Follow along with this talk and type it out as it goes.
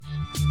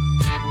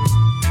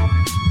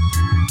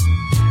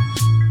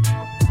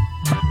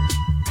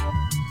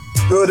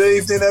Good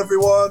evening,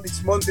 everyone.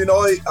 It's Monday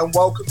night, and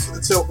welcome to the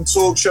TILTON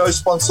Talk Show,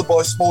 sponsored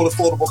by Small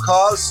Affordable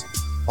Cars.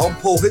 I'm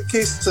Paul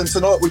Hitkis, and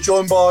tonight we're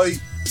joined by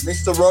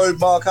Mr. Road,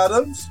 Mark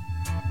Adams.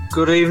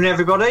 Good evening,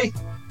 everybody.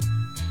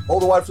 All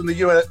the way from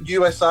the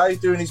USA,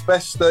 doing his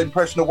best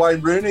impression of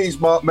Wayne Rooney, is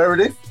Mark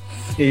Meredith.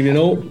 Evening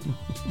all.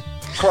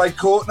 Craig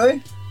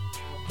Courtney.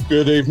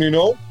 Good evening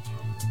all.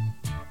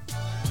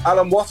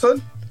 Alan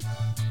Watton.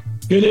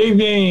 Good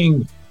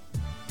evening.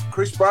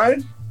 Chris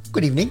Brown.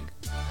 Good evening.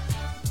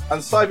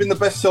 And saving the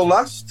best till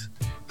last,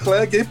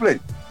 Claire Giblin.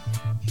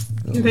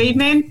 Good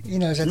evening. He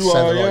knows how to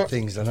say the right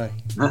things, doesn't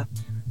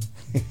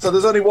he? So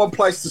there's only one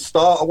place to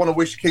start. I want to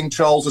wish King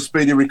Charles a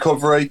speedy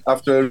recovery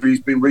after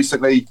he's been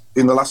recently,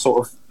 in the last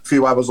sort of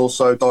few hours or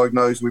so,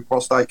 diagnosed with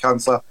prostate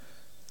cancer.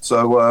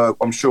 So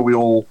I'm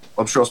sure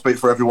I speak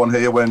for everyone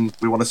here when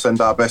we want to send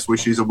our best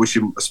wishes and wish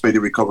him a speedy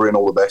recovery and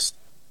all the best.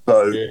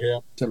 So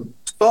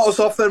Start us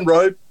off then,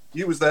 Rob.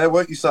 You was there,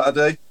 weren't you,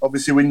 Saturday?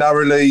 Obviously, we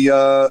narrowly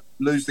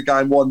lose the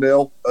game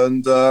 1-0.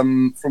 And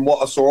from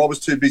what I saw, I was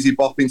too busy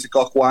bopping to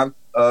Gok Wan,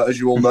 as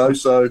you all know.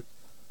 So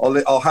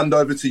I'll hand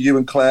over to you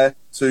and Claire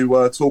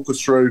to talk us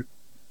through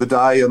the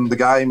day and the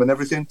game and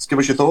everything. Just give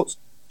us your thoughts.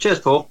 Cheers,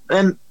 Paul.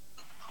 I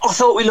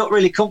thought we looked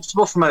really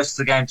comfortable for most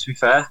of the game, to be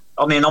fair.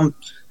 I mean, I'm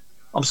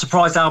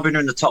surprised Albion are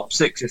in the top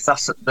six if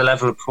that's the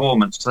level of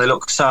performance. They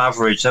look so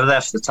average. They were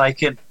there for the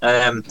taking.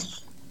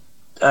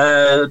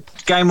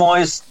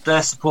 Game-wise,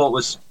 their support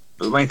was...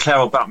 When Claire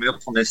will back me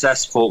up on this, their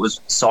support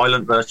was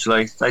silent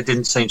virtually. They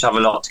didn't seem to have a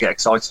lot to get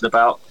excited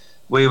about.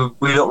 We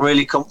looked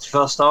really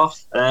comfortable first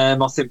half. I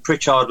think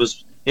Pritchard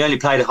he only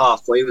played a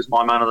half, but he was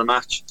my man of the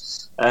match.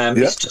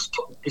 It's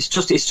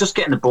just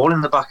getting the ball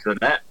in the back of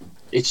the net.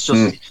 It's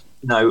just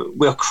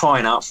we're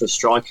crying out for a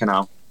striker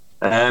now.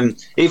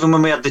 Even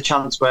when we had the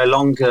chance where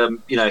Long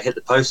hit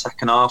the post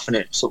second half and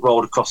it sort of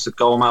rolled across the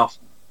goal mouth,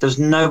 there's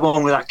no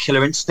one with that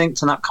killer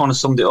instinct, and that kind of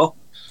summed it up.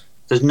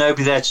 There's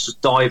nobody there to just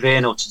dive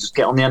in or to just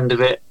get on the end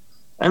of it.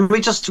 And we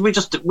just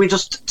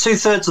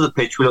 2/3 of the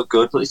pitch we look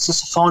good, but it's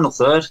just the final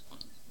third.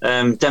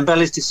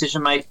 Dembele's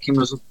decision making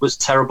was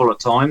terrible at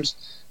times,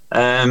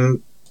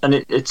 and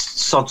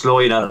it's sod's law.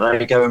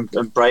 They go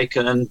and break,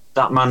 and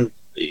that man,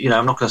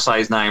 I'm not going to say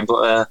his name,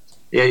 but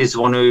he's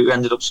the one who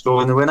ended up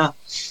scoring the winner.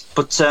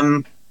 But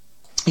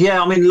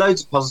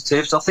loads of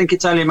positives. I think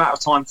it's only a matter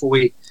of time before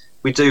we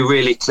do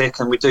really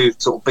click and we do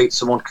sort of beat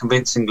someone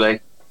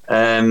convincingly,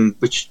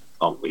 which.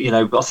 I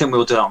think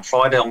we'll do that on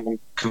Friday. I'm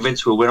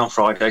convinced we'll win on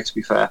Friday, to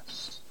be fair.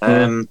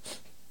 It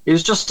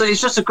was just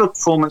a good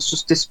performance,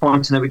 just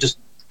disappointing that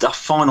that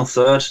final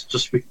third,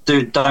 we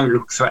don't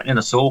look threatening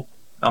at all.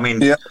 I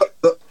mean... Yeah,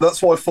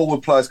 that's why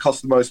forward players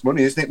cost the most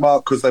money, isn't it,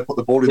 Mark? Because they put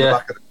the ball in the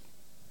back of the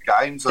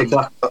games. And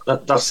exactly.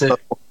 That's it.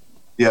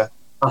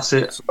 That's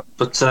it.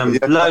 But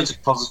loads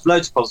of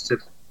positive.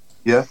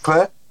 Yeah,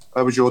 Claire,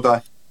 how was your day?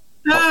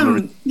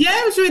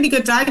 It was a really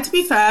good day, to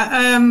be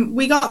fair.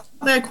 We got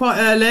there quite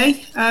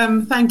early.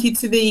 Thank you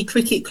to the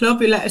cricket club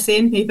who let us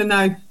in, even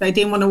though they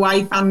didn't want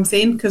away fans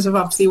in because of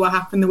obviously what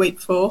happened the week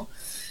before.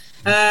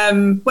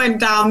 Went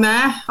down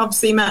there,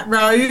 obviously met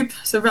Robe.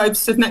 So Robe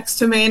stood next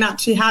to me and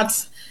actually had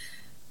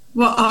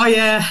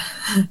a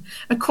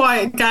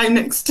quiet game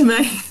next to me.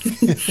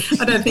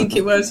 I don't think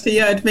it was. He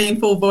heard me in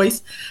full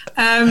voice.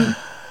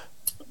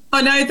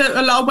 I know that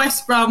a lot of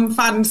West Brom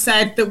fans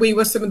said that we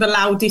were some of the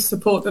loudest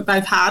support that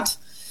they've had.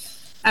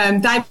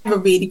 They were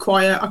really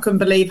quiet. I couldn't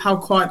believe how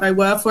quiet they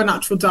were for an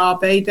actual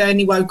derby. They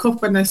only woke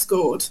up when they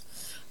scored.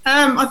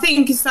 I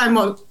think it's saying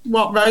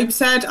what Robe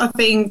said. I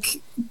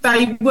think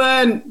they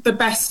weren't the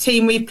best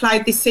team we've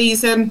played this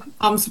season.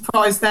 I'm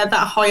surprised they're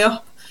that high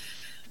up.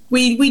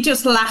 We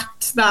just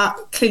lacked that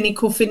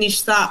clinical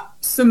finish, that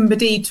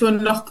somebody to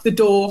unlock the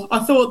door. I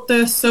thought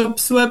the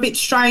subs were a bit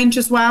strange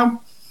as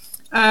well.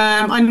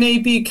 I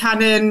knew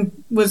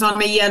Buchanan was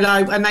on a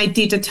yellow and they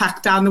did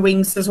attack down the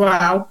wings as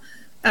well.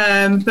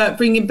 But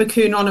bringing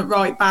Bakun on at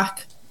right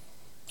back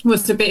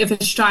was a bit of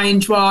a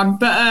strange one.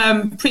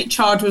 But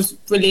Pritchard was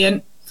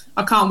brilliant.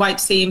 I can't wait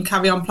to see him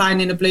carry on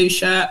playing in a blue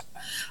shirt.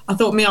 I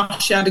thought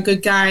Miyoshi had a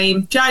good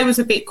game. Jay was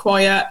a bit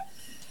quiet.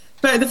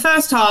 But the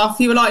first half,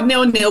 you were like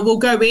 0-0, we'll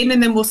go in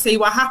and then we'll see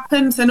what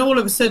happens. And all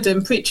of a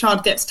sudden,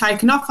 Pritchard gets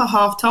taken off at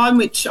half-time,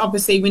 which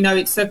obviously we know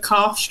it's a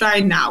calf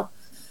strain now.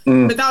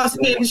 But that was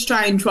a bit of a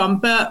strange one.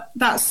 But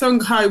that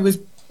Sung Ho was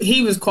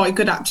quite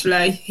good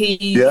actually.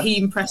 He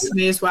impressed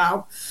me as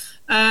well.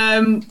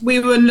 We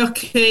were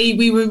unlucky.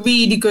 We were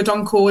really good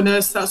on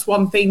corners. That's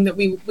one thing that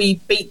we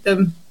beat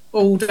them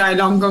all day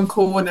long on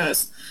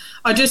corners.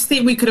 I just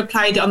think we could have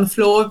played it on the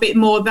floor a bit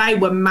more. They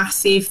were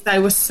massive. They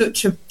were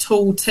such a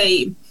tall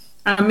team.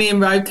 And me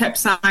and Rowe kept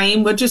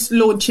saying we're just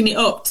launching it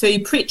up to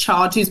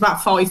Pritchard, who's about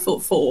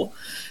 5'4".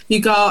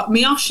 You got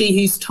Miyoshi,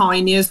 who's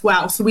tiny as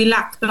well. So we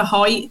lack the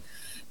height.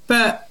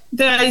 But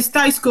they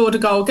scored a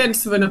goal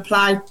against the run of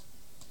play.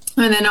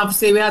 And then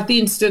obviously we had the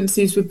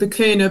incidences with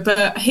Bakuna,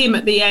 but him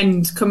at the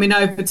end coming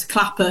over to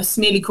clap us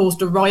nearly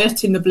caused a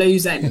riot in the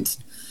Blues end.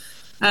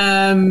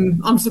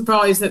 I'm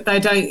surprised that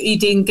he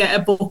didn't get a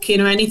booking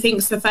or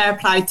anything. So fair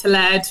play to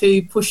Laird,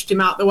 who pushed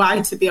him out the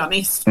way, to be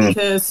honest,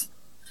 because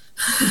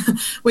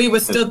we were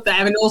stood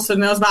there, and all of a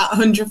sudden there was about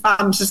 100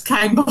 fans just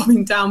came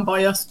bombing down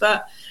by us.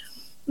 But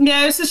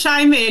yeah, it's a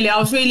shame, really. I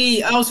was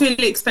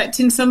really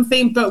expecting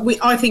something, but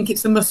I think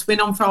it's a must-win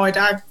on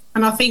Friday,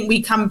 and I think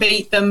we can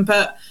beat them,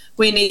 but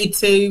we need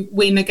to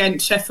win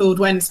against Sheffield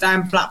Wednesday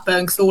and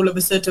Blackburn, because all of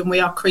a sudden we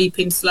are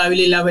creeping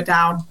slowly lower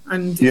down.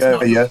 And I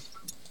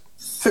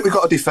think we've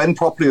got to defend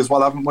properly as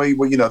well, haven't we?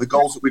 Well, the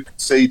goals that we've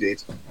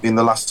conceded in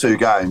the last 2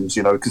 games,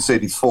 we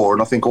conceded 4,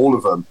 and I think all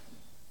of them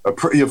are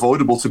pretty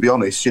avoidable, to be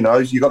honest. You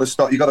got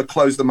to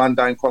close the man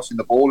down crossing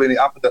the ball, and it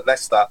happened at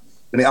Leicester,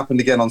 and it happened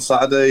again on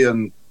Saturday,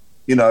 and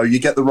you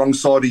get the wrong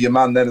side of your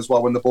man then as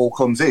well when the ball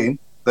comes in.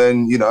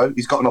 Then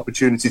he's got an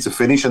opportunity to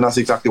finish, and that's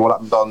exactly what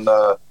happened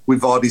on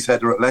with Vardy's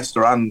header at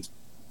Leicester and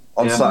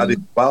on Saturday as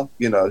well.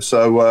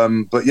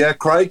 So but yeah,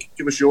 Craig,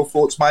 give us your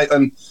thoughts, mate.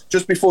 And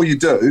just before you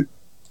do,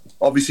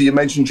 obviously you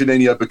mentioned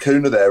Juninho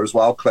Bacuna there as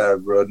well, Claire,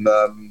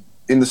 and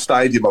in the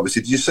stadium.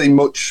 Obviously, did you see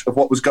much of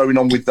what was going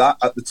on with that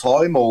at the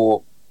time,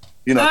 or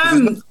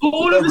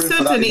all of a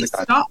sudden it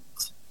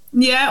stopped?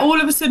 Yeah, all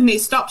of a sudden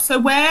it stopped. So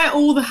where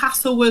all the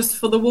hassle was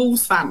for the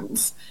Wolves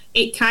fans,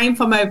 it came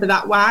from over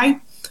that way.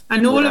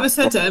 And all of a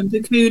sudden,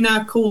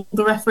 Bacuna called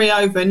the referee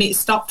over, and it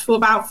stopped for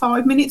about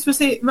 5 minutes, was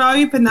it,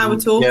 Robe? And they were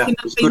talking. Yeah,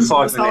 it was good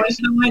 5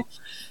 minutes.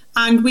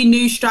 And we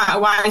knew straight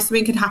away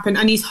something could happen,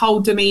 and his whole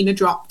demeanour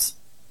dropped.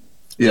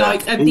 Yeah.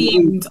 Like, at the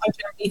end, I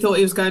genuinely thought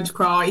he was going to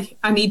cry.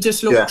 And he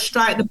just looked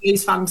straight at the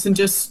Blues fans and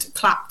just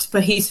clapped for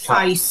his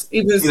face.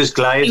 He was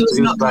glazed. He was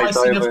not nice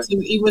enough to,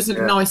 he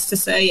wasn't nice to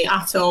see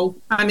at all.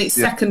 And it's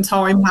second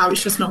time now,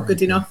 it's just not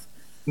good enough.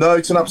 No,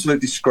 it's an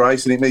absolute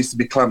disgrace, and it needs to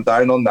be clamped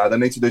down on now. They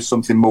need to do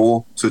something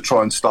more to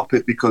try and stop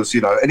it, because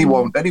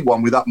anyone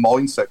with that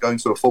mindset going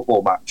to a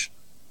football match,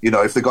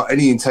 if they've got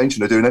any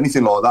intention of doing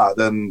anything like that,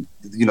 then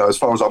as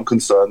far as I'm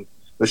concerned,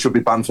 they should be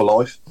banned for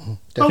life.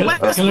 Well,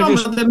 West Brom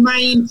are the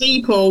main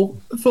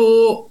people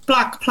for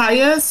black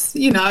players.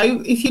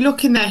 If you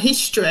look in their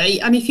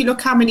history, and if you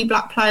look how many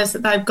black players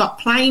that they've got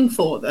playing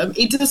for them,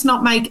 it does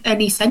not make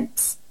any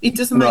sense. It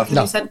doesn't make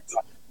any sense.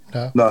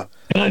 No.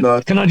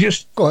 Can I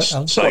just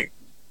say,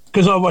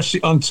 because I watched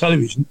it on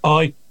television,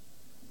 I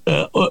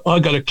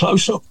got a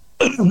close-up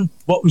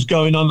what was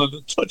going on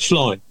the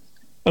touchline.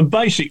 And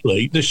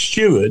basically, the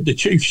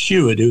chief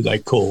steward, who they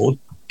called,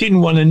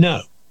 didn't want to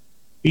know.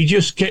 He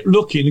just kept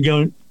looking and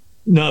going,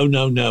 no.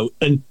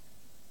 And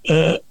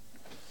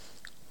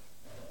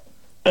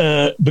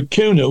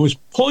Bacuna was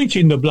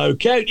pointing the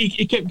bloke out.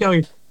 He kept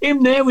going,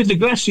 him there with the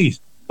glasses.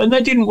 And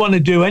they didn't want to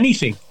do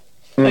anything.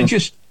 They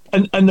just,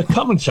 and the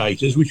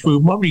commentators, which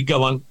we'll probably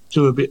go on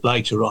to a bit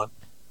later on,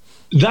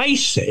 they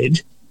said,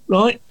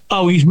 right,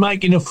 he's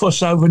making a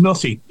fuss over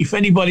nothing. If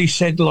anybody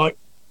said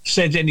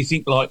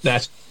anything like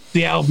that,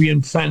 the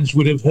Albion fans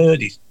would have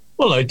heard it.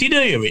 Well, I did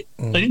hear it.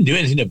 They didn't do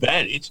anything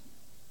about it.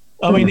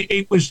 I mean,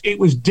 it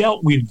was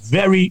dealt with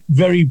very,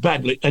 very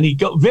badly, and he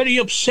got very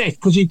upset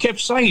because he kept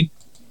saying,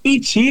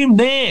 "It's him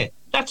there.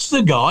 That's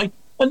the guy."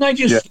 And they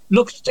just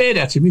stared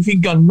at him. If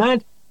he'd gone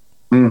mad.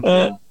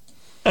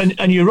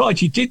 And you're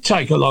right, it did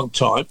take a long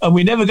time, and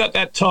we never got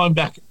that time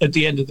back at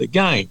the end of the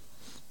game.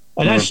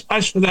 And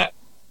as for that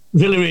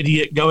Villa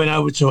idiot going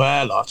over to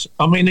our lot,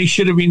 I mean, he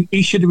should have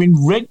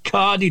been red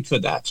carded for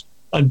that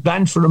and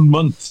banned for a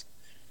month,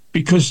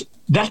 because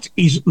that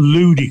is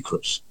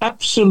ludicrous,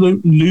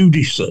 absolute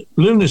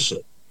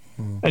lunacy.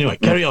 Anyway,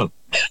 carry on.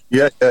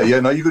 Yeah.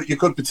 No, you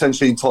could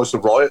potentially entice a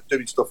riot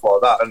doing stuff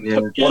like that. And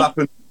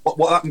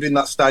what happened in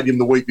that stadium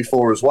the week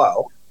before as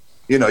well?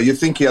 You'd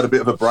think he had a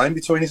bit of a brain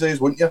between his ears,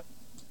 wouldn't you?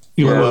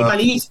 Well,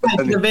 he used to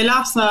play for the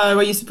Villa, so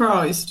are you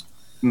surprised?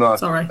 No.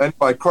 Sorry.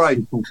 Anyway,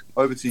 Craig,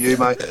 over to you,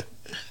 mate.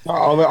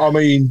 I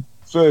mean,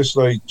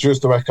 firstly,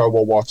 just to echo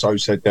what Watto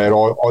said there,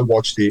 I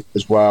watched it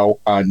as well,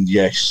 and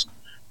yes,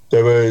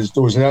 there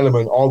was an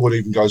element, I would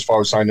even go as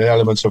far as saying an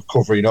element of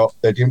covering up.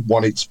 They didn't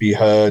want it to be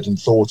heard and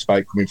thought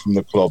about coming from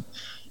the club.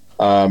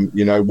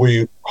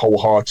 We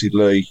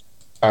wholeheartedly,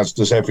 as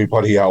does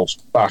everybody else,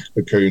 back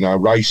Bacuna.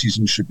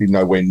 Racism should be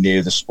nowhere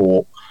near the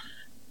sport.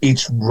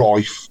 It's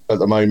rife at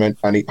the moment,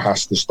 and it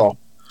has to stop.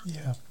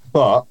 Yeah.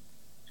 But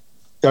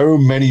there are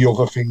many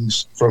other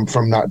things from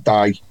that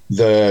day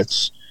that,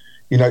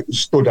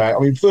 stood out. I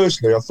mean,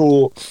 firstly, I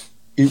thought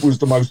it was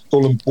the most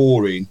dull and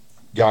boring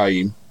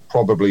game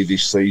probably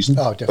this season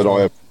that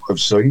I have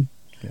seen.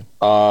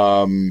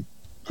 Yeah.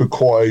 Could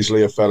quite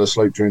easily have fell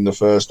asleep during the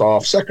first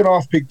half. Second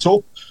half picked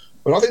up,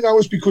 but I think that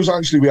was because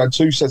actually we had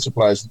two sets of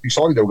players that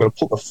decided they were going to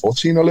put the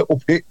foot in a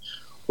little bit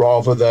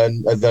rather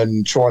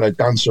than trying to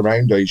dance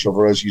around each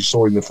other, as you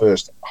saw in the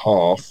first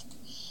half.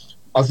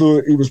 I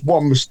thought it was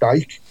one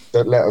mistake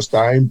that let us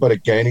down, but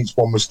again, it's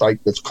one mistake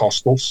that's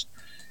cost us.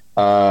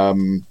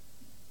 Bielik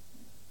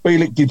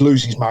did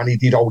lose his man. He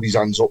did hold his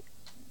hands up,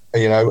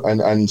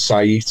 and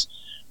say it.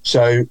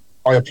 So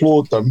I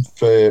applaud them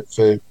for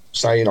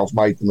saying I've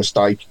made the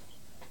mistake,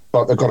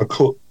 but they've got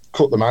to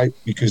cut them out,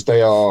 because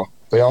they are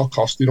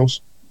costing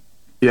us.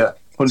 Yeah,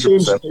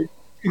 100%.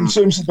 In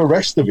terms of the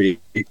rest of it,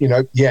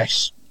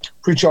 yes,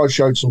 Pritchard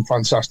showed some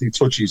fantastic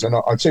touches, and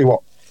I tell you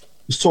what,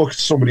 I was talking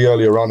to somebody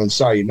earlier on and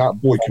saying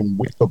that boy can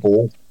whip the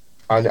ball,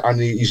 and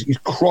his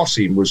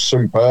crossing was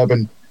superb.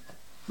 And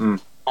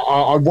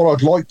what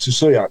I'd like to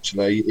see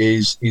actually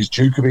is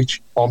Djukovic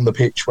on the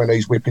pitch when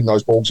he's whipping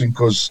those balls in,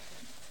 because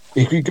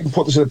if you can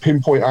put this at a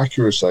pinpoint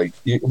accuracy,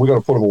 we're going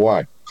to put them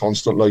away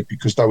constantly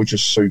because they were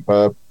just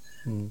superb.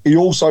 He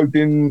also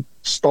didn't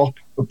stop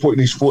putting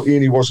his foot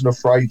in. He wasn't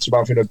afraid to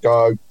having a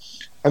go.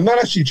 And that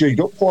actually G'd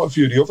up quite a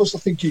few of the others. I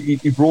think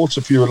he brought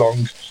a few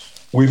along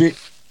with it.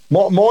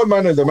 My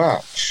man of the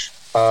match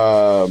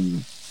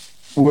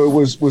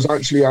was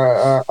actually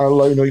a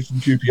loanee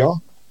from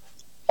QPR.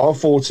 I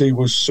thought he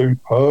was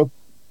superb.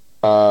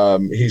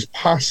 His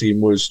passing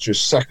was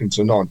just second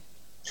to none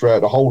throughout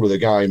the whole of the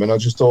game. And I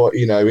just thought,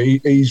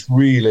 he's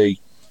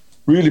really,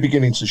 really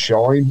beginning to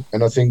shine.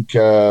 And I think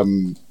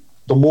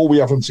the more we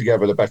have them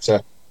together, the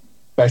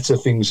better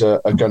things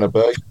are going to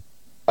be.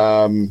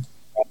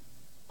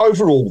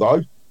 Overall,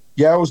 though,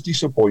 I was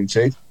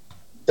disappointed.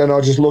 Then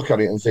I just look at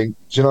it and think,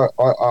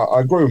 I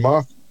agree with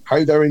Mark.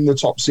 How they're in the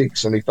top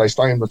six, and if they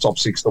stay in the top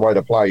six the way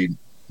they're playing,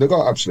 they've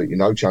got absolutely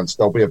no chance.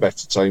 There'll be a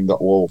better team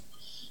that will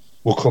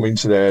come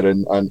into there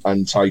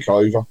and take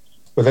over.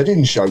 But they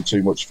didn't show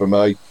too much for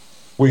me.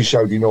 We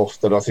showed enough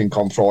that I think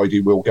on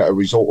Friday we'll get a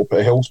result up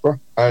at Hillsborough.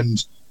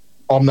 And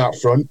on that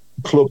front,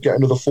 the club get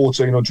another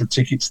 1,400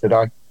 tickets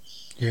today.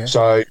 Yeah.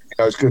 So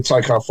it's going to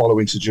take our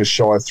following to just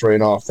shy of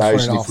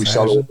 3,500 if we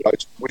sell all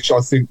those, which I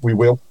think we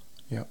will.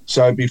 Yeah.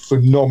 So it'd be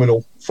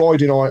phenomenal.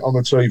 Friday night on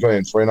the TV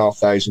and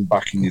 3,500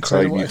 back in your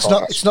team.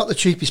 It's not the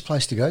cheapest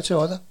place to go to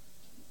either.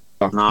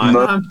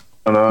 No.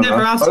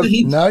 Never has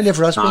been. No,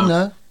 never has been.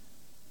 No.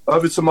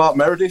 Over to Mark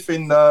Meredith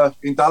in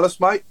Dallas,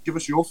 mate. Give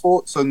us your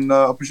thoughts, and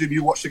I presume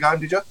you watched the game,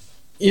 did you?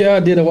 Yeah, I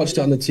did. I watched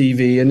it on the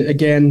TV, and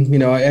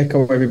again, I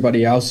echo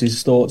everybody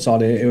else's thoughts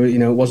on it.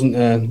 It wasn't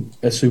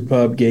a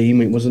superb game.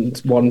 It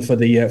wasn't one for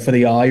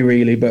the eye,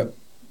 really. But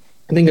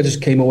I think I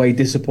just came away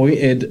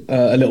disappointed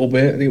a little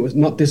bit. It was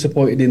not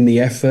disappointed in the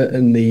effort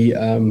and the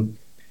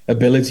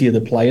ability of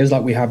the players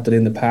like we have done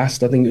in the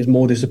past. I think it was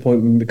more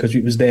disappointment because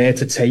it was there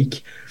to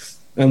take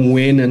and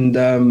win. And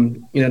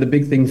the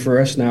big thing for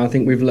us now, I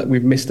think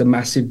we've missed a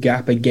massive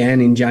gap again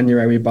in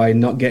January by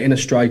not getting a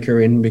striker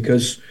in,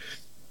 because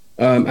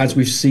as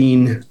we've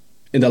seen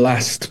in the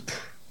last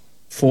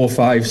 4,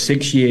 5,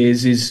 6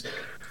 years, is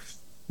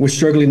we're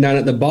struggling down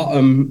at the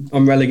bottom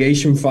on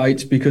relegation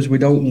fights because we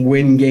don't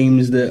win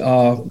games that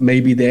are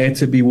maybe there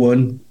to be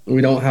won.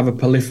 We don't have a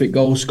prolific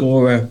goal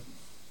scorer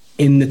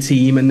in the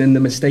team, and then the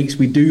mistakes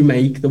we do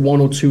make, the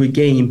 1 or 2 a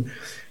game,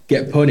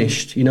 get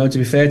punished. To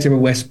be fair to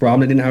West Brom,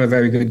 they didn't have a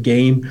very good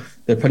game.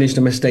 They punished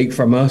a mistake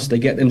from us. They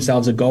get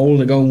themselves a goal.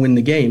 They go and win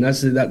the game.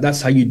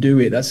 That's how you do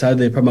it. That's how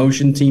the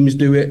promotion teams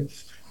do it.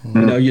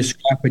 You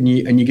scrap and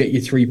you get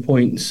your 3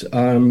 points.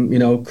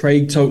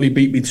 Craig totally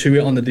beat me to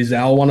it on the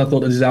Dizal one. I thought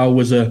the Dizal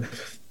was a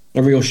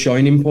real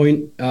shining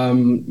point.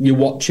 You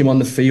watch him on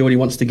the field. He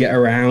wants to get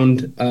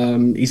around.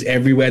 He's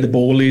everywhere the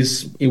ball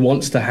is. He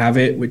wants to have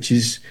it, which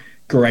is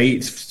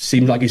great.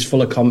 Seems like he's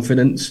full of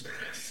confidence.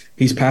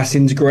 His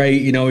passing's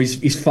great.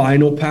 His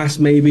final pass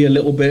maybe a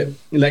little bit,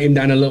 let him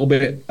down a little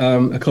bit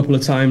a couple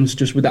of times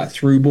just with that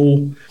through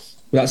ball.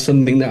 That's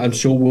something that I'm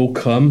sure will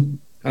come.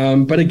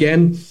 But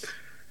again,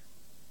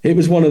 it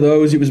was one of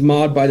those. It was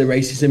marred by the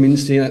racism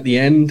incident at the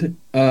end,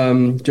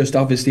 just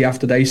obviously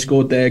after they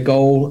scored their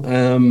goal.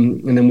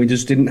 And then we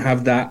just didn't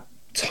have that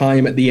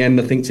time at the end,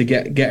 I think, to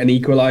get an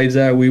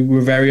equaliser. We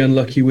were very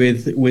unlucky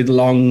with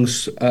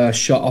Long's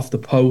shot off the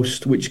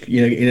post, which,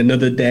 in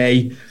another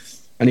day,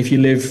 and if you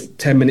live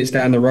 10 minutes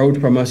down the road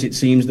from us, it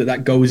seems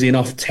that goes in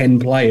off 10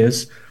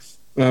 players.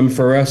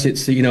 For us,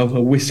 it's a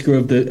whisker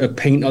of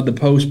paint on the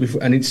post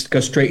and it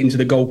goes straight into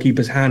the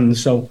goalkeeper's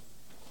hands. So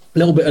a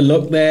little bit of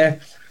luck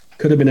there.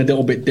 Could have been a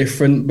little bit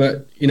different,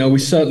 but we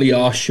certainly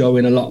are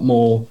showing a lot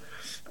more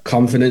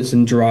confidence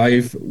and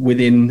drive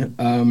within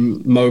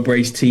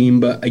Mowbray's team.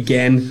 But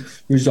again,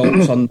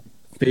 results on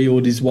the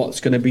field is what's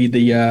going to be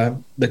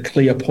the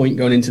clear point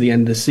going into the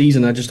end of the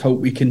season. I just hope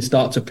we can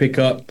start to pick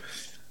up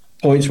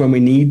points when we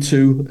need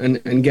to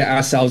and get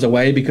ourselves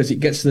away, because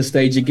it gets to the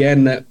stage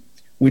again that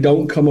we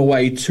don't come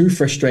away too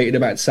frustrated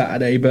about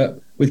Saturday.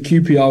 But with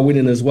QPR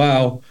winning as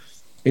well,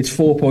 it's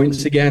 4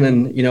 points again,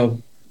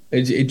 and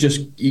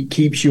it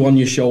keeps you on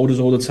your shoulders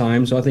all the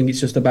time. So I think it's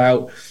just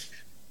about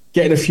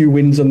getting a few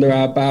wins under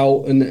our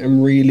belt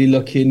and really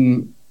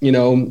looking,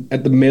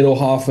 at the middle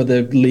half of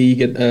the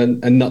league and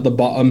not the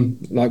bottom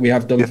like we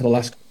have done for the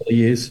last couple of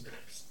years.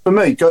 For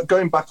me,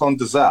 going back on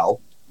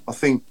Dizal, I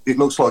think it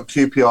looks like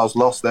QPR's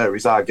loss there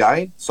is our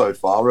gain so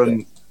far.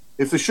 And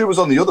if the shoe was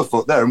on the other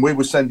foot there and we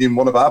were sending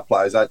one of our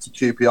players out to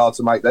QPR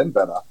to make them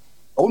better, I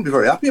wouldn't be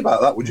very happy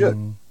about that, would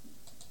you?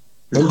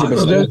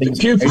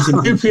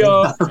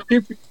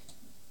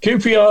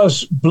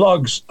 QPR's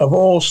blogs have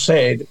all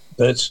said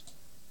that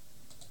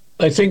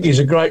they think he's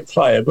a great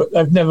player, but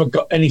they've never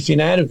got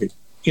anything out of him.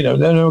 They've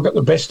never got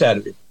the best out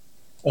of him.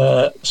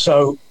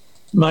 So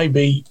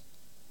maybe,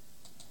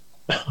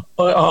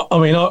 I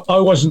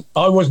wasn't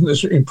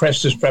as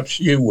impressed as perhaps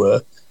you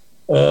were,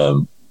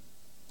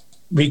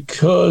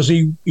 because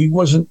he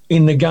wasn't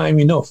in the game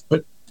enough.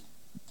 But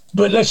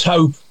let's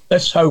hope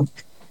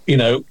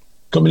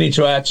coming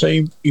into our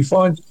team, he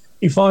finds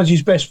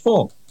his best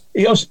form.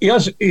 He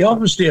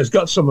obviously has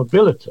got some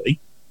ability,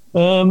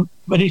 but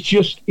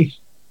it's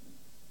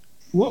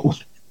what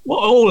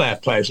all our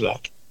players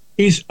lack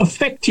is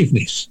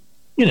effectiveness.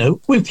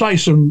 We play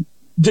some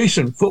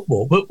decent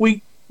football, but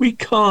we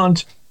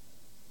can't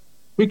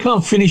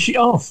finish it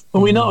off,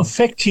 and we're not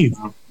effective.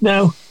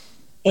 Now,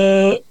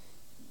 where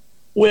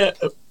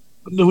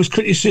there was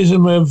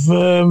criticism of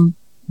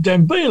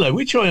Dembele,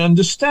 which I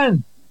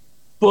understand,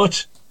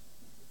 but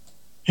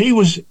he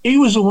was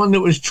the one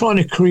that was trying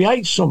to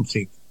create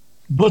something,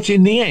 but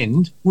in the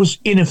end was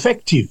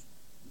ineffective.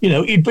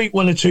 He'd beat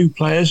one or two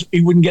players, he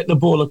wouldn't get the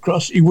ball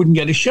across, he wouldn't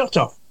get a shot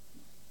off.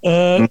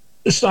 The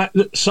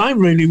same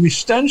really with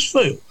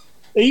Stansfield.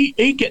 He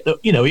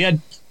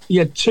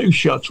had two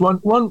shots.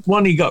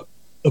 One he got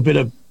a bit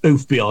of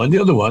oof behind. The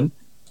other one,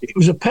 it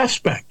was a pass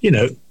back.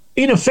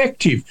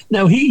 Ineffective.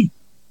 Now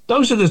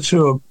those are the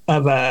two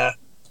of our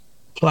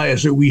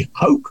players that we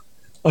hope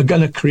are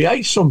going to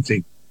create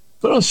something.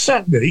 But on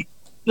Saturday,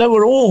 they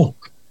were all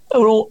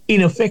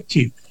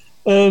ineffective.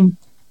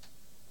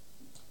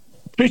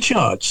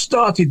 Pritchard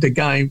started the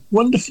game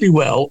wonderfully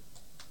well,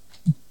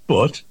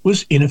 but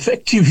was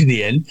ineffective in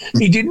the end.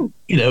 He didn't.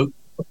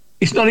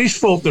 It's not his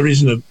fault there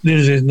isn't a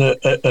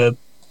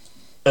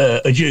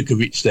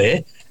Djukovic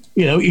there.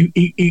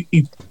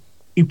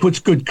 He puts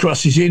good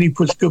crosses in, he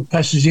puts good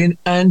passes in,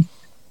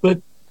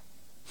 but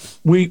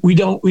we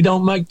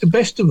don't make the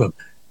best of them.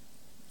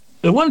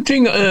 The one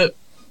thing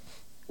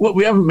what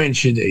we haven't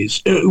mentioned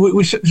is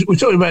we're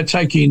talking about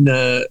taking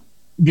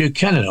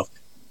Buchanan off.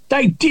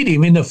 They did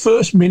him in the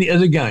first minute of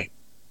the game,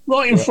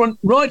 right in front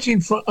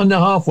on the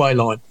halfway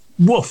line.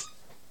 Woof!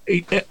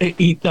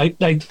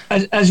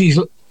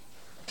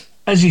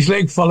 As his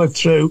leg followed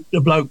through, the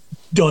bloke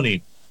done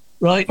him,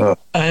 right?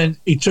 And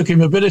it took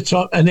him a bit of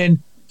time, and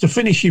then to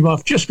finish him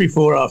off just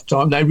before half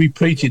time, they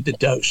repeated the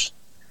dose.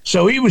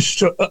 So he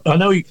was. I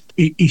know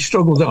he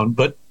struggled on,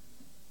 but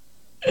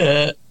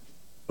there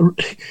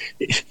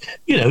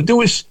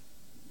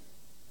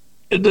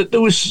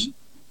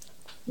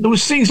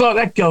was things like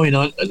that going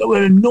on that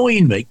were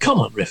annoying me. Come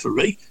on,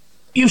 referee,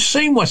 you've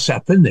seen what's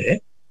happened there.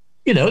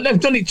 They've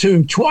done it to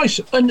him twice,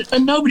 and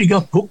nobody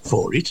got booked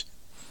for it.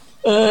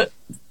 The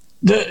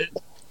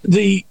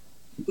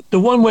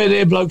one where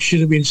their bloke should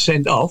have been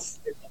sent off.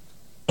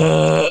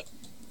 The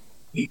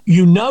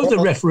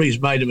referee's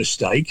made a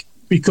mistake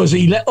because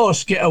he let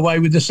us get away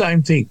with the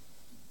same thing.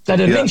 They'd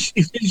have lynched,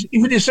 if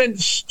he'd have sent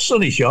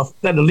Sunnish off,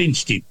 they'd have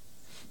lynched him.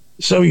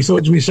 So he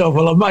thought to himself,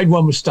 well, I've made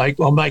one mistake,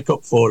 I'll make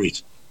up for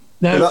it.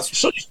 Now,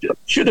 Sunnish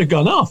should have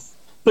gone off.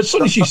 But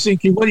Sunnish is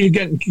thinking, well,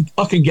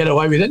 I can get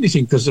away with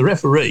anything because the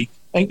referee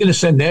ain't going to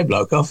send their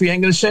bloke off, he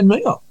ain't going to send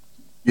me off.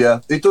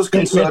 Yeah, it does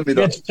concern me.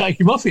 We had to take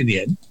him off in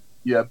the end.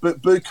 Yeah,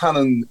 but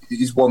Buchanan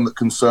is one that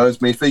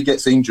concerns me. If he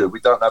gets injured,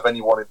 we don't have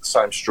anyone in the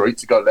same street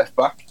to go left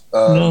back.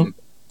 No.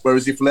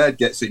 Whereas if Laird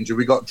gets injured,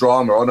 we got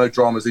Drama. I know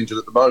Drama's injured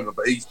at the moment,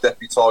 but he's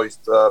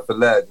deputised for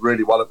Laird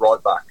really well at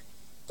right back.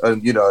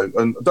 And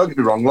and don't get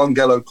me wrong,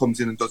 Longello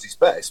comes in and does his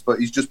best, but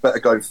he's just better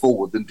going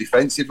forward than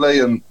defensively.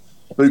 And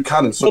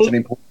Buchanan's such an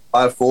important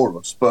player for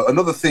us. But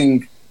another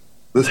thing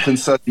that's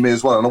concerning me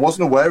as well, and I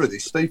wasn't aware of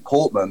this, Steve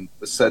Portman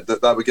has said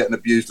that they were getting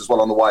abused as well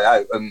on the way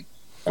out, and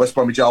West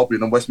Bromwich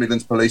Albion and West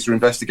Midlands Police are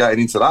investigating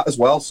into that as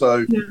well. So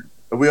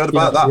have we heard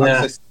about that?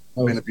 Yeah.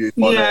 Being abused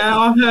by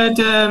I've heard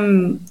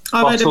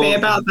a bit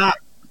about that.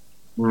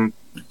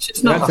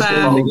 It's not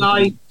fair,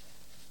 like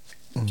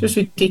just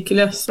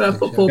ridiculous for a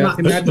football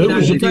match. Who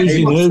was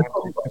abusing who?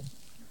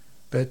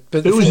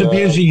 Who was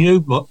abusing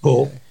you,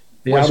 Paul?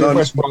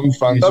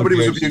 Nobody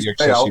was abusing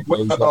me.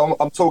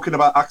 I'm talking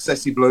about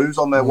Accessi Blues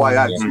on their way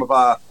out. Some of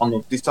our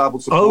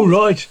disabled supporters. Oh,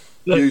 right.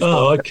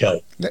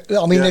 Okay.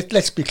 I mean,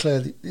 let's be clear.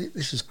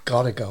 This has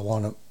got to go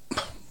on at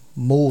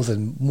more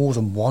than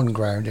one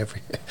ground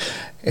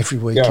every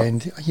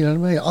weekend. Yeah. You know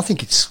what I mean? I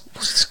think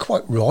it's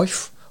quite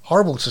rife.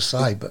 Horrible to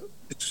say, but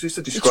it's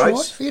a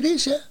disgrace. It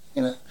is, yeah.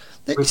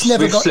 It's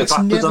never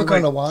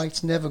gone away.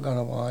 It's never gone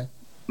away.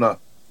 No.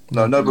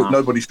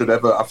 Nobody should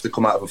ever have to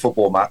come out of a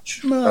football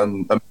match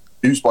and be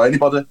abused by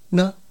anybody.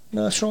 No,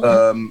 that's right.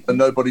 And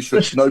nobody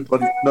should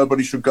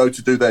go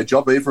to do their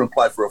job either and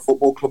play for a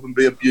football club and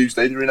be abused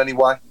either in any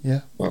way.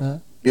 Yeah.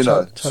 Totally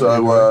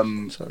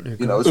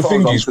the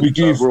thing is, we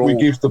give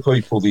the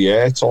people the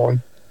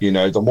airtime.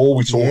 The more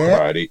we talk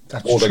about it,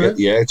 the more they get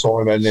the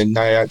airtime, and then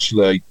they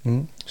actually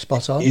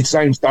spot on. It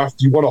sounds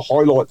daft. You want to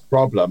highlight the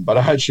problem, but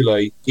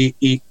actually,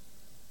 it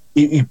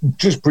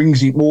just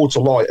brings it more to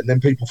light, and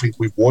then people think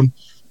we've won.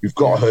 We've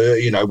got her.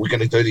 We're going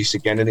to do this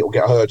again, and it'll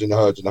get heard and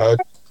heard and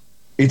heard.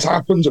 It's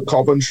happened at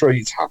Coventry.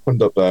 It's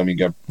happened at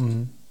Birmingham.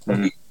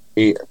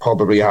 It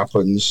probably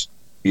happens,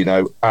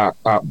 at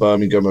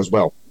Birmingham as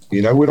well.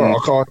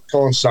 I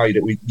can't say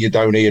that you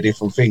don't hear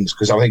different things,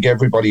 because I think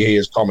everybody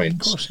hears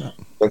comments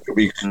that could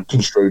be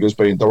construed as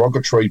being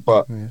derogatory,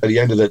 but at the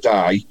end of the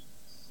day,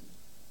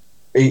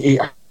 it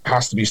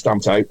has to be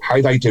stamped out.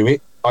 How they do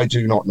it, I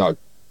do not know,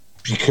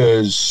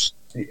 because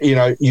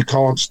you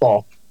can't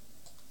stop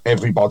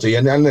everybody.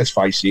 And let's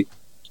face it,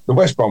 the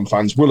West Brom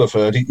fans will have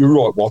heard it. You're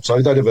right,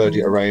 Watto. They'd have heard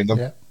it around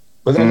them.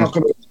 But they're not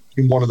going to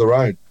in one of their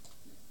own.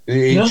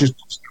 It just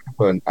doesn't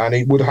happen. And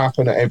it would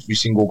happen at every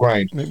single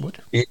ground. It would.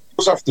 It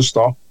does have to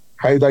stop.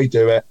 How they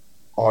do it,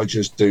 I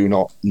just do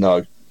not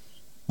know.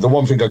 The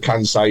one thing I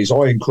can say is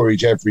I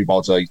encourage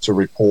everybody to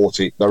report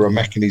it. There are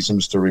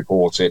mechanisms to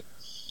report it.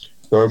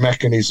 There are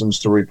mechanisms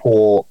to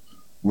report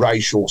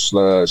racial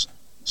slurs,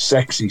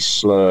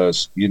 sexist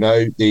slurs. You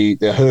know, the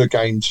Her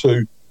Game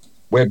 2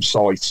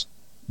 website,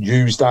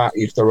 use that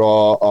if there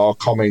are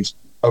comments,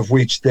 of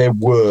which there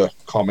were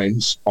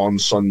comments on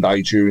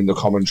Sunday during the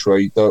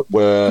commentary that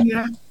were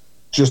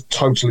just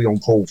totally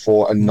uncalled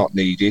for and not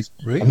needed.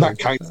 Really? And that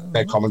came from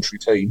their commentary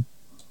team.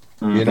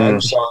 You know,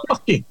 so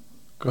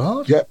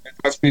God. Yeah,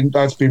 that's been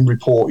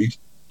reported.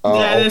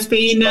 There's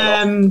been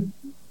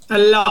a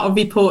lot of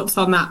reports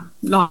on that.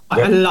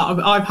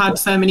 I've had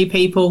so many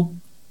people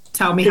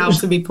tell me how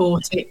to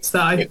report it.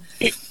 So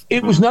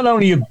it was not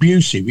only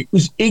abusive; it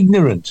was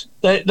ignorant.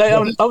 They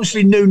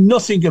obviously knew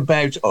nothing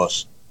about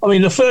us. I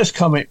mean, the first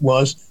comment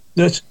was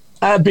that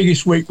our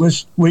biggest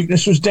weakness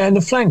was down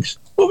the flanks.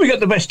 Well, we got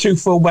the best 2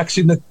 full-backs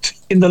in the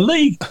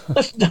league.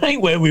 That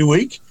ain't where we're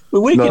weak. We're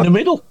weak in the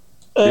middle.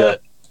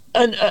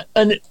 And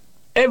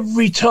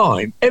every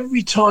time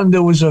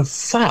there was a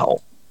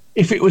foul,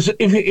 if it was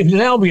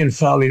an Albion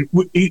foul,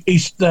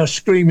 they're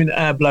screaming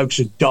our blokes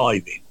are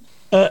diving.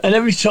 And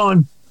every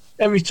time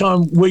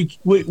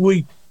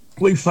we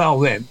foul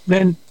them,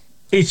 then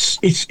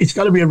it's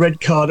got to be a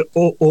red card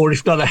or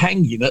if not a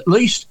hanging at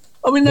least.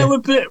 I mean, they were a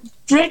bit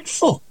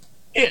dreadful.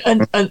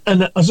 And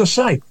as I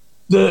say,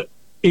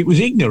 it was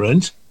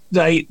ignorant.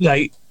 They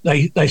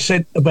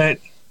said about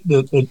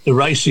the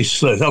racist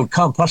slurs. Oh, it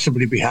can't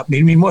possibly be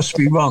happening. He must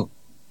be wrong.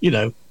 You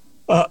know,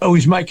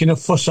 he's making a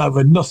fuss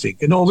over nothing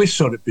and all this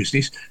sort of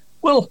business.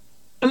 Well,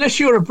 unless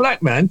you're a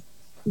black man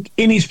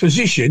in his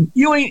position,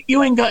 you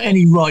ain't got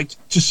any right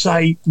to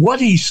say what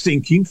he's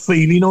thinking,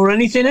 feeling, or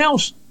anything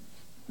else.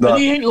 No. And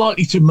he ain't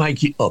likely to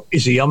make it up,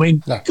 is he? I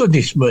mean,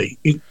 goodness me.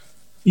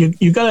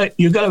 You got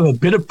to have a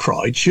bit of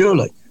pride,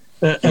 surely,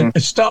 and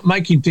start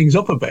making things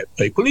up about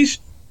people is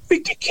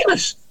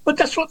ridiculous. But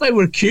that's what they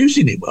were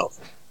accusing him of.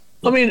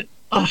 I mean,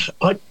 I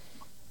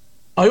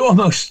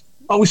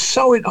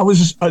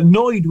was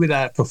annoyed with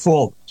our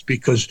performance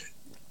because,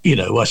 you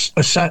know, I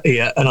sat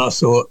here and I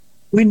thought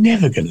we're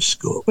never going to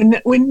score.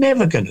 We're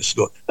never going to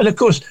score. And of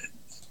course,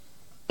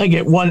 they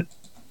get one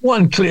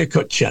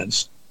clear-cut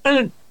chance,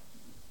 and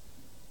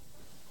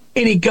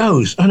in he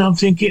goes. And I'm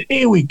thinking,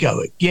 here we go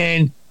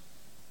again.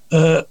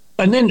 And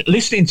then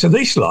listening to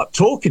this lot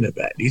talking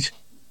about it,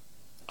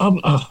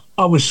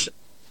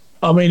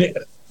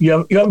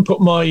 you haven't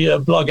put my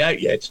blog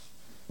out yet,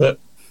 but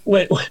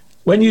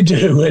when you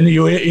do and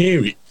you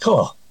hear it,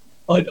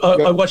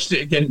 I watched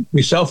it again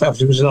myself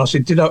afterwards, and I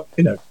said, did I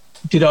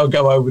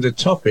go over the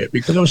top here?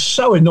 Because I was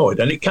so annoyed,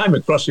 and it came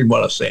across in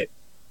what I said.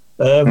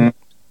 You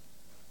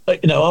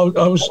know,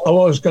 I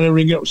was going to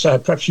ring it up and say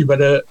perhaps you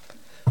better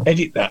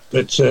edit that,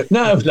 but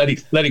no, let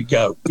it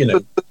go. You know.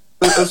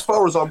 As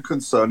far as I'm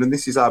concerned, and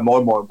this is how my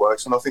mind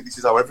works, and I think this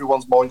is how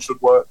everyone's mind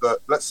should work, that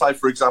let's say,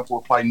 for example,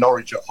 we're playing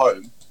Norwich at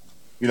home.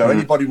 You know,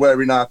 anybody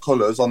wearing our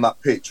colours on that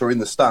pitch or in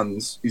the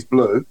stands is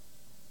blue,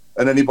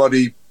 and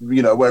anybody,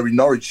 you know, wearing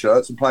Norwich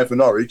shirts and playing for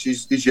Norwich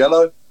is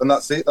yellow, and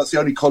that's it. That's the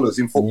only colours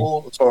in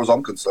football, as far as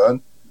I'm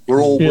concerned.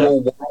 We're all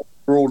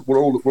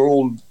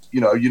you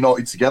know,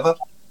 united together,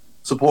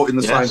 supporting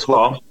the same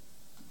club.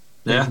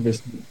 Yeah,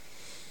 that's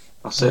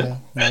it.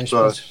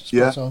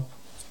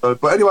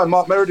 But anyway,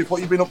 Mark Meredith,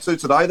 what you been up to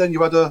today? Then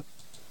you had a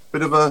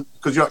bit of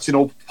because you're acting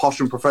all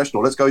posh and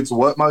professional. Let's go into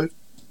work mode.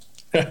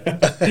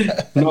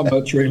 Not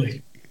much,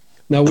 really.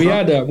 No, we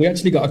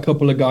actually got a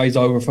couple of guys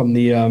over from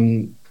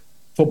the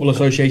Football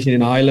Association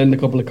in Ireland, a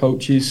couple of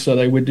coaches. So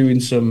they were doing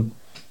some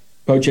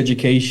coach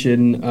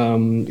education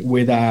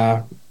with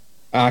our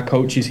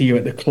coaches here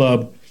at the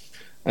club,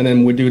 and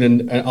then we're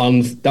doing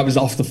that was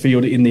off the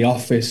field in the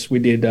office. We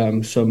did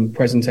some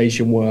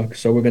presentation work.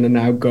 So we're going to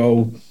now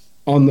go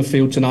on the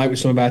field tonight with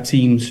some of our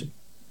teams.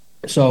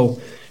 So,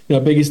 you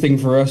know, biggest thing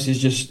for us is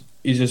just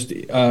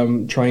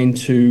trying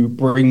to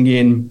bring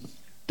in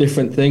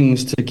different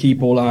things to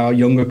keep all our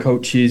younger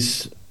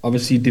coaches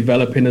obviously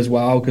developing as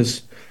well,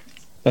 because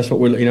that's what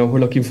we're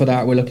looking for.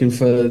 That we're looking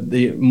for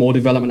the more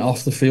development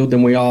off the field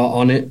than we are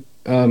on it,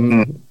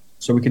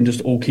 so we can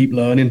just all keep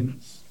learning.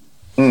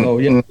 So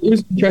yeah, it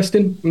was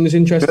interesting. It was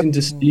interesting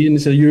to see, and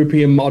it's a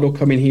European model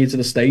coming here to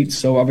the States.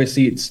 So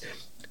obviously, it's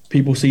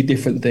people see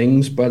different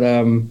things, but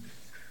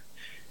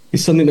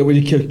it's something that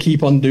we can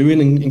keep on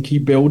doing and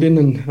keep building,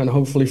 and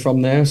hopefully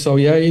from there. So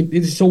yeah,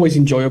 it's always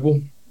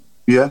enjoyable.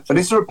 Yeah, and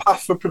is there a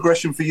path for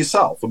progression for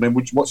yourself? I mean,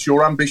 what's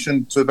your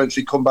ambition to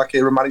eventually come back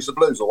here and manage the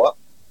Blues, or what?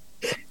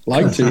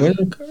 Like to.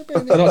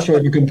 I'm not sure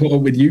if we can put up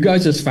with you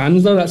guys as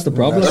fans, though. That's the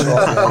problem.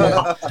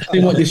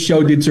 See what this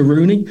show did to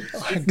Rooney.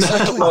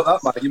 Something like that,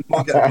 mate. You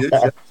might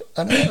get abused.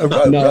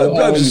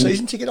 A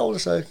season ticket holder,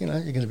 so you know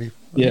you're going to be.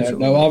 Yeah,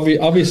 no.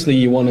 Obviously,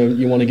 you want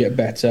to get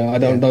better. I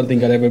don't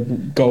think I'd ever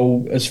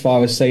go as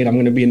far as saying I'm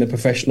going to be in the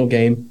professional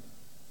game.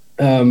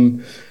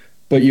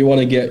 but you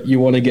want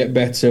to get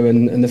better,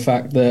 and the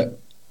fact that,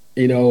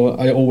 you know,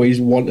 I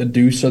always want to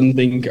do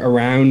something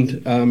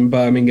around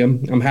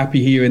Birmingham. I'm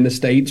happy here in the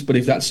States, but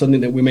if that's something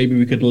that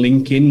we could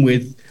link in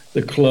with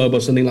the club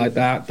or something like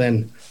that,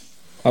 then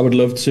I would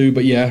love to.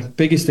 But yeah,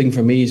 biggest thing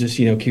for me is just,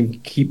 you know,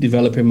 keep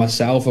developing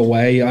myself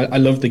away. I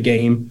love the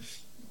game,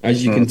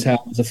 as you can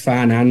tell, as a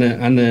fan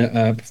and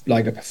a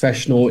like a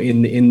professional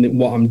in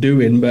what I'm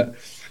doing. But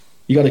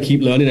you got to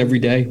keep learning every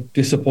day,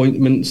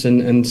 disappointments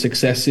and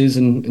successes,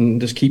 and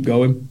just keep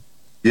going.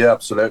 Yeah,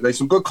 absolutely.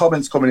 Some good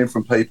comments coming in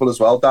from people as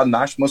well. Dan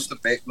Nash must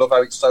admit, love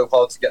how it's so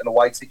hard to get an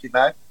away ticket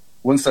now.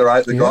 Once they're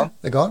out, they're gone.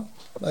 They're gone.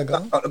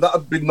 That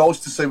would be nice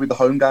to see with the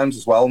home games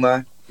as well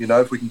now. You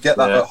know, if we can get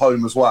that at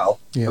home as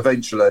well,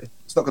 eventually.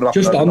 It's not going to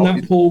happen. Just on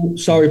that, Paul.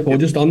 Sorry, Paul.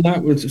 Just on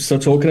that, so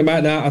talking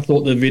about that, I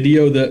thought the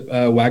video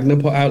that Wagner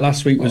put out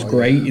last week was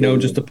great. Yeah. You know,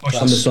 just to push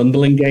on the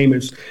Sunderland game. It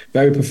was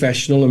very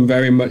professional and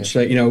very much,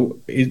 you know,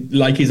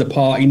 like he's a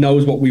part. He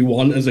knows what we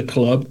want as a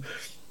club.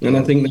 And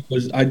I think that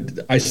was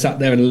I sat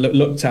there and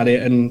looked at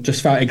it and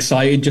just felt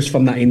excited just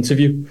from that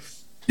interview.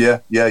 Yeah,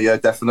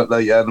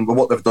 definitely. Yeah, and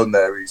what they've done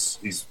there is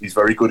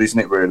very good, isn't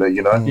it? Really,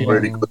 you know,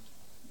 really good.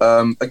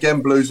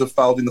 Again, Blues have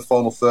failed in the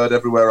final third.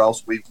 Everywhere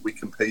else we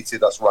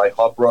competed. That's Ray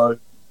Hobro.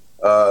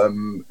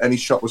 Any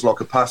shot was like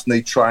a pass.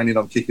 Need training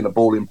on kicking a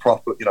ball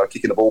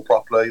kicking the ball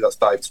properly. That's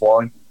Dave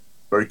Twine.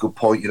 Very good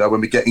point. You know,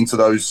 when we get into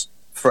those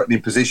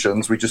threatening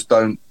positions, we just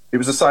don't. It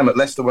was the same at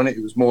Leicester, wasn't it?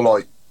 It was more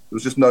like there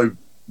was just no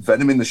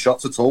venom in the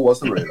shots at all,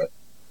 wasn't there, really?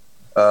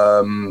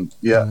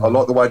 I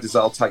like the way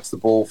Dizelle takes the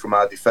ball from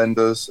our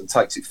defenders and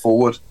takes it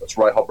forward. That's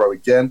Ray Hobro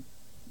again.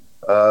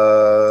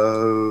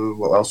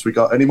 What else we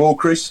got? Any more,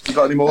 Chris? You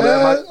got any more there,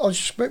 mate? I've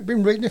just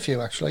been reading a few,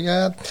 actually.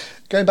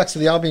 Going back to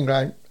the Albion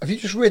ground, have you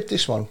just read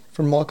this one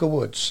from Michael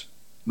Woods?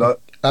 No.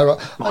 All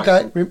right.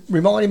 Okay,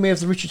 reminding me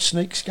of the Richard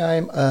Sneaks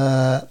game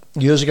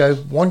years ago.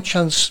 One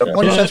chance. We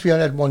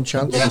only had one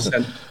chance.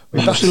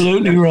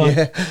 Absolutely right.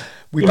 Yeah.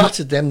 We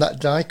battered them that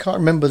day. Can't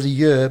remember the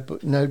year,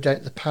 but no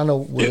doubt the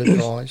panel will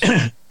advise.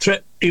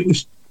 It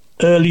was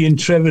early in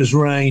Trevor's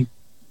reign.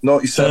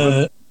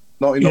 97.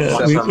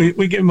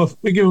 We give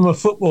him a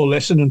football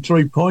lesson and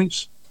 3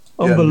 points.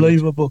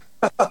 Unbelievable.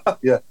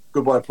 Yeah,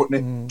 good way of putting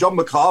it. John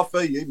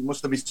McCarthy, he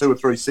must have his 2 or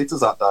 3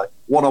 sitters that day.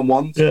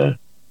 One-on-ones.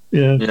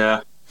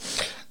 Yeah.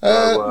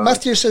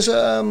 Matthew says,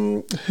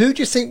 who do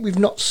you think we've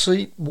not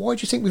seen? Why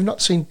do you think we've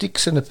not seen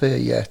Dixon appear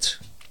yet?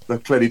 They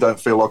clearly don't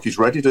feel like he's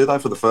ready, do they,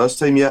 for the first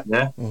team yet?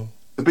 Yeah.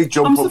 The big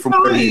jump up from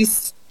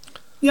surprised.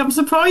 Yeah, I'm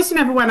surprised he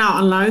never went out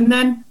on loan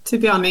then, to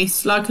be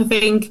honest. Like, I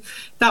think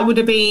that would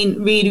have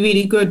been really,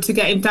 really good to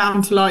get him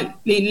down to, like,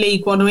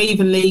 League One or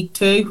even League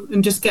Two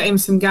and just get him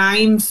some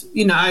games.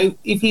 You know,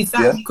 if he's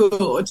that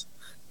good,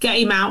 get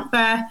him out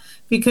there,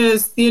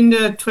 because the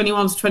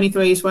under-21s,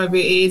 23s, whatever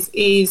it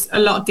is a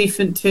lot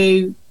different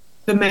to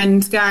the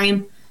men's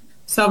game.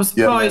 So I'm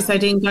surprised they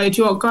didn't go,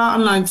 do you want to go out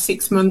on loan for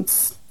 6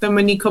 months? Then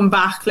when you come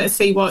back, let's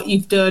see what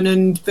you've done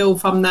and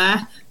build from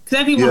there. Because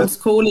everyone's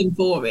calling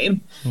for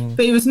him.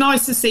 But it was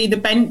nice to see the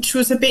bench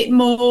was a bit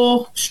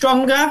more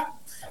stronger.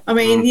 I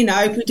mean, you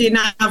know, we didn't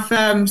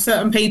have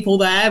certain people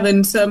there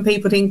and certain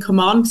people didn't come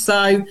on.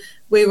 So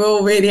we were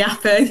all really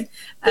happy.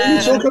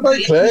 Talk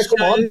about Claire,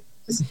 come on.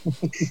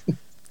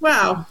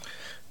 Well,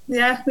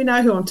 yeah, we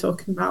know who I'm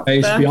talking about.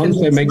 Hey,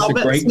 Beyonce makes Roberts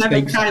a great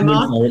never came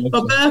on.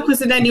 But Burke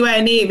wasn't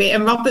anywhere near it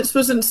and Roberts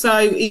wasn't,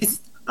 so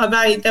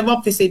they're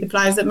obviously the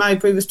players that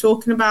Mowbray was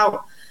talking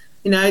about.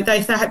 You know,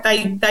 they've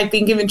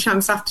been given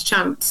chance after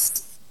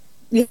chance.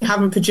 You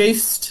haven't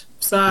produced.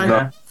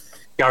 So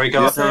Gary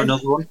Gardner,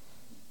 another one.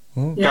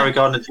 Gary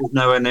Gardner's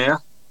nowhere near.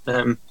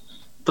 But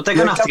they're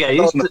going to have to get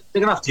used. They're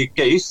going to have to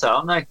get used to that,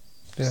 aren't they?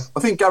 Yeah. I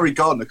think Gary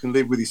Gardner can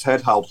live with his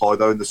head held high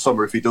though in the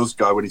summer if he does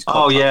go when he's.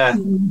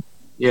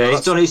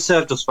 He's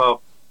served us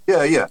well.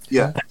 Yeah,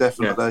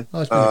 definitely.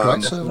 He's been a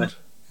great servant.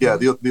 Yeah,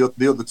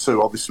 the other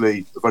two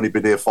obviously have only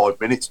been here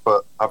 5 minutes,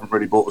 but haven't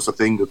really brought us a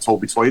thing at all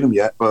between them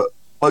yet. But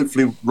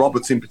hopefully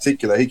Roberts in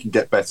particular, he can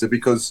get better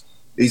because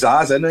he's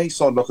ours, hasn't he? He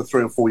signed like a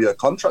 3 or 4 year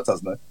contract,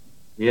 hasn't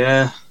he?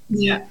 Yeah.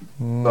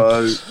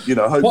 So, you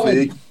know, hopefully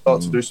he can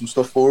start to do some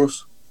stuff for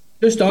us.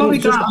 Just on the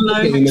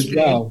game as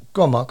well.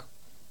 Go on, Mark.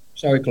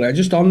 Sorry, Claire.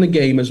 Just on the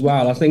game as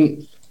well, I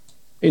think,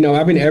 you know,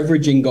 having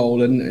Everidge in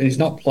goal, and he's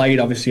not played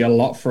obviously a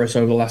lot for us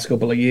over the last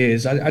couple of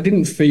years, I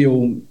didn't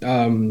feel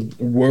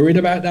worried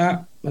about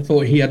that. I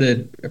thought he had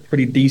a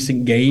pretty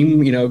decent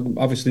game. You know,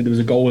 obviously there was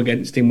a goal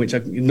against him, which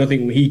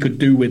nothing he could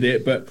do with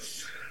it, but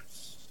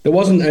there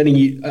wasn't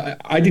any.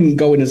 I didn't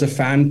go in as a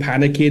fan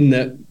panicking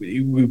that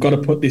we've got to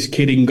put this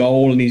kid in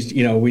goal, and he's,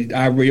 you know,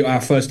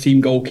 our first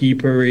team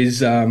goalkeeper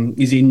is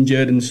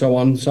injured and so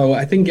on. So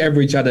I think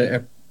Everidge had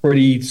a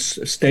pretty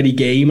steady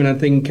game, and I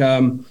think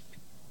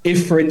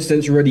if, for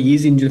instance, Ruddy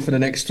is injured for the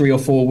next 3 or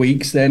 4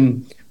 weeks,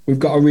 then we've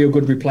got a real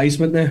good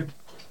replacement there.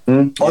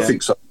 I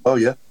think so. Oh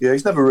yeah.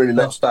 He's never really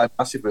let us down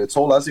massively at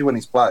all, has he? When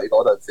he's played,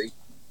 I don't think.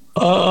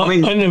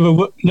 I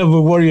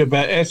never worry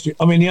about Esther.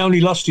 I mean, he only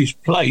lost his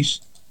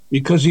place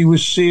because he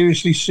was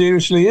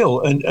seriously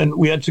ill, and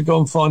we had to go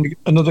and find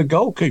another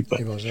goalkeeper.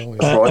 He was ill,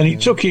 and he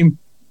took him.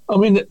 I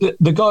mean,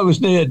 the guy was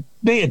near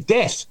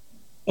death,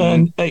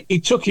 and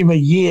it took him a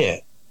year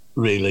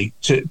really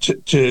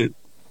to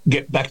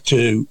get back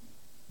to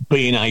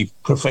being a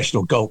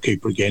professional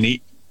goalkeeper again.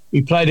 He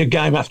played a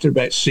game after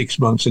about 6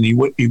 months, and he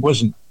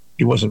wasn't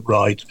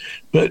right.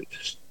 But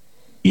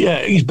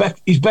yeah, he's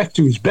back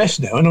to his best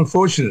now, and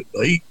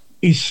unfortunately,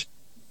 he's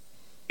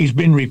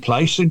been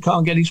replaced and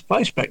can't get his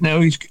place back.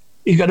 Now he's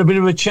got a bit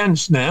of a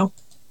chance now.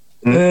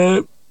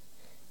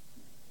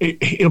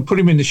 It'll put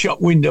him in the shop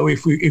window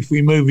if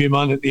we move him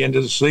on at the end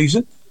of the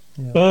season.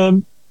 Yeah.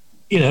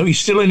 He's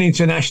still an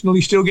international.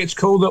 He still gets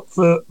called up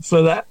for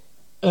that.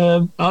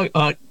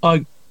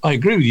 I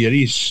agree with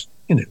you.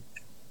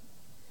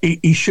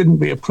 He shouldn't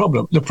be a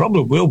problem. The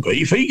problem will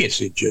be if he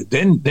gets injured,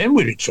 then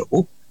we're in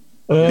trouble.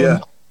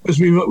 Because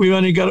we've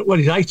only got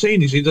he's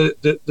 18. Is he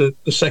the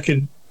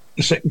second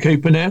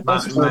keeper now?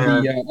 That's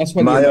where the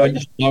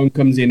emergency loan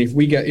comes in. If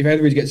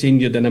Etheridge gets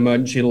injured, then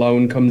emergency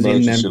loan comes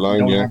in. Then we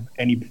don't have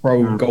any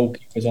pro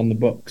goalkeepers on the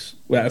books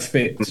that are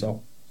fit.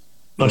 So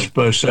I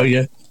suppose so.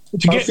 Yeah.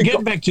 To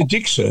get back to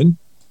Dixon,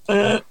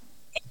 I'm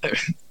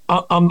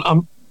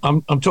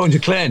talking to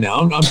Claire now.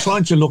 I'm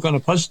trying to look on a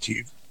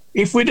positive.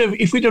 If we'd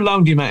have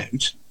loaned him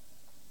out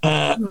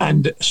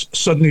and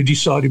suddenly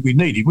decided we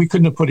need him, we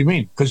couldn't have put him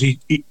in because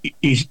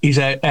he's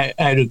out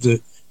of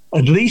the.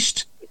 At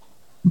least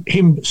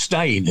him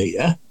staying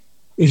here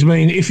is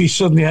if he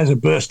suddenly has a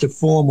burst of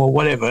form or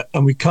whatever,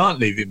 and we can't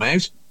leave him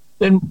out,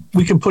 then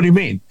we can put him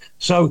in.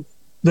 So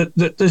that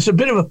there's a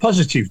bit of a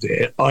positive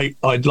there.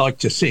 I'd like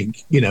to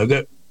think,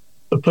 that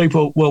the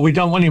people. Well, we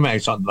don't want him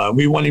out on loan.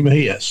 We want him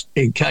here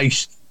in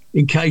case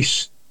he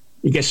gets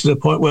to the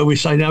point where we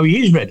say no,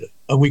 he is ready.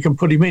 And we can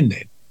put him in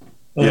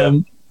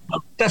then.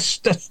 That's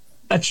just.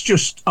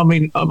 I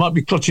might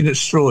be clutching at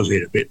straws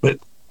here a bit, but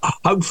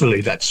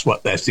hopefully that's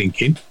what they're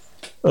thinking.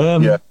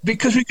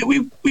 Because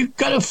we've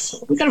got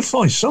to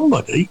find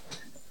somebody.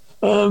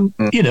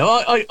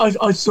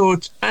 I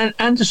thought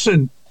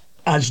Anderson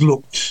has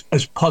looked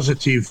as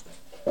positive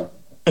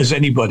as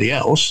anybody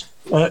else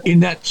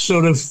in that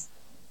sort of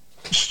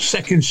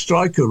second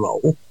striker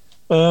role.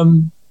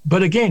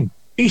 But again,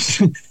 he's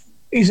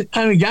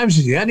how many games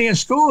has he had? He has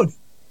scored.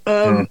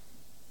 And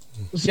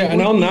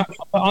on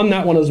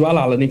that one as well,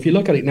 Alan, if you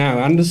look at it now,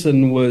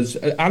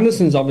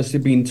 Anderson's obviously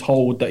been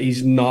told that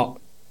he's not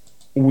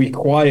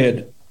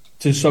required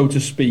to, so to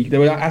speak. They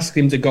were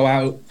asking him to go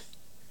out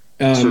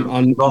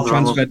on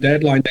transfer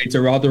deadline day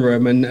to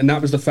Rotherham, and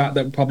that was the fact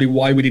that probably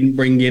why we didn't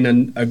bring in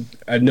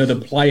another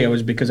player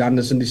was because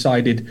Anderson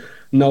decided,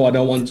 no, I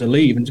don't want to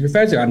leave. And to be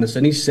fair to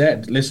Anderson, he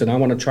said, listen, I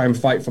want to try and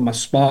fight for my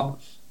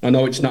spot. I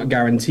know it's not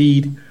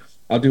guaranteed.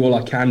 I'll do all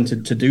I can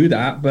to do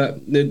that,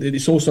 but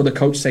it's also the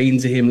coach saying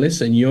to him,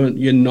 listen,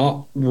 you're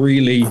not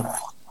really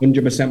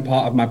 100%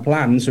 part of my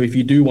plan, so if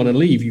you do want to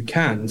leave, you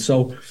can.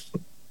 So,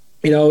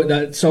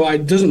 so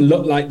it doesn't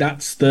look like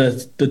that's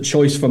the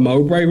choice for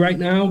Mowbray right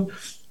now.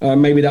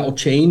 Maybe that'll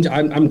change.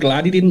 I'm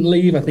glad he didn't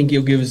leave. I think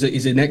he'll give us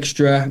he's an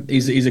extra.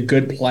 He's a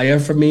good player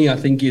for me. I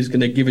think he's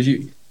going to give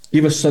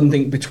us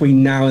something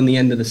between now and the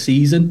end of the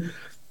season.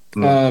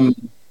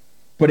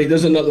 But it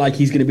doesn't look like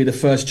he's going to be the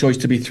first choice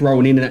to be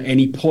thrown in at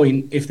any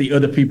point if the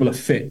other people are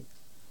fit.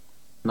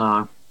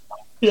 No.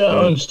 Yeah,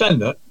 I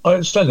understand that.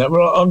 Well,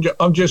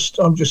 I'm just.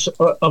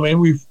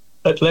 We've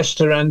at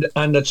Leicester and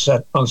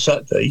on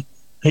Saturday,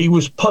 he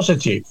was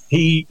positive.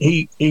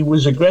 He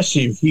was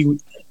aggressive.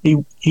 He's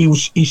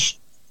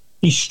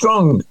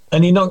strong,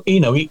 and he knocks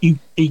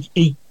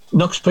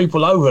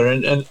people over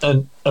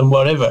and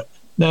whatever.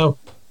 Now,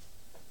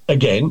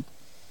 again,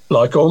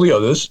 like all the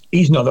others,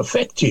 he's not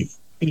effective.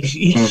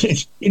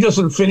 He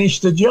doesn't finish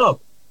the job.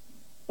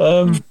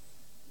 And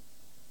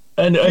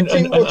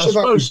much of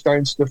that was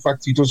down to the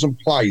fact he doesn't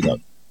play, though.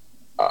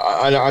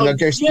 And I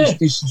guess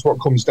this is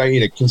what comes down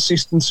to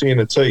consistency in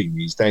a team.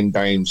 Is then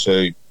down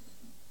to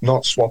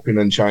not swapping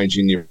and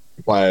changing your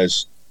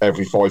players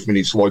every 5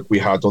 minutes like we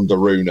had under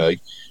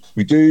Rooney.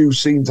 We do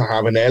seem to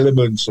have an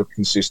element of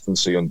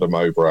consistency under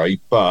Mowbray,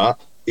 but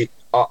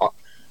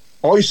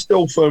I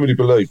still firmly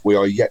believe we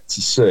are yet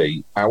to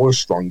see our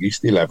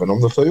strongest 11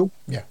 on the field.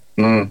 Yeah.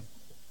 One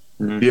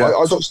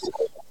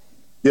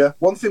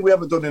thing we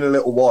haven't done in a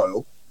little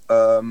while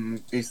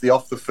is the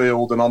off the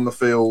field and on the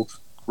field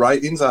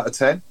ratings out of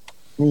 10.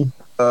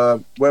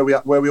 Where we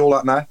all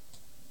at now?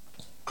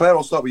 Claire,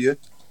 I'll start with you.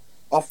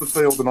 Off the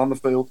field and on the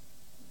field.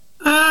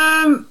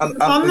 And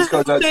this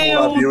goes out to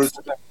all our viewers.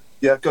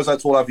 Yeah, it goes out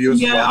to all our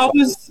viewers. Yeah,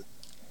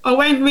 I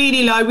went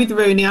really low with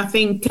Rooney. I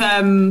think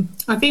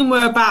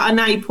we're about an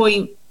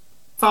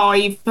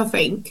 8.5.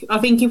 I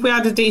think if we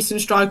had a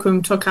decent striker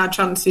and took our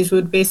chances,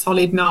 would be a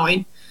solid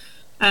 9.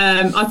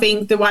 I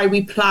think the way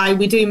we play,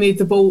 we do move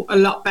the ball a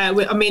lot better.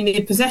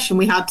 The possession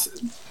we had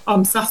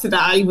on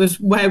Saturday was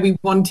where we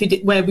wanted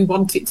it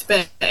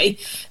to be.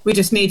 We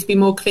just need to be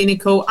more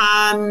clinical,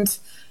 and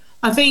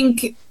I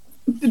think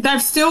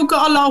they've still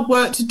got a lot of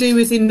work to do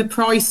within the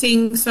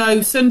pricing.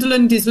 So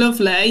Sunderland is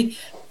lovely,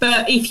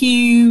 but if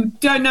you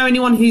don't know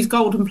anyone who's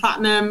gold and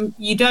platinum,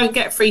 you don't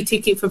get a free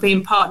ticket for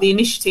being part of the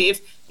initiative.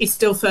 It's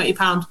still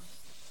 £30.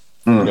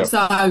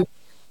 So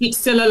it's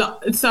still a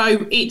lot.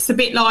 So it's a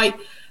bit like,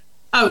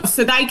 oh,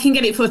 so they can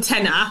get it for a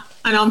tenner,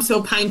 and I'm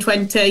still paying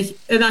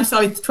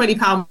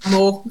 £20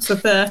 more, so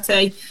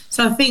 30.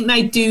 So I think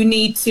they do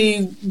need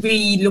to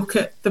re-look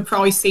at the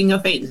pricing, I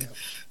think.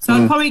 So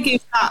I'd probably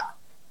give that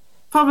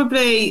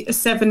probably a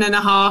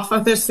 7.5.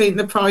 I just think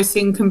the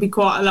pricing can be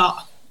quite a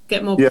lot.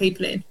 Get more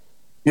people in.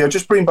 Yeah,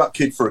 just bring back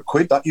kid for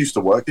 £1. That used to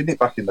work, didn't it,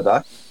 back in the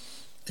day?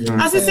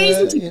 As a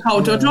season ticket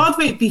holder, I'd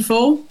rather it be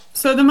full.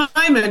 So at the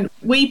moment,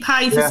 we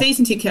pay for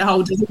season ticket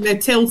holders in the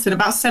Tilton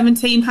about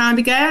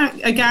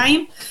 £17 a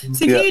game.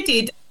 So if you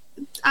did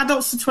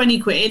adults for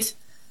 £20,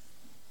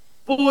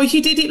 or if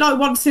you did it like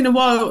once in a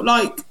while,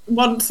 like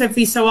once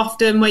every so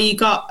often, where you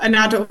got an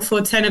adult for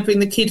a tenner, bring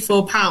the kid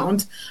for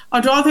 £1,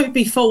 I'd rather it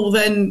be full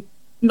than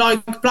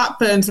like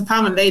Blackburn's.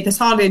 Apparently, there's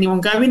hardly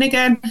anyone going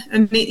again,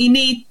 and you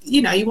need,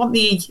 you want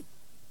the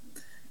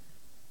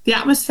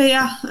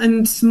atmosphere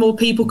and more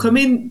people come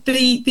in.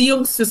 The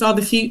youngsters are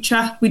the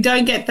future. We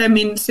don't get them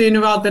in sooner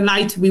rather than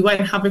later, we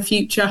won't have a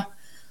future.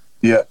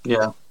 Sorry,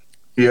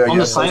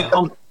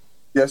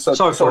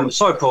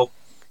 Paul.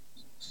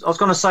 I was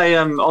going to say,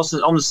 I'm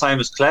the same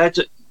as Claire.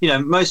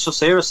 Most of us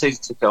here are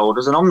season ticket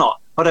holders, and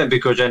I don't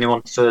begrudge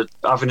anyone for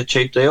having a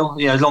cheap deal.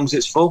 As long as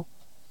it's full.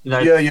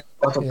 I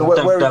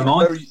don't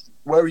mind.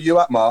 Where are you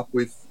at, Mark,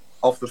 with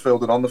off the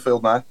field and on the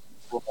field now?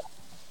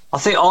 I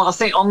think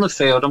on the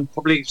field, I'm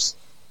probably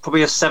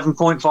a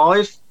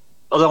 7.5.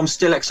 Although I'm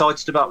still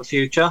excited about the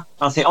future. And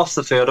I think off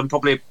the field, I'm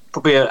probably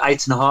an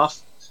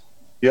 8.5.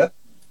 Yeah.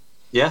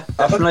 Yeah,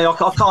 definitely. I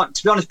can't.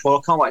 To be honest, Paul,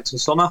 I can't wait until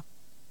summer.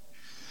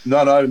 No.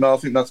 I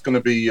think that's going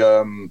to be,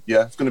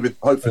 it's going to be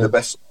hopefully the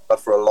best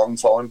for a long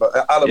time. But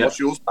Alan, what's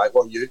yours, mate?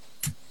 What are you?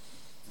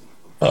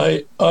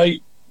 I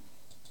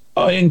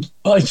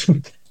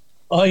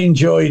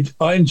enjoyed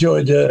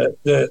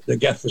the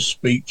gaffer's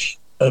speech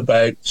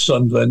about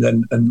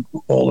Sunderland and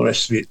all the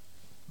rest of it.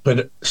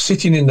 But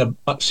sitting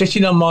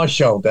on my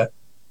shoulder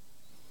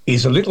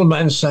is a little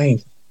man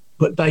saying,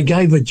 "But they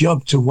gave a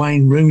job to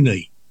Wayne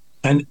Rooney,"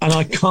 and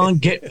I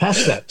can't get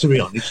past that, to be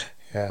honest.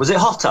 Yeah. Was it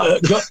hotter?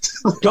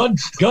 God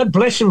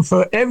bless them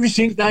for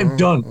everything they've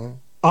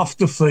done off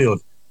the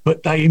field,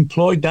 but they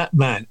employed that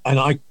man, and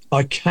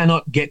I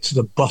cannot get to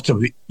the bottom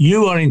of it.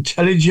 You are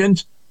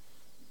intelligent,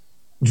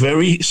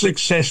 very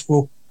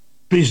successful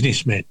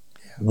businessmen.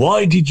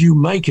 Why did you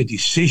make a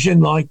decision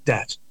like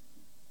that?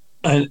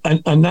 And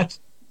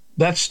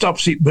that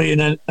stops it being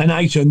an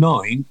 8 or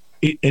 9,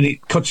 and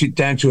it cuts it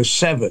down to a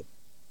 7.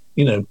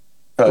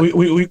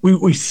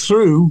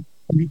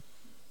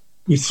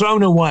 We've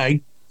thrown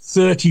away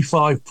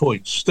 35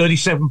 points,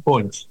 37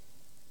 points.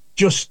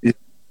 Just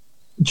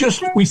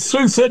we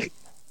threw 30.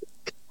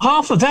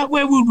 Half of that.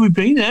 Where would we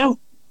be now?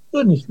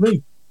 Goodness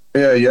me.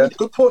 Yeah.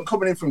 Good point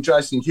coming in from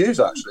Jason Hughes,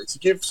 actually. To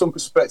give some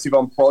perspective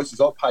on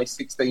prices, I pay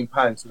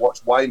 £16 to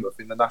watch Weymouth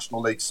in the National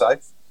League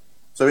South.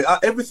 So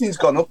everything's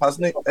gone up,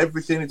 hasn't it?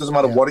 Everything. It doesn't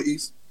matter what it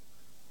is.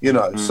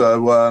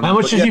 So... How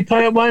much did you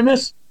pay at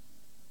Weymouth?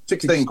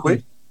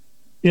 £16.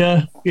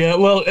 Yeah.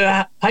 Well,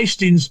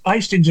 Hastings are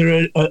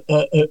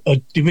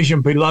a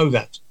division below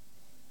that.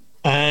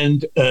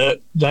 And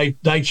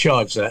they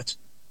charge that.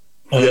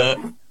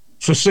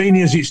 For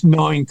seniors, it's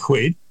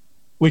 £9,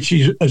 which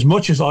is as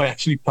much as I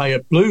actually pay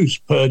at Blues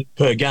per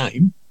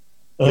game.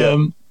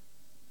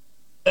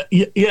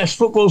 Yes,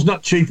 football's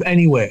not cheap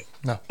anywhere.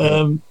 No.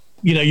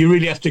 You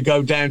really have to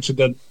go down to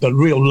the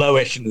real low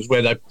echelons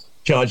where they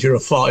charge you a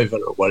 £5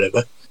 or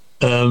whatever.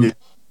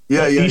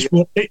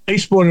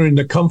 Eastbourne are in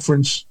the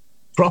conference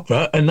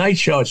proper, and they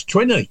charge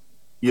 20.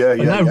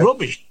 They're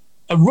rubbish.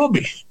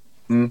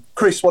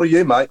 Chris, what are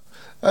you, mate?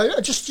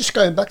 Just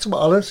going back to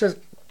what Alan said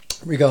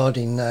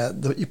regarding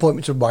the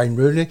appointment of Wayne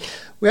Rooney,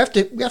 we have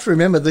to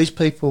remember these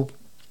people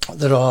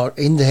that are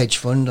in the hedge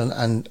fund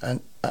and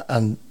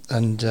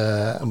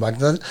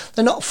Wagner,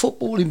 they're not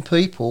footballing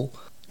people.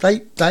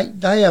 They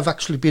have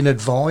actually been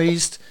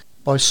advised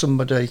by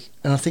somebody,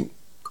 and I think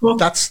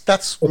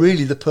that's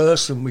really the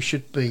person we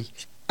should be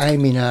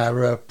aiming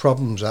our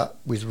problems at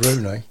with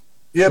Rooney.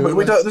 Yeah, but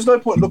we don't. There's no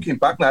point looking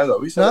back now,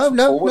 though.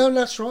 No,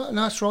 that's right.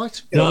 That's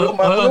right.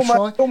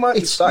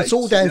 It's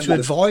all down to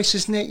advice,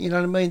 isn't it? You know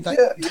what I mean? They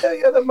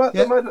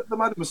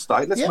made a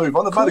mistake. Let's move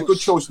on. They've made a good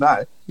choice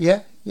now.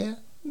 Yeah.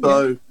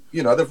 So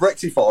they've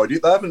rectified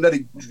it. They haven't let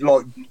it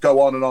go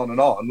on and on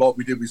and on like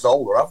we did with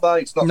Zola, have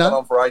they? It's not gone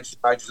on for ages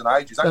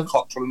and ages. And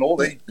Cottrell and all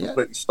they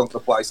completely stunk the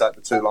place out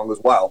for too long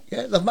as well.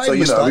 Yeah, they've made a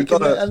mistake,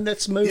 and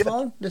let's move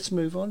on. Let's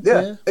move on.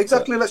 Yeah,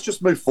 exactly. Let's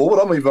just move forward.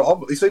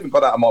 It's even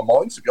got out of my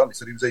mind, to be honest,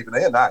 that he was even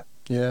here now.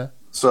 Yeah.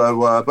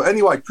 So, but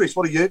anyway, Chris,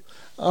 what are you?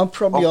 I'm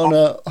probably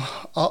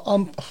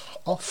I'm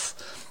off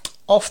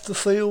the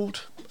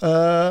field.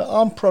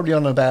 I'm probably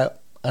on about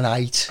an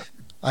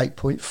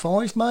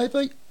 8.5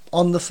 maybe.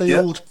 On the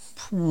field,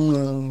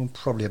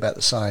 probably about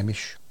the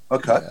same-ish.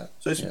 Okay.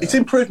 So it's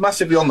improved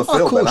massively on the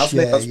field, then,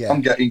 hasn't it?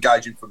 I'm getting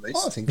engaging from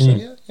this. I think so,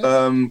 yeah.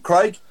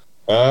 Craig?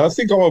 I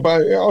think I'm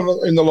about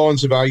in the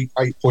lines of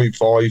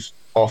 8.5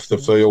 off the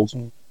field.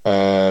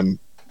 And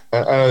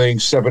I think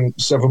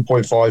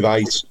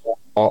 7.58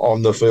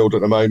 on the field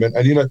at the moment.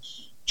 And,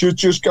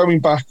 just going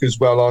back as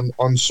well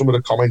on some of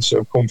the comments that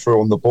have come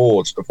through on the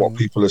board of what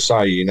people are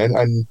saying,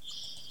 and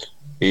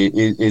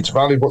it's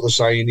valid what they're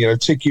saying.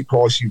 Ticket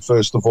pricing,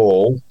 first of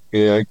all,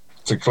 to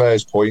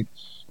Claire's point,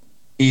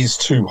 is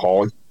too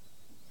high.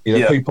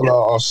 People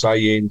are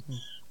saying,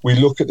 we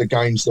look at the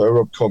games that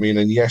are upcoming,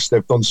 and yes,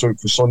 they've done something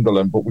for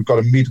Sunderland, but we've got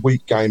a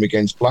midweek game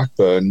against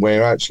Blackburn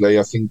where actually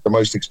I think the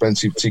most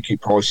expensive ticket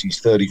price is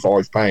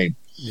 £35.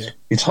 Yeah.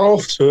 It's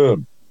half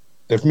term.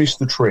 They've missed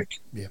the trick.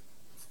 Yeah.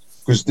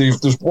 Because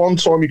there's one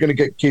time you're going to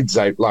get kids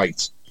out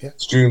late. Yeah.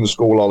 It's during the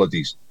school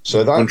holidays.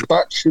 So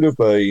that should have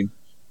been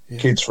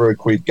kids for a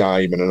quid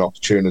game and an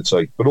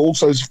opportunity. But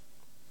also, there's a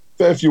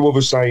fair few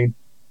others saying,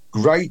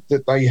 great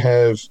that they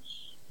have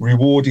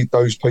rewarded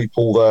those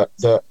people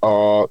that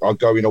are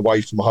going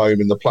away from home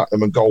and the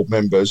platinum and gold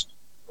members.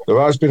 There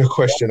has been a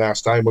question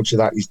asked how much of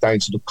that is down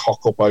to the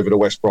cock up over the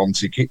West Brom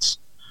tickets,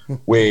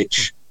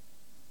 which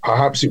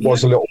perhaps it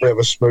was a little bit of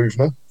a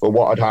smoothener for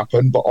what had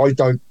happened. But I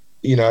don't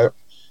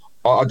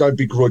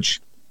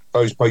begrudge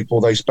those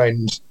people. They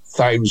spend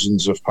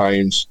thousands of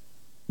pounds,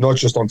 not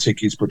just on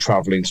tickets, but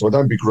travelling. So I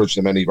don't begrudge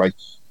them anyway.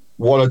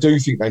 What I do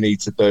think they need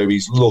to do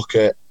is look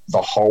at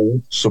the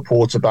whole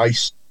supporter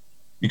base.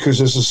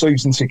 Because as a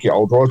season ticket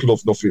holder, I'd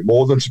love nothing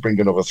more than to bring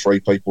another 3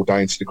 people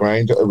down to the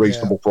ground at a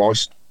reasonable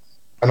price.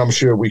 And I'm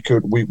sure we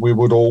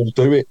would all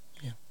do it.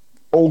 Yeah.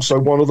 Also,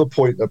 one other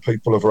point that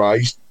people have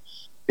raised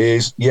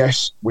is,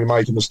 yes, we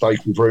made a mistake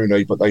with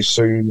Rooney, but they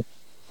soon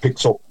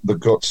picked up the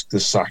guts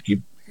to sack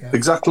him. Yeah.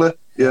 Exactly,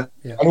 yeah.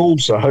 And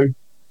also,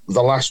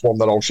 the last one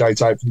that I'll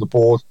shout out from the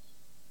board,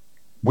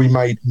 we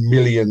made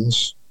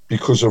millions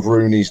because of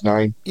Rooney's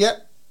name. Yeah.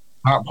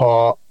 That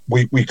part,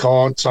 we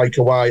can't take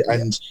away,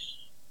 and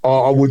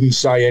I wouldn't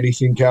say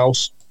anything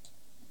else.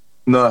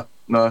 No.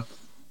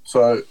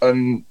 So,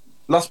 and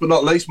last but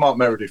not least, Mark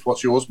Meredith,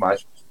 what's yours,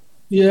 mate?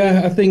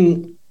 Yeah, I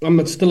think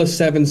I'm still a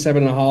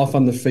 7.5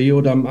 on the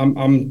field.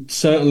 I'm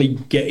certainly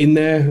getting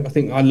there. I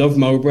think I love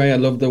Mowbray. I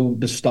love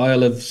the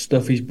style of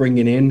stuff he's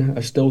bringing in.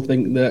 I still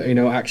think that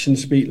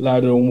actions speak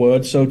louder than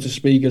words, so to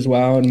speak, as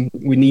well. And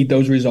we need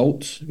those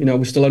results.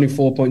 We're still only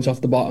 4 points off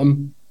the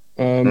bottom.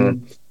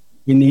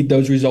 We need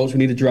those results. We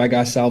need to drag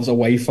ourselves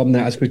away from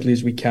that as quickly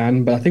as we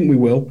can. But I think we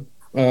will.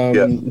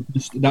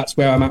 That's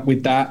where I'm at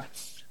with that.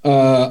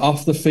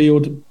 Off the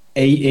field,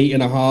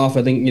 8.5.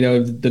 I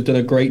think they've done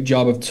a great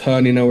job of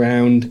turning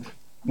around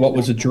what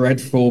was a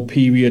dreadful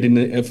period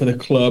for the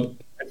club.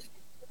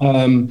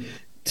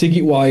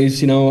 Ticket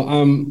wise,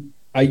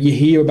 you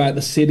hear about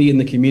the city and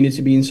the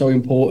community being so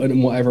important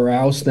and whatever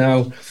else.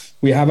 Now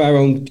we have our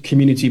own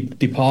community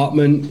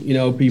department.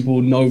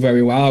 People know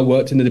very well. I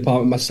worked in the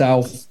department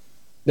myself.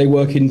 They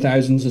work in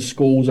thousands of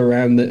schools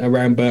around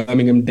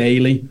Birmingham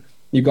daily.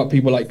 You've got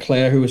people like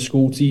Claire who are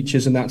school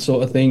teachers and that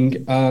sort of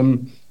thing.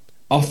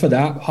 Offer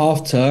that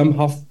half term,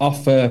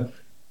 offer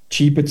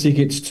cheaper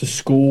tickets to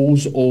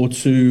schools or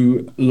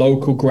to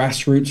local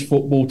grassroots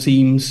football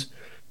teams,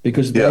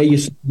 because they're your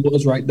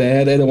supporters right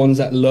there. They're the ones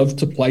that love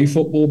to play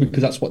football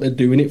because that's what they're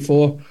doing it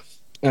for.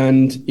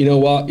 And you know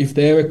what? If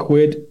they're a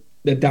quid,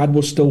 their dad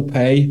will still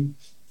pay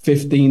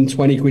 15,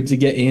 20 quid to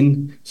get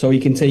in so he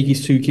can take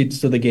his 2 kids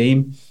to the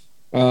game.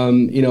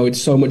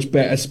 It's so much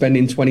better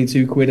spending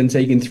 22 quid and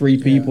taking 3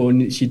 people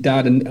and it's your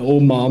dad or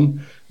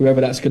mom,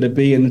 whoever that's going to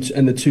be, and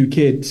the 2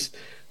 kids,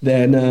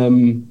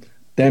 than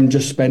them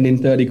just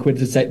spending 30 quid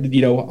to take,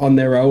 on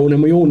their own.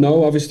 And we all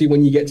know, obviously,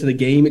 when you get to the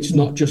game, it's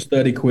not just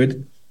 30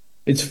 quid.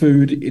 It's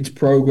food, it's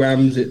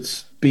programs,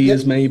 it's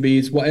beers, maybe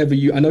it's whatever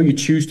I know you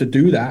choose to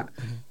do that,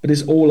 but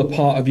it's all a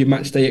part of your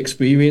match day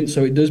experience.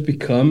 So it does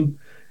become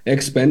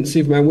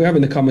expensive, man. We're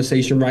having the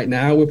conversation right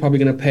now. We're probably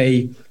going to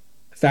pay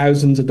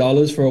thousands of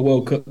dollars for a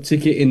World Cup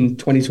ticket in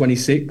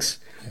 2026.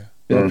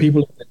 There are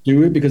people that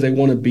do it because they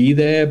want to be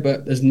there,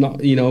 but there's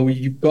not.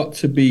 You've got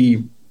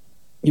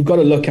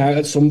to look out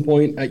at some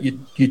point at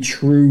your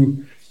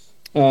true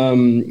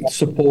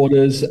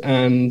supporters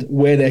and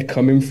where they're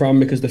coming from,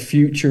 because the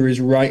future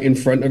is right in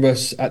front of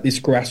us at this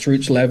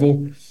grassroots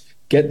level.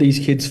 Get these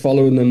kids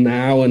following them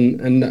now,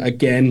 and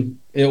again,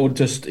 it'll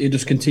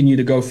just continue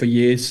to go for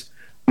years.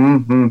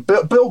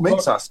 Bill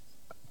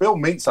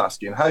Meat's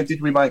asking, how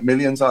did we make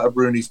millions out of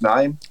Rooney's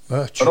name?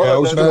 I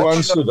was going to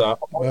answer that.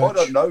 I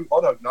don't know.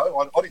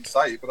 I didn't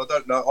say it, but I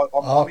don't know.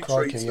 I'm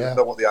intrigued to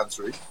know what the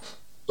answer is.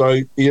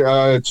 So,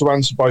 to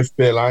answer both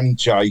Bill and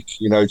Jake,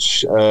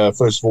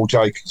 first of all,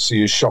 Jake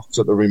is shocked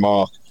at the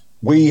remark.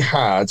 We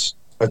had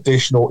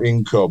additional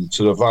income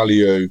to the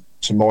value,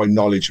 to my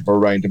knowledge, of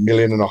around £1.5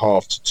 million to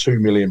 £2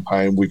 million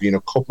within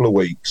a couple of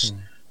weeks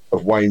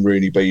of Wayne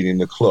Rooney being in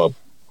the club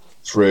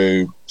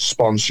through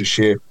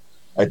sponsorship,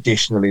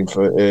 additional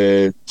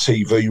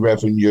TV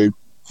revenue,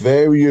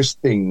 various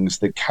things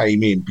that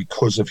came in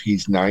because of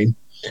his name.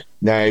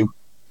 Now,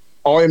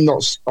 I'm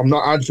not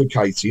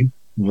advocating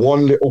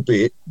one little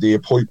bit the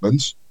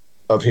appointment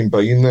of him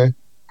being there.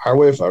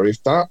 However,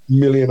 if that £1.5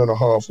 million or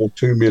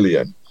 £2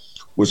 million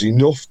was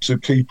enough to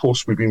keep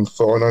us within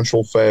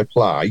financial fair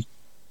play,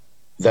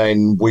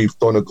 then we've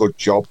done a good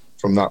job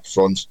from that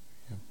front.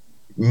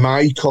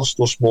 may cost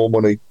us more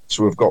money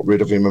to have got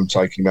rid of him and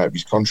taken him out of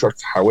his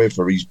contract.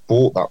 However, he's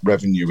brought that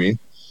revenue in.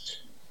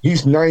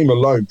 His name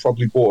alone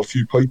probably brought a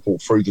few people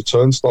through the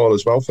turnstile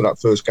as well for that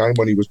first game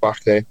when he was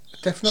back there.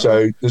 Definitely.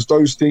 So there's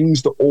those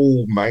things that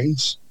all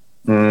mains.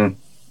 Yeah.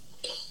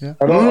 And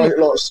I like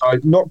to say,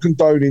 not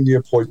condoning the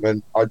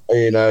appointment.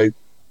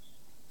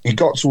 He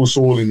got to us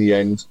all in the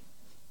end.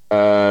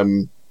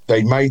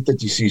 They made the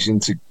decision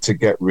to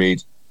get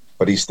rid,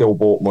 but he still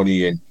brought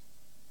money in.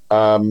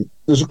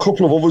 There's a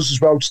couple of others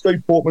as well.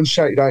 Steve Portman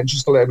shouted out,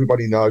 just to let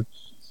everybody know,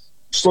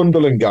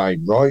 Sunderland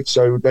game, right?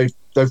 So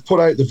they've put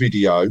out the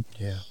video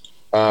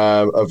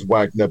of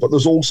Wagner, but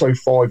there's also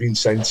 5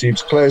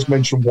 incentives. Claire's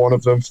mentioned one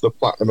of them for the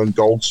platinum and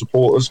gold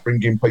supporters,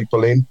 bringing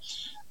people in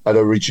at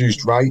a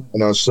reduced rate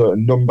and a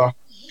certain number.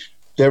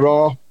 There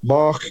are,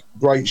 Mark,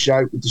 great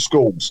shout with the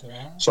schools.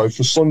 So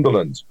for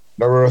Sunderland,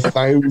 there are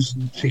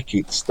 1,000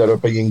 tickets that are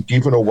being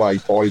given away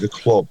by the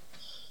club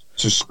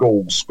to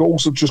schools.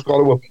 Schools have just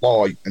got to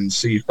apply and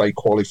see if they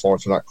qualify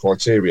for that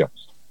criteria.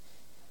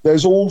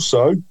 There's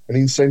also an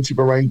incentive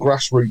around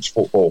grassroots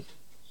football.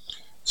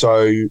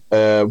 So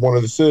one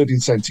of the third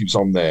incentives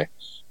on there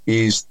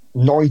is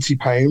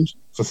 £90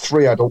 for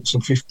 3 adults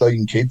and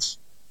 15 kids.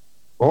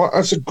 All right,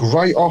 that's a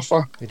great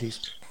offer. It is.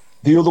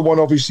 The other one,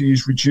 obviously,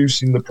 is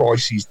reducing the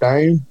prices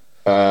down.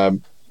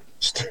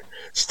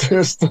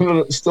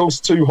 Still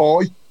too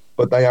high,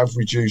 but they have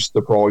reduced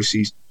the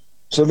prices.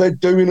 So they're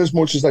doing as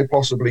much as they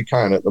possibly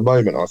can at the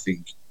moment, I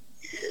think,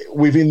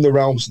 within the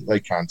realms that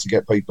they can to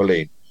get people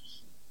in.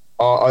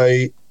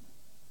 I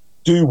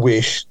do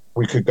wish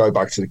we could go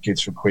back to the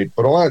kids for quid,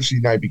 but I actually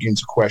now begin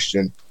to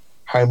question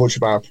how much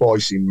of our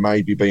pricing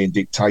may be being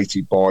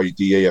dictated by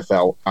the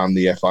EFL and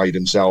the FA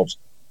themselves.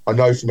 I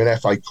know from an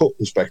FA Cup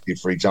perspective,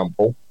 for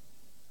example,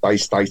 they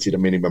stated a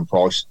minimum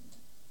price.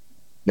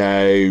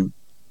 Now,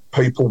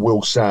 people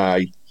will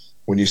say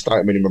when you state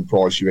a minimum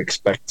price, you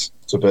expect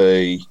to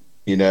be,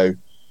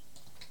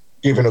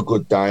 given a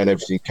good day and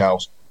everything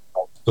else.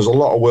 There's a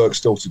lot of work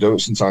still to do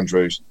at St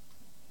Andrews.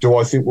 Do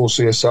I think we'll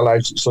see a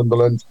sellout at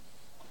Sunderland?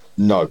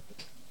 No.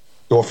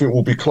 Do I think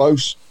we'll be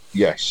close?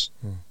 Yes.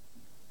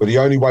 But the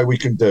only way we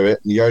can do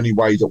it, and the only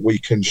way that we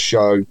can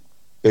show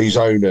these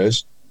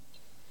owners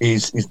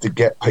is to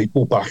get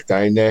people back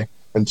down there.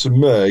 And to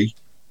me,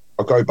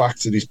 I go back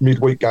to this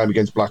midweek game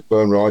against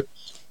Blackburn, right?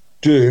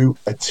 Do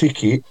a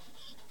ticket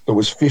that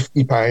was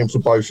 £50 for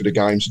both of the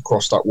games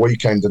across that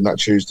weekend and that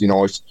Tuesday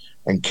night,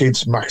 and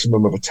kids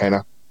maximum of a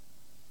tenner.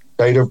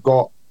 They'd have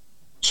got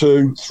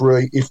 2,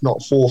 3, if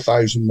not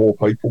 4,000 more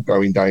people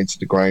going down to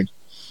the ground.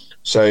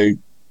 So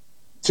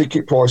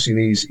ticket pricing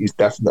is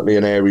definitely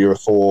an area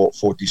for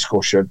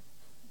discussion,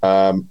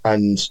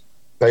 and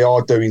they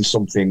are doing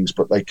some things,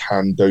 but they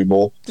can do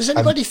more. Does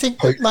anybody think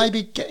that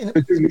maybe getting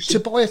to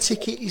buy a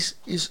ticket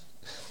is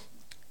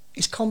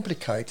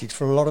complicated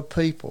for a lot of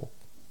people?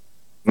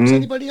 Does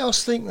anybody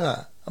else think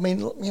that? I mean,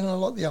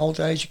 like the old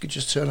days, you could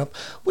just turn up.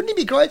 Wouldn't it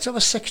be great to have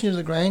a section of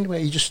the ground where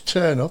you just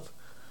turn up?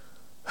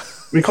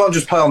 You can't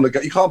just pay on the.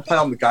 You can't pay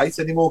on the gate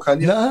anymore,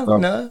 can you?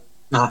 No.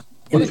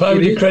 You pay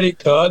with your credit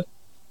card.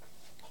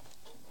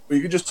 Well,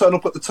 you can just turn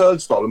up at the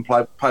turnstile and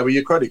pay with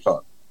your credit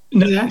card.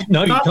 No, you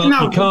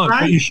can't. You can't.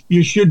 But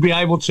you should be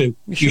able to.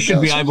 You should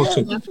be able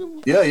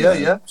to.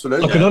 Yeah,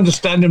 absolutely. I can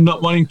understand them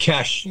not wanting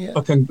cash. Yeah.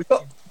 I can.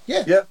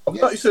 Yeah. I've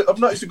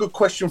noticed a good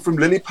question from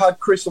Lilypad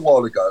Chris a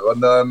while ago,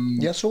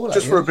 and just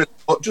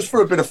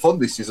for a bit of fun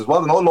this is as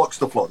well. And I like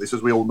stuff like this,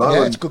 as we all know.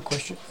 Yeah, it's a good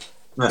question.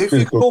 If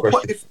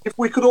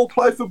we could all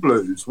play for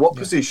Blues, what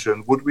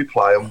position would we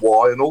play and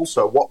why? And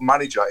also, what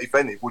manager, if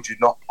any, would you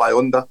not play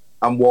under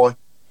and why?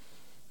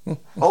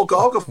 I'll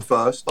go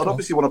first. I'd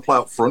obviously want to play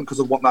up front because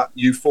I want that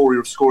euphoria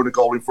of scoring a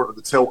goal in front of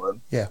the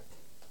Tilton. Yeah.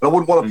 And I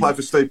wouldn't want to play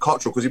for Steve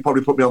Cottrell because he'd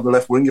probably put me on the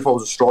left wing if I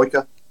was a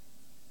striker.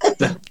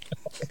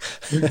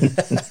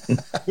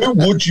 Who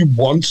would you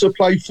want to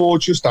play for?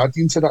 Just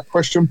adding to that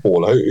question,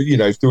 Paul.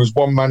 If there was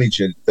one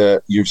manager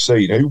that you've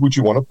seen, who would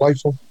you want to play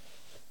for?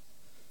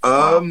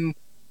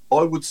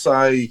 I would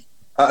say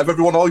out of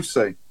everyone I've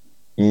seen.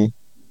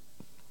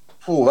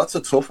 Oh, that's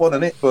a tough one,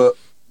 isn't it? But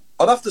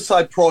I'd have to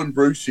say Prime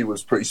Brucey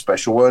was pretty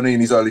special, weren't he, in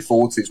his early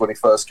 40s when he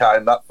first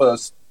came? That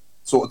first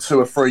sort of 2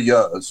 or 3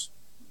 years,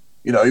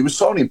 he was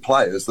signing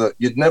players that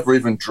you'd never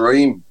even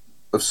dream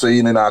of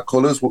seeing in our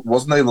colours,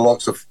 wasn't he? The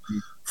likes of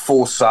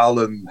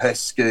Forsell and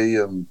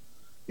Heskey and,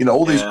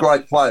 all these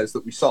great players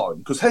that we signed.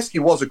 Because Heskey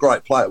was a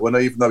great player,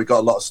 even though he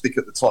got a lot of stick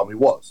at the time, he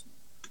was.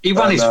 He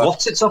ran his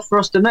whatsits off for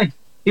us, didn't he?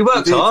 He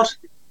worked hard.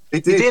 He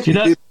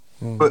did.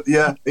 But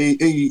yeah,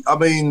 I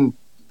mean,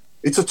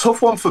 it's a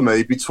tough one for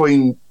me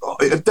between.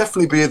 It'd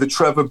definitely be either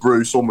Trevor,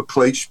 Bruce, or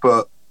McLeish.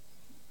 But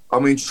I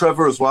mean,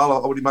 Trevor as well.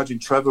 I would imagine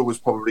Trevor was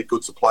probably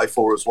good to play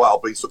for as well,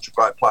 being such a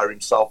great player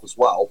himself as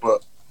well.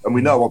 And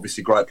we know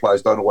obviously great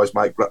players don't always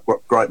make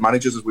great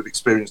managers, as we've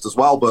experienced as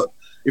well. But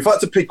if I had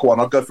to pick one,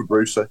 I'd go for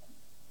Brucey.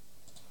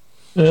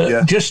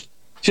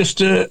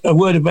 Just a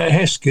word about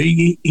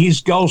Heskey.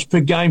 His goals per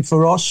game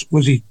for us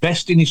was his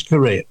best in his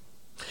career.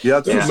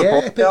 Yeah,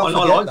 I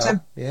liked him.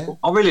 Yeah.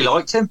 I really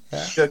liked him.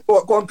 Yeah.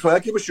 Go on, Claire,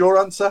 give us your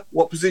answer.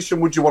 What position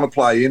would you want to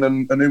play in,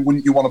 and who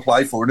wouldn't you want to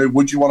play for, and who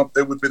would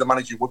be the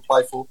manager you would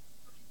play for?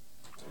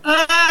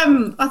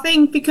 I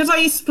think because I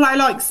used to play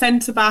like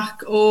centre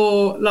back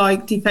or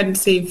like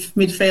defensive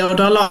midfield,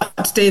 I like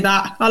to do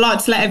that. I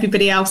like to let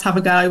everybody else have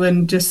a go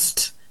and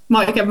just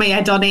might get my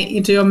head on it.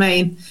 You do what I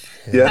mean?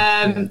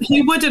 Yeah.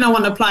 Who wouldn't I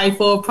want to play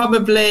for?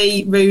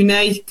 Probably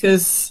Rooney,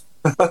 because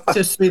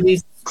just with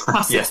his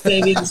past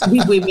experience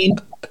with women.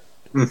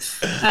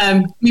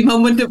 My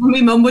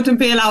mum wouldn't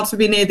be allowed to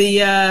be near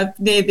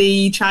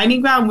the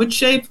training ground, would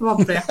she?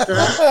 Probably after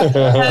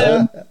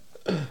her.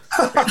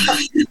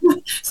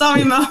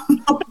 Sorry, Mum.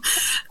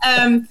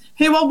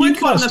 Who I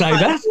would want to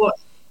play for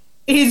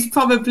is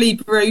probably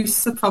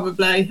Bruce.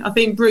 Probably, I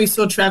think Bruce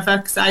or Trevor,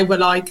 because they were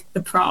like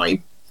the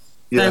prime.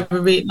 Yeah. They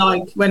were really,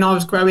 like when I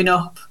was growing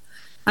up,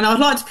 and I'd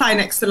like to play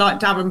next to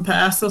like Darren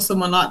Pearce or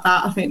someone like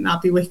that. I think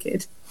that'd be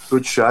wicked.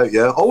 Good shout,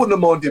 yeah. I wouldn't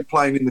have minded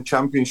playing in the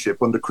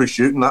Championship under Chris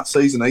Hughton that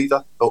season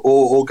either,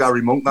 or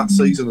Gary Monk that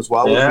season as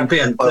well. Yeah,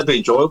 that'd be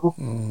enjoyable.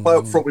 Play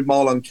up front with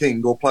Marlon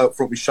King or play up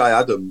front with Shay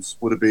Adams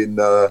would have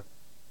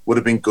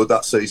been good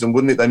that season,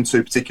 wouldn't it? Them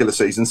two particular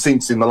seasons,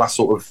 since in the last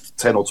sort of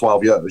 10 or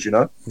 12 years, you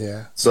know.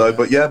 Yeah. So,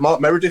 but yeah, Mark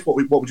Meredith,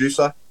 what would you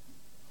say?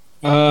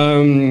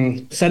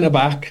 Centre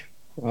back.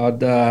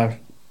 I'd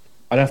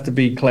have to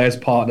be Claire's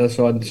partner,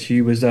 so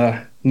she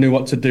knew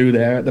what to do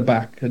there at the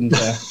back and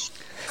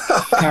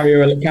carry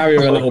her a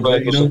little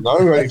bit. You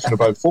know anything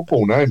about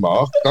football now,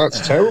 Mark?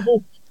 That's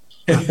terrible.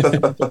 I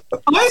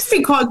always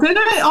think quite good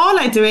at it.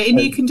 I'll do it, and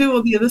you can do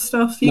all the other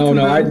stuff.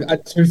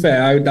 To be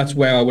fair, that's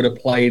where I would have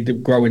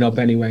played growing up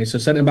anyway. So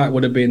centre back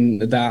would have been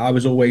that. I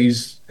was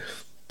always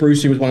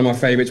Brucey was one of my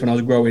favourites when I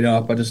was growing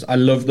up. I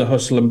loved the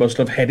hustle and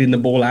bustle of heading the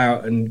ball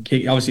out and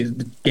kick. Obviously,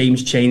 the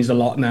game's changed a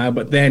lot now,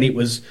 but then it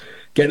was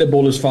get the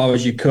ball as far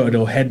as you could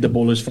or head the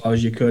ball as far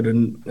as you could,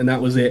 and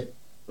that was it.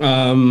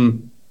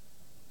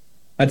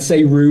 I'd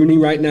say Rooney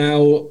right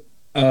now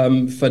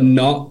for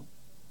not,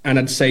 and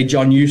I'd say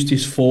John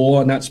Eustace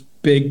for, and that's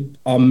big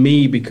on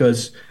me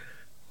because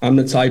I'm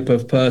the type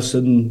of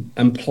person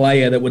and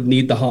player that would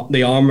need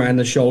the arm around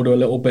the shoulder a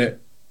little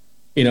bit,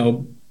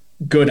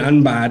 good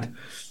and bad,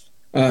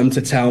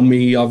 to tell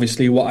me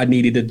obviously what I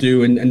needed to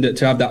do and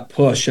to have that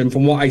push. And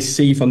from what I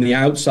see from the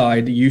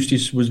outside,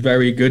 Eustace was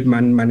very good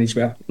man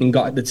manager and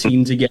got the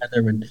team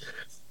together and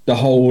the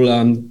whole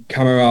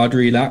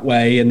camaraderie that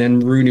way. And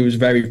then Rooney was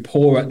very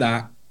poor at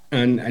that,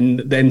 and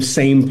then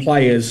same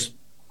players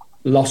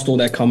lost all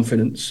their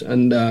confidence,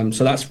 and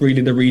so that's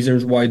really the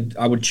reasons why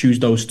I would choose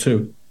those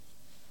two.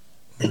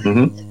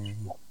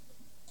 Mm-hmm.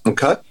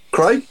 Okay,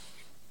 Craig.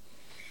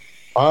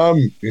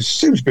 It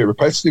seems a bit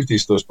repetitive,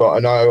 this does, but I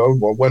know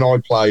when I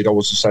played, I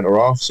was a centre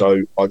half,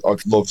 so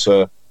I'd love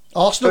to.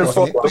 Arsenal,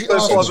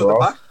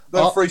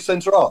 no free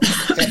centre half.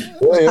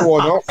 Yeah,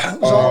 why not?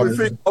 I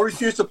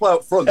refuse to play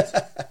up front.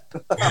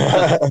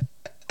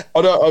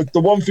 The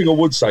one thing I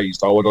would say is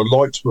though, I'd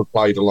like to have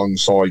played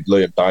alongside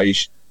Liam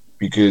Dage,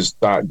 because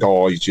that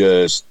guy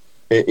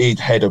he'd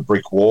head a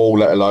brick wall,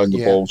 let alone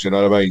the balls. You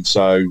know what I mean?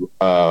 So,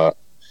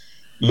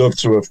 love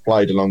to have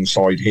played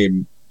alongside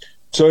him.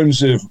 In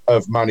terms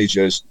of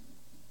managers,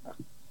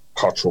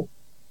 Cottrell,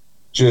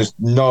 just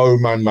no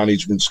man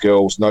management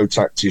skills, no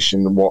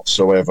tactician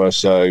whatsoever.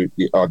 So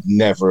I'd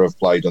never have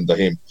played under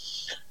him.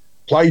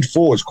 Played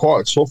for is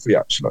quite a toughie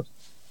actually,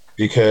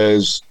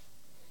 because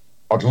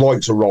I'd like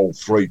to roll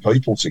three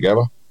people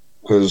together.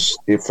 Because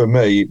for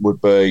me it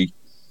would be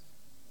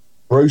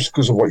Bruce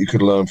because of what you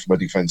could learn from a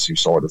defensive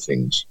side of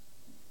things,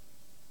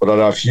 but I'd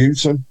have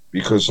Hughton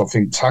because I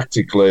think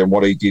tactically and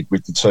what he did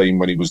with the team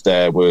when he was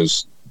there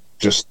was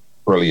just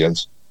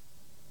brilliant.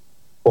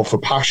 But for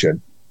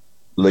passion,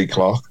 Lee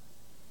Clark.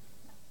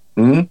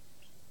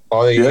 Mm-hmm.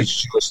 I think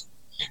it's just,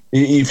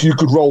 if you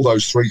could roll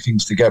those three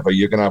things together,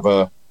 you're going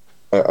to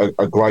have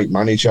a great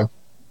manager.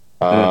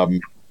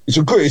 It's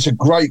a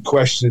great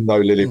question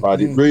though, Lilybad.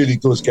 It really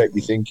does get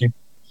you thinking.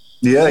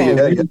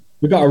 Yeah.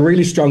 We've got a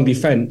really strong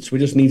defence. We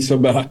just need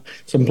some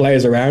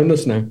players around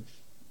us now.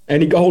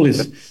 Any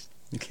goalies?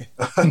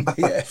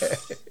 Yeah.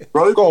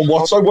 Bro, go on,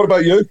 Watto. What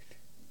about you?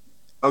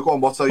 Oh, go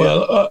on, Watto.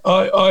 Well,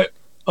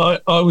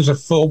 I was a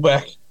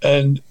fullback,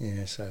 and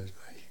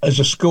as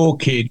a school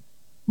kid,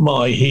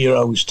 my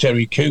hero was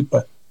Terry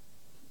Cooper.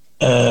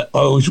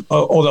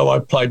 Although I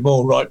played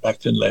more right back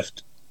than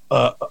left,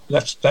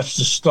 that's the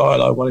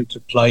style I wanted to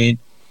play in.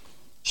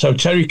 So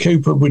Terry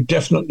Cooper would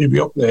definitely be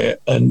up there,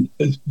 and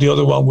the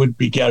other one would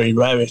be Gary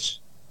Rowett,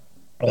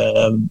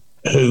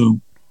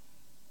 who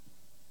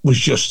was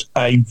just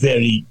a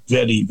very,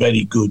 very,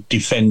 very good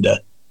defender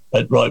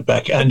at right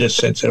back and at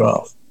centre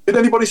half. Did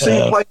anybody see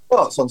him play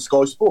darts on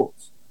Sky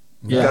Sports?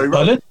 Yeah. Gary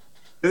Rowett?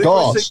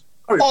 Darts?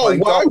 Oh,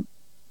 wow.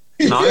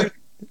 No.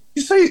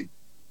 You see,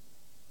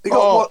 he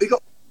got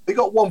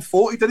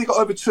 140, then he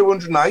got over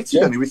 280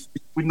 then with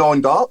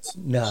 9 darts.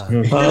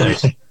 No.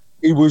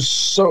 He was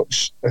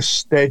such a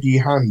steady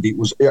hand.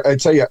 I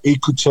tell you, he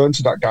could turn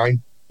to that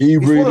game. He's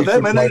one of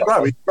them, and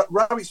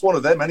Rowett's one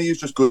of them, and he was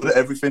just good at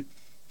everything.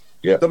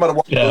 Yeah. No matter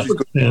what it was, he's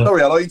good.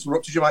 Sorry, Al, I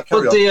interrupted you, mate.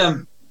 Carry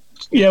on.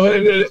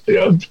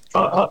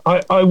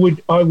 I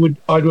would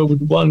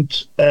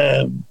want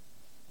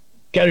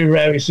Gary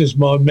Rowis as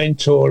my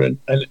mentor and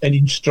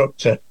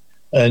instructor,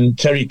 and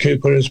Terry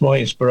Cooper as my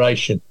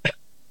inspiration.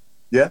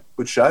 Yeah,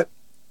 good shout.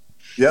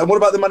 Yeah, and what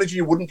about the manager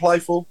you wouldn't play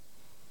for?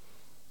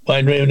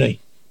 Wayne Rooney.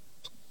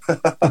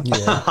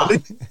 Yeah.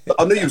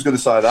 I knew you was going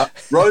to say that.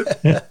 Rob?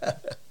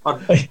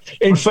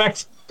 In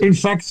fact,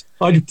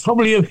 I'd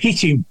probably have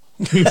hit him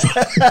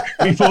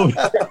before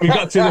we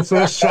got to the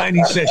first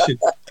training session.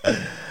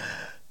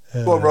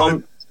 Go on,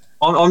 Rob.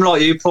 I'm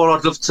like you, Paul.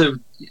 I'd love to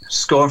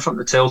score in front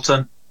of the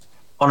Tilton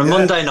on a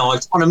Monday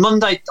night. On a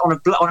Monday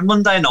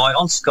night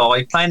on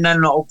Sky, playing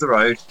down up the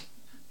road.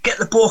 Get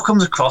the ball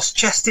comes across,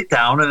 chest it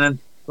down, and then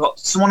got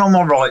someone on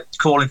my right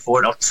calling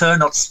for it. I'll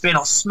turn, I'll spin,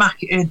 I'll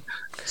smack it in.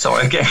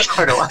 Sorry, I get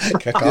carried away.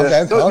 Calm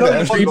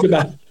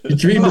down. You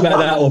dreamed about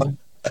that one.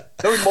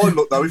 No, in my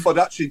look, though, if I'd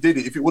actually did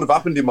it, if it would have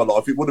happened in my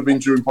life, it would have been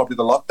during probably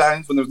the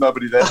lockdowns when there was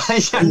nobody there.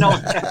 There's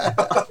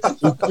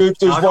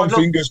one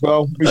thing as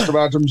well, Mr.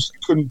 Adams. You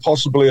couldn't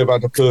possibly have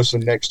had a person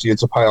next to you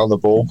to play on the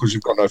ball because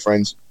you've got no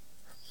friends.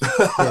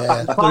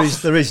 Yeah,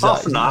 there is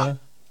that.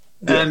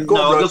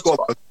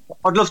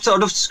 I'd love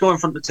to score in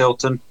front of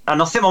Tilton,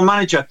 and I think my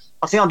manager.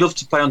 I think I'd love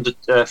to play under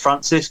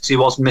Francis because he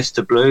was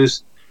Mr.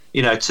 Blues.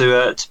 You know,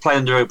 to play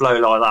under a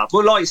bloke like that.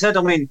 But like you said,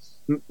 I mean,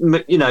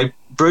 you know,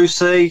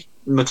 Brucey,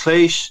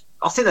 McLeish.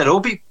 I think they'd all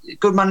be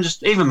good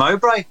managers. Even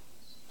Mowbray.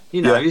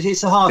 You know,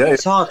 it's a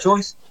hard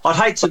choice. I'd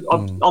hate to.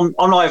 I'm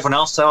like everyone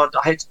else, so I'd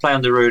hate to play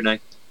under Rooney.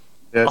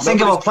 Yeah, I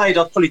think if I played,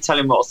 I'd probably tell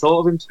him what I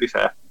thought of him. To be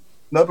fair.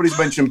 Nobody's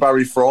mentioned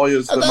Barry Fry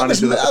as the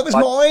manager.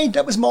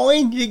 That was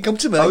mine. You didn't come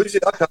to me. Oh, is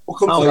it? Okay, we'll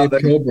come to that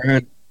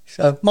then.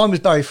 So mine was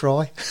Barry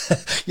Fry.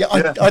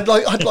 I'd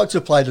like to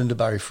have played under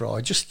Barry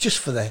Fry just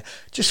for the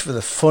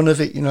fun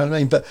of it, you know what I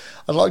mean. But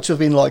I'd like to have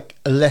been like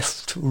a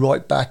left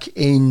right back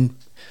in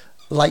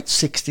late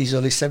 60s,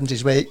 early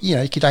 70s, where you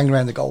know you could hang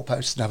around the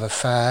goalposts and have a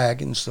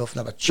fag and stuff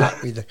and have a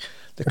chat with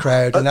the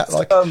crowd and that,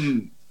 like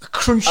a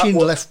crunching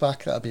left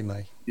back. That'd be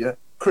me. Yeah.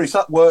 Chris,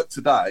 at work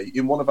today,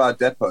 in one of our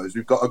depots,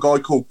 we've got a guy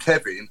called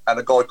Kevin and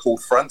a guy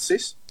called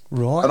Francis.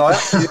 Right. And I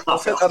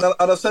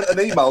sent an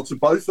email to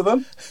both of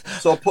them.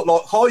 So I put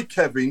like, "Hi,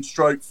 Kevin,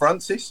 /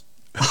 Francis."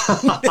 and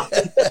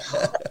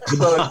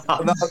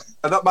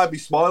that made me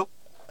smile.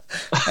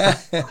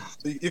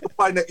 You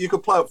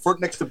could play up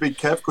front next to Big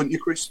Kev, couldn't you,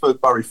 Chris, for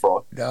Barry Fry?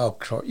 Oh,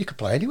 you could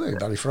play anywhere,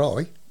 Barry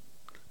Fry.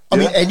 I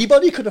mean,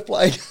 anybody could have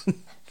played.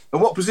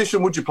 And what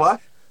position would you play?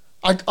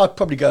 I'd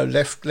probably go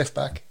left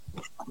back.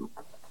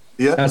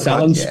 Yeah, that's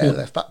Alan's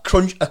left back.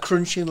 A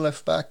crunching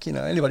left back. You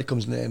know, anybody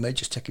comes near me,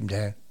 just take him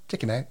down,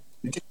 take him out.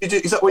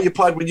 Is that what you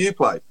played when you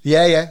played?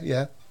 Yeah.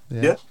 And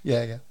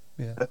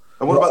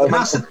what about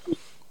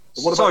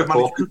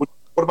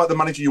the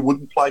manager you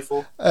wouldn't play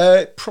for?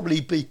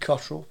 Probably be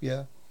Cottrell.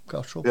 Yeah,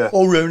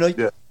 or Rooney.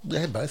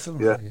 Yeah, both of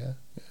them.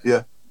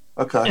 Yeah.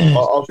 Okay.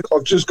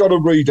 I've just got to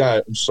read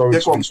out. I'm sorry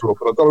to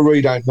interrupt, but I've got to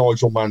read out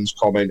Nigel Mann's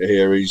comment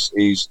here.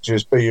 He's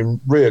just being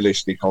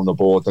realistic on the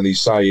board, and he's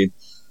saying,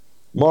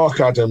 "Mark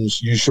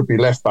Adams, you should be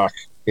left back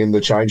in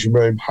the changing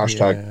room.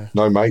 #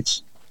 no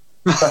mates."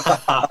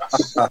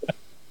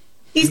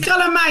 He's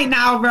got a mate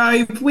now,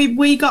 Robe.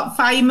 We got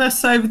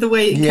famous over the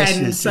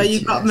weekend, so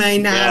you got me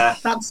now. Yeah.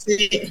 That's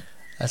it.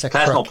 That's a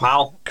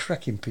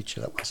cracking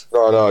picture that was.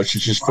 No,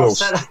 she's just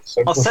false.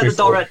 I'll set the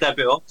direct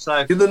debit up.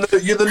 So you're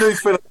the new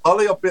Philip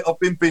Ollie. I've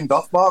been binned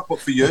off, Mark.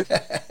 But for you,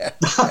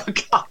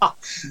 I'll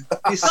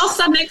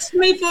stand next to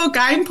me for a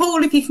game,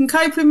 Paul. If you can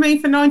cope with me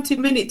for 90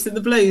 minutes at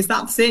the Blues,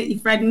 that's it, your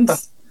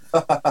friends.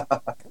 And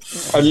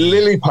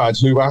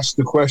Lilypad, who asked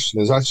the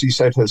question, has actually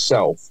said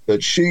herself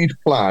that she'd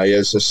play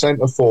as a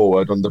centre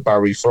forward under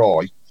Barry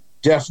Fry.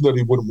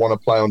 Definitely wouldn't want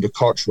to play under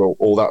Cottrell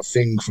or that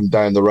thing from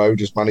down the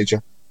road as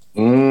manager.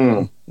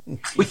 Can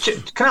I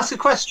ask a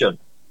question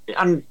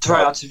and throw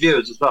it out to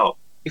viewers as well?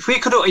 If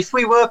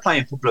we were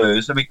playing for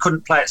Blues and we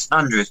couldn't play at St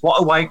Andrews,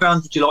 what away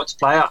ground would you like to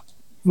play at?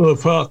 Villa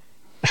Park.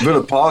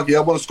 Villa Park. Yeah,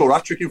 I want to score a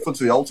hat-trick in front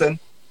of the Old Ten.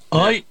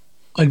 I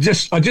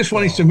just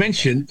wanted to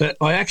mention that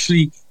I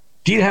actually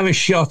did have a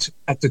shot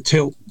at the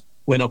tilt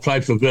when I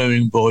played for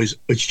Birmingham Boys,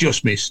 which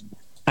just missed.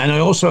 And I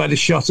also had a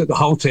shot at the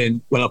Holt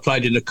End when I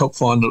played in the cup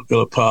final at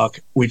Villa Park,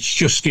 which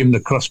just skimmed the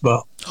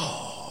crossbar.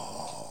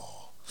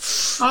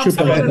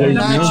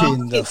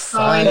 Imagine the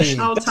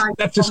fame.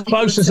 That's as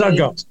close as I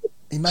got.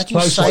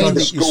 Imagine saying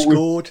that you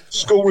scored.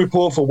 School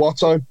report for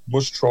Watto,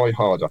 must try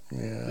harder.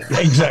 Yeah.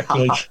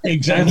 Exactly.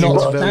 Sounds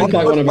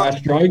like one of our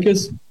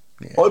strikers.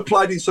 Yeah. I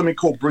played in something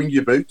called Bring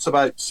Your Boots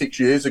about 6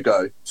 years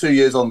ago, 2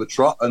 years on the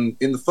trot, and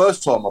in the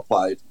first time I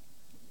played,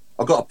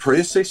 I got a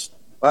pre-assist.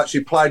 I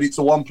actually played it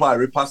to one player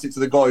who passed it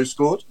to the guy who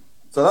scored.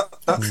 So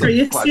that's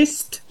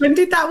pre-assist. When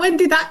did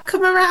that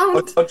come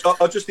around?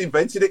 I just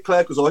invented it,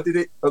 Claire, because I did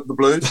it at the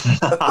Blues.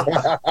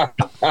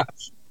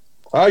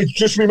 I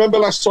just remember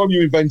last time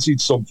you invented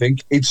something,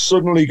 it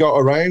suddenly got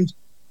around.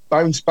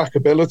 Bounce back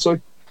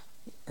ability.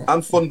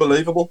 And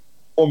unbelievable.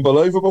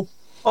 Unbelievable.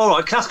 All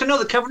right, can I ask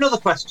another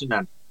question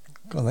then?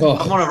 Go on, then.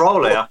 I'm on a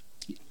roll here.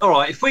 All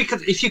right,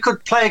 if you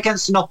could play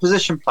against an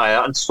opposition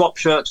player and swap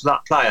shirts with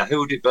that player, who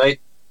would it be?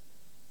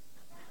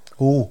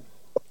 Oh,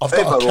 I've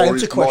got a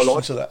counter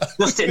question to that.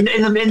 Just in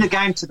the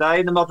game today,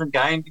 in the modern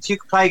game, if you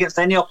could play against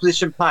any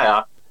opposition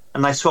player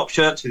and they swap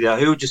shirts with you,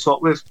 who would you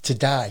swap with?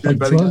 Today. Jude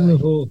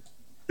Bellingham.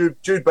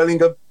 Jude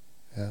Bellingham.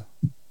 Yeah,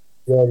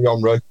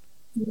 Henry.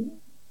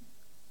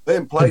 They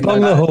didn't play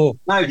now.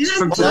 No, it's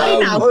from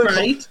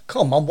today.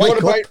 Come on,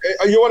 wake up.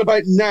 Are you on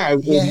about now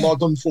or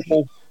modern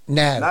football?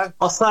 No.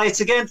 I'll say it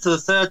again for the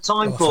third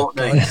time,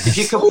 Courtney. If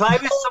you could play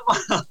with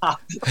someone...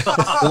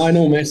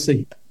 Lionel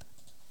Messi.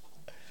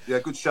 Yeah,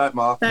 good shout,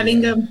 Mark.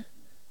 Bellingham.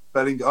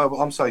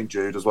 Oh, I'm saying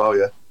Jude as well,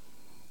 yeah.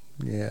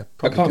 Yeah.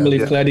 I can't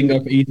believe Claire didn't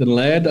go for Ethan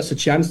Laird. That's a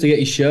chance to get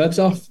his shirts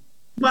off.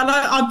 Well,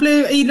 I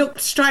blew. He looked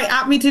straight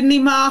at me, didn't he,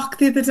 Mark,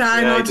 the other day?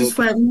 And I just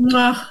went,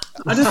 mwah.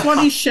 I just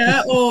want his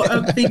shirt or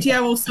a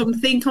video or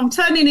something. I'm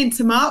turning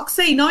into Mark.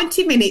 See,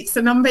 90 minutes,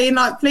 and I'm being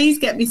like, please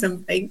get me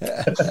something.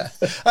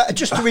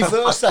 Just to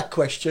reverse that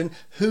question,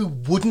 who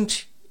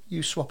wouldn't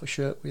you swap a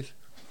shirt with?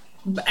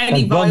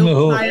 Any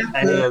Vile player.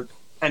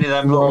 Any of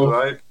them along the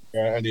road.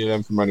 Yeah, any of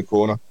them from around the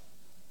corner.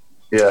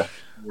 Yeah.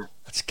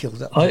 Let's kill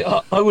that.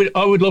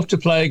 I would love to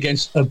play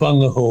against a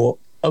Bunglehor,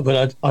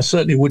 but I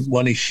certainly wouldn't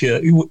want his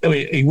shirt. He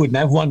wouldn't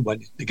have one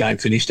when the game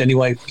finished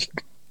anyway.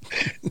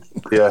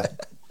 Yeah.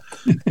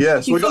 Yeah,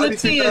 so we got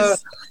anything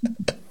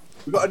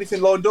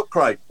lined up,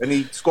 Craig?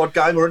 Any squad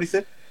game or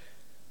anything?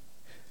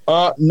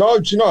 No,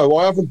 do you know,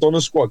 I haven't done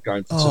a squad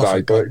game for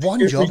today, but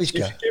if you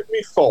give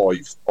me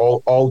 5,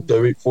 I'll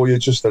do it for you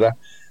just today.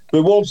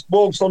 But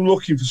whilst I'm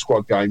looking for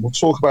squad game, we'll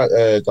talk about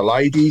the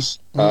ladies.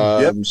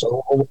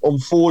 So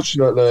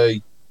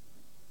unfortunately,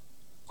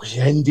 we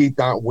ended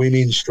that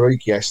winning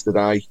streak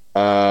yesterday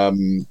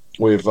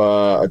with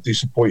a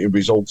disappointing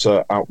result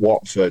at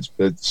Watford.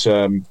 But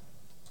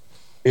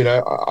you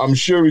know, I'm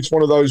sure it's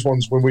one of those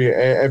ones when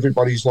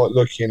everybody's like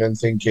looking and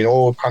thinking,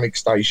 "Oh, panic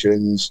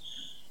stations,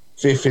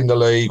 5th in the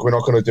league, we're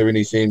not going to do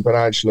anything." But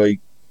actually,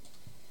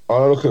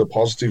 I look at the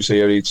positives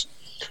here.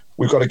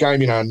 We've got a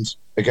game in hand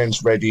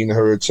against Reading, who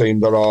are a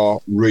team that are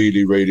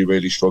really, really,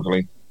 really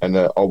struggling, and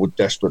I would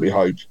desperately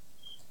hope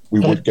we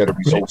would get a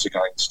result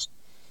against.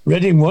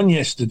 Reading won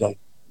yesterday.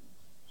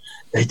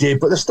 They did,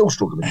 but they're still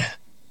struggling.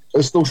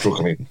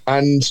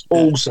 And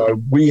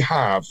also, we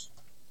have...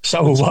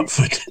 So will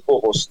Watford.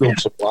 Still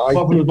to play.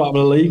 Watford was bottom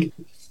of the league.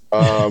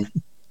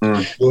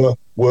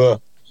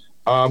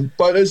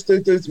 But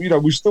there's, you know,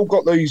 we've still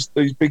got these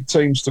big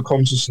teams to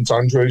come to St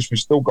Andrews.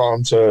 We've still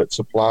got them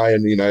to play,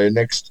 and, you know,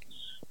 next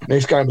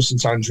game of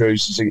St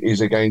Andrews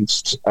is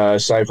against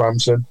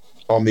Southampton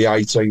on the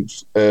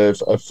 18th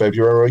of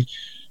February.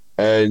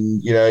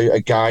 And, you know,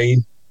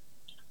 again,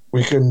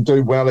 we can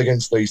do well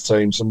against these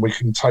teams and we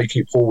can take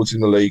it forwards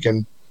in the league.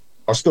 And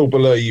I still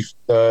believe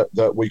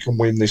that we can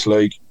win this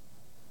league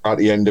at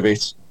the end of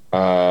it.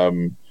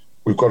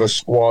 We've got a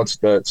squad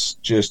that's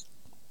just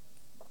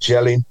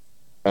gelling.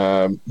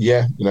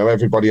 You know,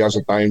 everybody has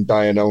a down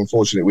day. I know,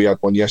 unfortunately, we had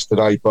one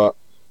yesterday, but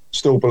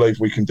still believe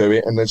we can do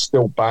it. And there's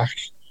still back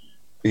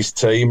this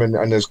team and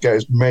let's get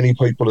as many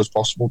people as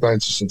possible down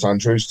to St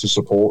Andrews to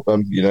support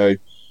them. You know,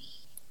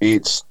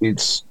 it's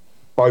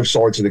both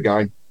sides of the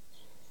game.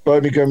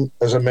 Birmingham,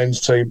 as a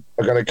men's team,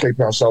 are going to keep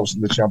ourselves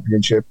in the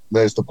Championship.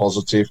 There's the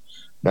positive.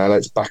 Now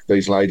let's back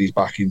these ladies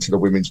back into the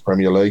Women's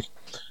Premier League.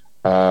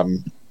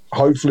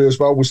 Hopefully as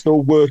well, we're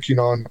still working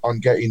on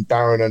getting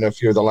Darren and a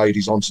few of the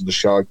ladies onto the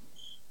show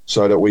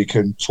so that we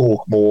can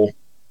talk more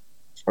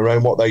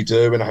around what they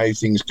do and how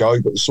things go.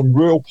 But there's some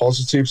real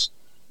positives,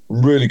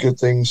 really good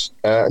things.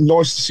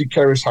 Nice to see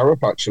Keris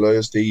Harrop actually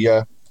as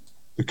the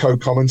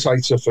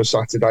co-commentator for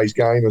Saturday's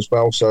game as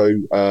well.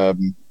 So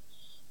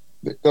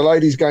the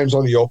ladies' game's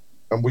on the up,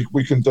 and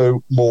we can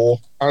do more,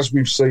 as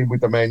we've seen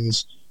with the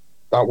men's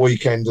that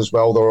weekend as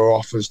well. There are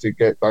offers to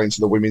get down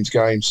to the women's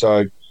game.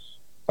 So,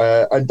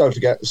 and don't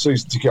forget, the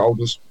season ticket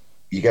holders,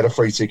 you get a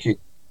free ticket.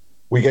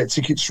 We get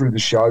tickets through the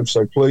show.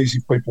 So please,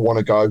 if people want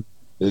to go,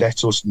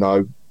 let us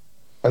know.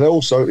 And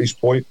also at this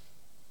point,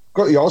 we've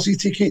got the Aussie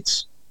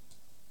tickets.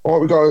 All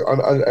right, we've got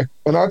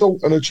an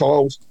adult and a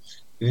child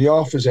in the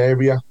Arthurs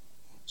area.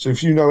 So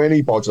if you know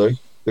anybody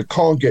that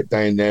can't get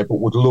down there but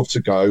would love to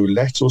go,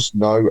 let us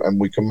know and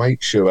we can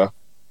make sure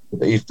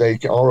that if they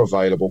are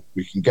available,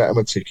 we can get them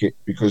a ticket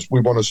because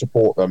we want to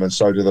support them and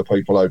so do the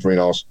people over in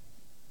Oz.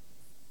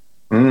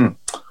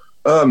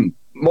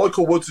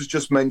 Michael Woods has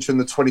just mentioned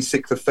the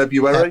 26th of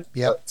February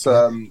at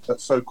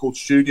so-called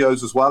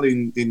studios as well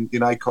in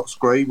Acots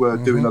Green. We're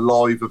doing a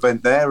live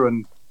event there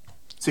and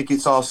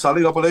tickets are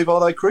selling, I believe, are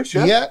they, Chris?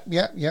 Yeah.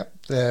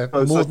 They're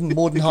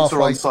more than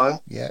halfway. On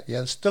sale. Yeah.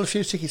 There's still a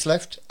few tickets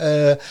left.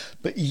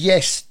 But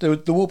yes, there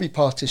will be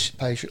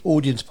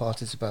audience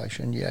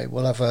participation. Yeah,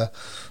 we'll have a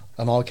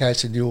mic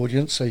out in the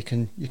audience so you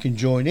can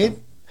join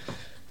in.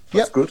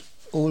 That's good.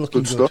 All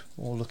looking good. Stuff.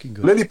 All looking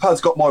good.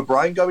 Lilypad's got my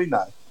brain going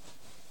now.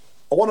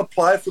 I want to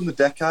play from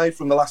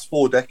the last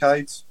 4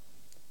 decades.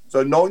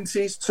 So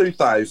 90s,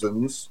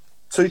 2000s,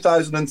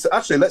 2000,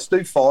 actually let's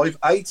do 5,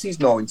 80s,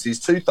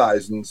 90s,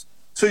 2000s,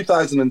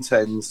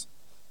 2010s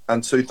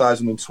and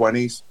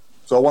 2020s.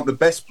 So I want the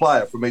best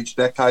player from each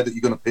decade that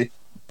you're going to pick.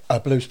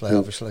 Blues player,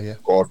 obviously, yeah.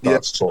 God,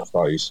 that's tough,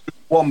 days.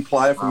 One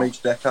player from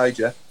each decade,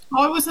 yeah.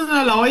 I wasn't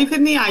alive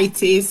in the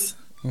 80s.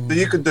 So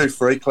you can do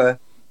 3, Claire.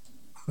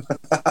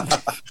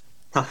 I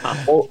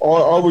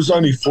was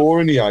only 4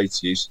 in the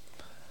 80s.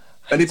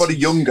 Anybody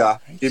younger,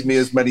 give me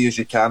as many as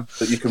you can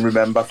that you can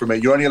remember from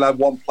it. You're only allowed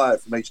one player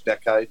from each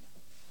decade.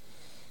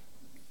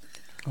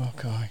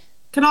 Okay.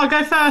 Can I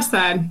go first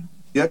then?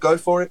 Yeah, go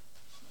for it.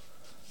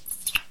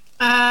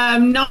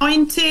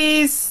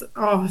 90s.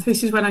 Oh,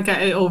 this is when I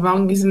get it all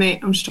wrong, isn't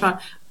it? I'm just trying.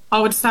 I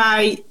would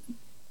say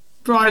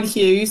Brian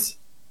Hughes.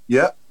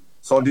 Yeah,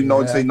 signed in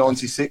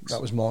 1996.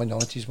 That was my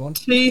 90s one.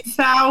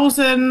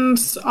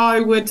 2000s, I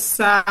would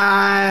say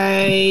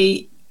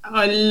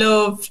I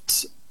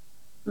loved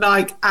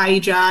like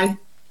AJ.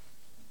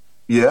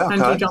 Yeah, okay.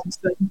 Andrew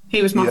Johnson.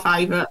 He was my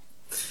favourite.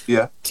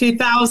 Yeah.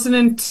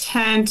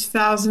 2010,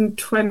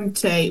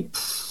 2020.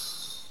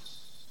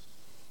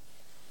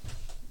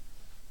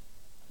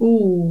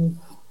 Ooh,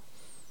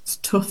 it's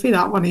toughy,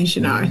 that one is,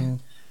 you know.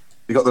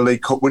 You got the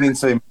League Cup winning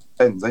team,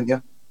 ain't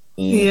you?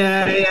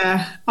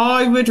 Yeah.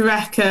 I would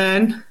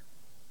reckon.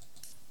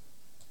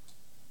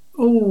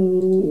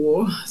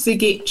 Ooh,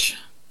 Zigic.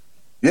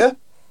 Yeah.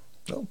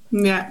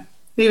 Yeah,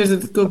 he was a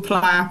good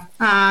player.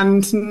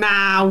 And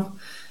now,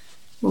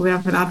 well, we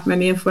haven't had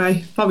many, have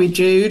we? Probably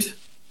Jude.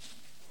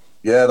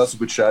 Yeah, that's a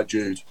good shout,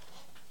 Jude.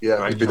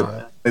 Yeah, he'd be the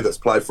player that's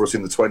played for us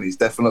in the 20s,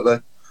 definitely.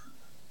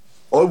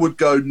 I would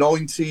go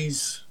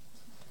 90s.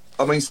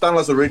 I mean, Stan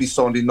Lazaridis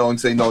signed in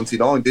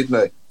 1999,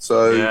 didn't he?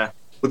 So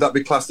would that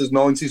be classed as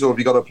 90s, or have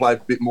you got to play a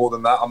bit more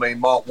than that? I mean,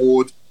 Mark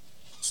Ward,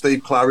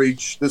 Steve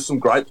Claridge. There's some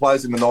great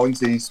players in the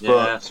 90s.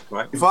 But that's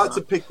great. If I had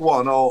to pick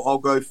one, I'll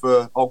go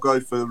for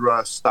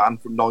Stan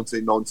from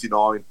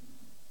 1999,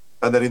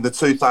 and then in the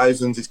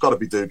 2000s, it's got to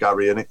be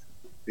Dugarry, innit?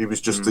 He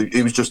was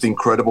just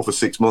incredible for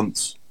 6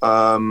 months.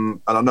 And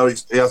I know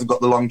he hasn't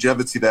got the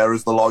longevity there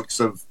as the likes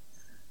of,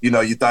 you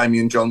know, your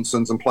Damian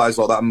Johnsons and players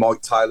like that, and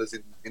Mike Taylor's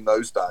in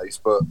those days.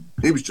 But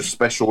he was just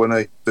special,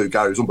 wasn't he?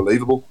 Dugarry was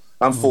unbelievable.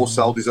 And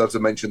Forsell deserves a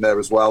mention there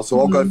as well. So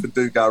I'll go for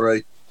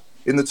Dugarry.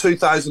 In the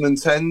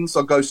 2010s,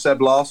 I'll go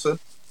Seb Larson.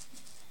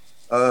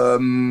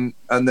 And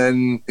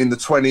then in the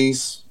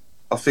 20s,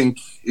 I think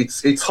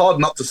it's hard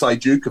not to say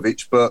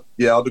Djukovic, but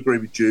yeah, I'd agree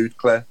with Jude,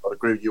 Claire. I'd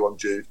agree with you on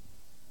Jude.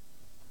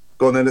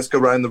 Go on then, let's go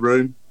around the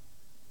room.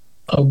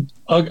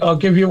 I'll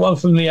give you one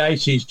from the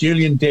 80s,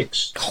 Julian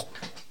Dix.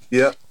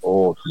 Yeah.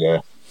 Oh,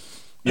 yeah.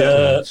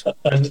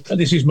 And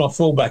this is my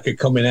fullbacker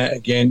coming out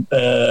again.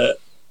 The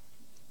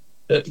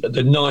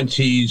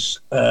 90s,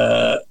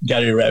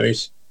 Gary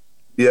Revis.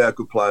 Yeah,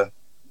 good player.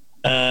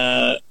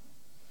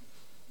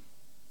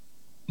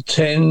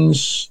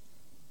 10s,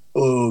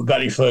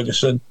 Gary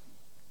Ferguson.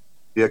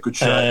 Yeah, good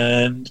shot.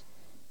 And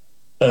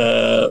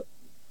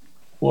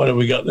what have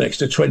we got next?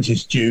 The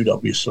 20s, Jude,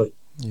 obviously.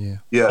 Yeah.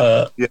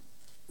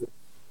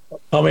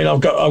 I mean,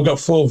 I've got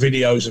 4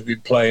 videos of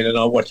him playing, and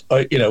I watch.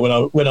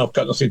 When I've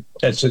got nothing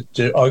else to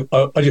do,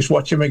 I just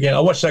watch him again. I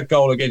watched that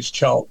goal against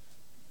Charlton,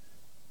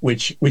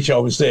 which I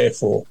was there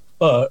for,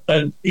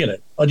 and you know,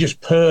 I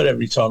just purr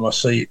every time I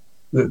see it.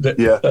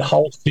 The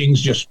whole thing's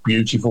just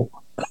beautiful.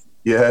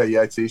 Yeah,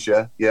 it is.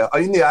 Yeah.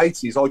 In the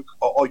 80s, I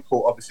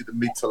caught obviously the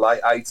mid to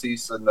late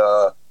 80s, and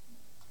I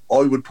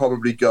would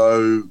probably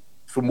go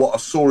from what I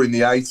saw in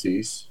the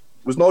 80s.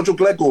 Was Nigel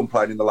Gleghorn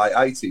playing in the late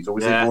 80s, or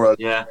was he more?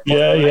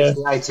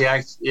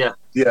 88.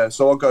 Yeah.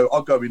 So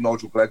I'll go with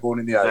Nigel Gleghorn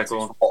in the 80s.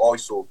 From what I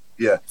saw.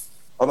 Yeah.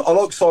 I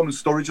like Simon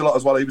Sturridge a lot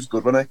as well. He was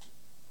good, wasn't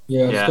he?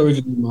 Yeah. Sturridge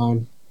is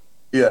mine.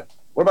 Yeah.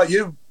 What about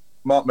you,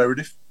 Mark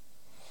Meredith?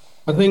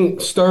 I think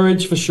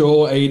Sturridge for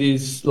sure.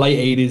 80s,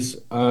 late 80s,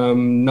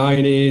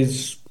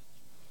 90s.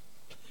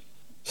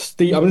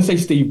 I'm going to say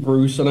Steve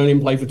Bruce. I know he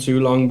didn't play for too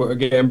long, but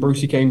again,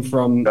 Brucey came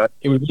from.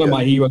 He was one of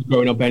my heroes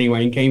growing up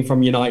anyway, and came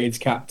from United's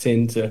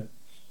captain to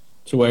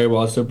where he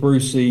was. So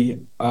Brucey,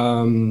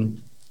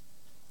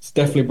 it's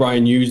definitely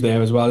Brian Hughes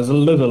there as well. There's a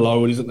little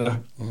load, isn't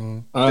there?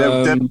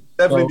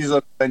 Definitely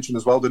deserves mention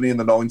as well, didn't he, in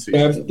the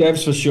 90s?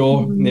 Devs for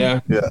sure. Yeah.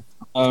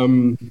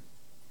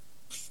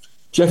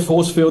 Jeff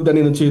Horsfield then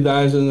in the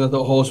 2000s. I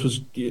thought Horse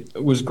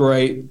was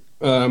great.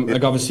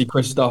 Like obviously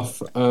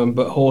Christoph,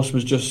 but Horse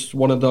was just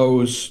one of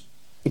those.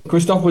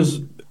 Christoph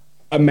was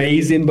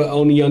amazing, but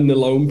only on the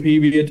loan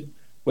period,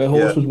 where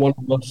Horse was one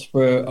of us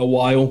for a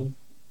while.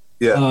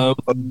 Yeah,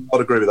 I'd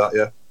agree with that,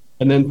 yeah.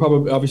 And then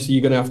probably, obviously,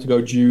 you're going to have to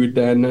go Jude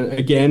then.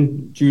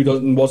 Again, Jude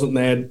wasn't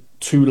there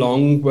too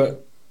long,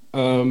 but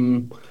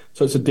so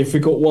it's a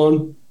difficult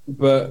one.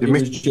 But it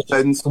was just,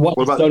 what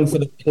he's done for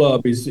the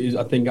club is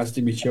I think, has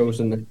to be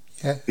chosen.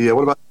 Yeah,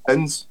 what about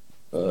Pens?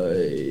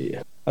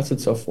 That's a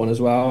tough one as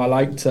well. I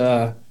liked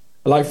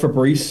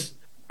Fabrice.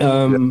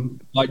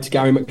 Liked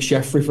Gary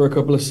McSheffrey for a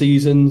couple of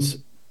seasons.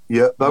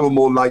 Yeah, they were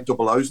more late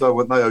double O's though,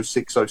 weren't they?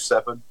 06,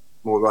 07,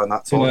 more around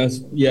that time.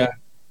 Yeah.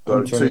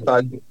 So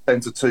 2010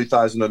 to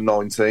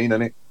 2019,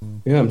 isn't it?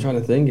 Yeah, I'm trying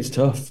to think. It's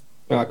tough.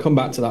 All right, come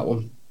back to that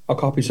one. I'll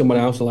copy someone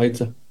else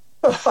later.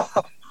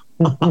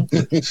 Have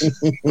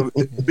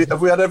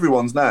we had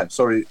everyone's now?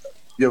 Sorry.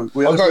 Yeah,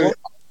 I'll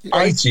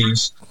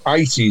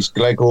 80s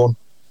Gleghorn,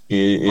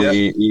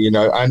 you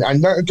know,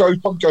 and that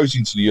goes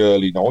into the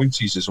early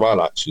 90s as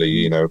well, actually,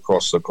 you know,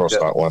 across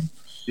that one.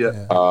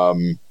 Yeah.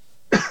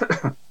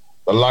 The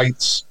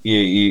lights,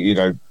 you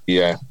know,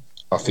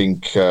 I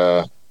think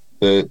it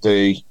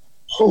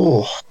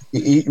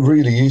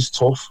really is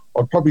tough.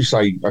 I'd probably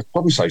say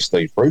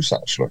Steve Bruce,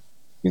 actually,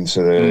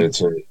 into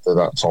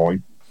that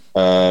time.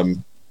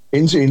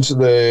 Into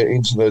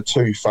the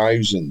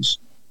 2000s.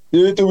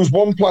 There was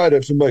one player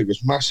that for me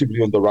was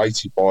massively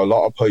underrated by a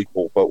lot of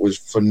people, but was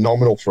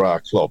phenomenal for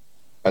our club,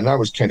 and that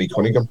was Kenny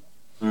Cunningham.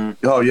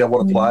 Oh yeah,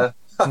 what a player!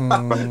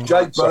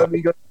 Jake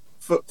Birmingham,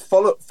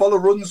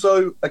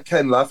 Folorunzo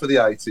Akenla for the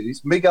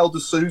 80s, Miguel de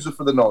Souza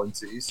for the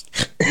 90s.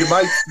 You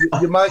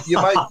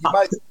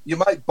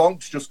mate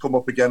Bonks just come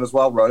up again as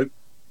well, Robe.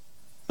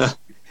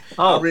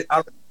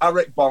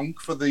 Eric Bonk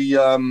for the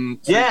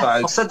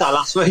I said that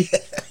last week.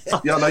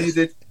 Yeah, I know you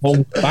did.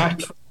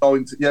 Back.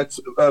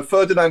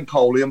 Ferdinand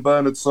Coley and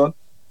Bernard's son.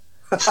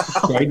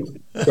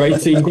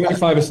 Great team, great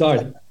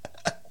five-a-side.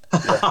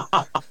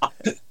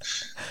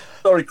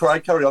 Sorry,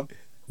 Craig, carry on.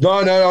 No,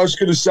 I was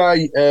going to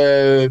say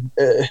the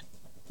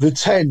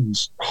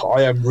 10s.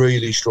 I am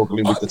really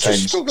struggling with the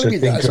 10s to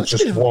think of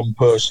just one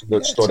person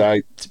that stood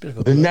out.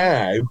 The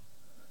now,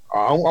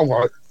 I'm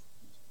like,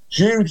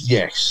 Jude,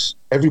 yes,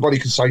 everybody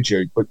can say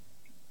Jude, but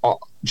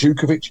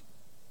Djukovic,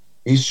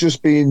 he's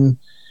just been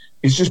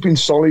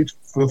solid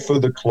for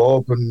the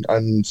club,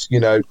 and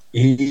you know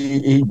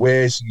he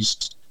wears his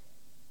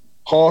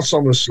heart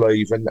on the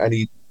sleeve, and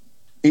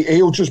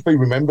he'll just be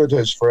remembered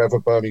as forever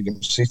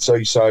Birmingham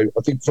City. So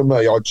I think for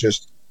me, I'd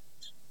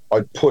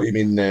put him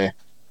in there.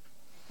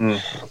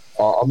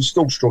 I'm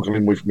still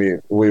struggling with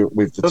the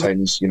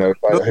 10s, you know,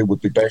 who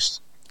would be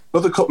best.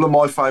 Another couple of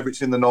my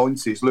favourites in the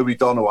 90s, Louis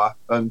Donowa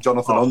and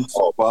Jonathan Hunt as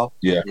well.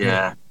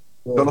 Yeah.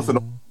 Jonathan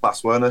Hunt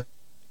last, weren't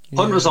he?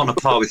 Hunt was on a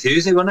par with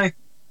Hughesy, wasn't he?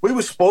 We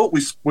were sport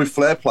with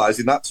flair players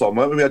in that time,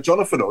 weren't we? We had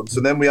Jonathan Hunt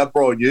and then we had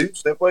Brian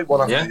Hughes, didn't we?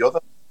 One after the other.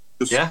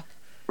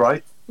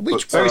 Great.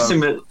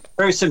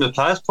 Very similar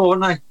players, Paul,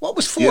 weren't they? What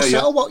was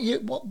Forsell?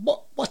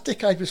 What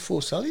decade was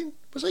Forsell in?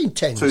 Was he in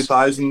 10s?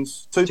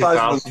 2000s.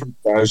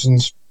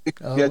 2000s.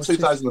 Yeah,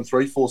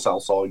 2003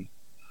 Forsell signed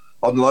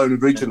on loan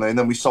originally, and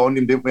then we signed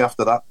him, didn't we,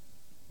 after that?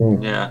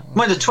 Yeah.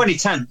 Well, the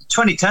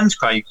 2010s,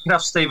 Craig, you could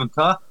have Stephen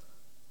Carr.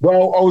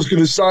 Well, I was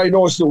going to say,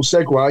 nice little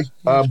segue,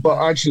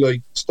 but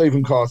actually,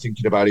 Stephen Carr,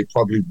 thinking about it,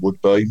 probably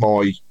would be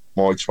my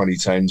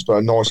 2010s, but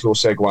a nice little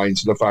segue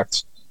into the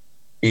fact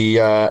he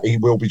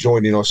will be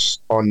joining us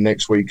on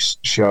next week's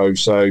show,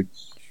 so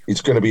it's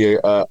going to be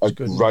a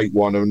great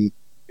one. And,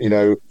 you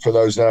know, for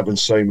those that haven't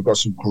seen, we've got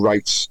some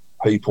great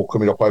people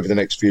coming up over the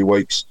next few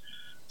weeks.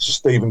 So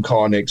Stephen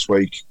Carr next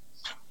week,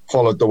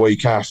 followed the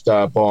week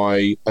after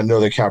by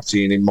another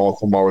captain in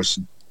Michael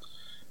Morrison.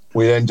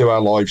 We then do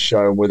our live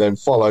show, and we're then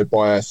followed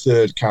by our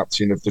third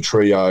captain of the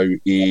trio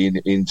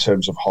in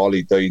terms of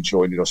Harley Dean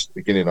joining us at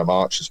the beginning of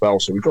March as well.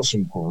 So we've got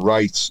some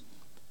great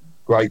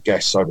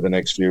guests over the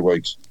next few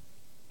weeks.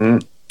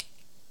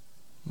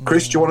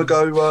 Chris, do you want to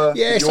go?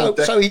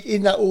 So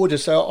in that order,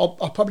 so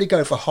I'll probably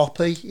go for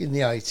Hoppy in the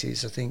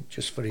 80s. I think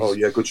just for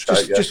his good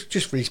shout,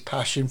 just for his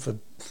passion for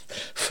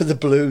the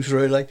Blues,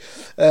 really.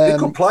 He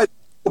could play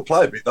a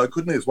bit though,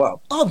 couldn't he, as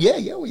well? Oh yeah.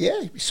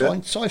 He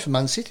signed for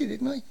Man City,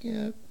 didn't he?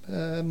 Yeah.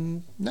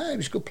 No, he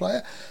was a good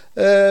player.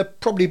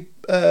 Probably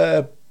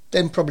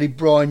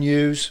Brian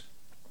Hughes,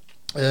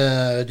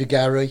 De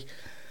Gary.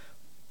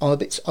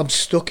 I'm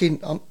stuck in.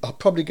 I'll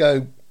probably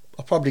go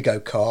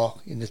Carr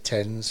in the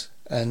 10s,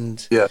 and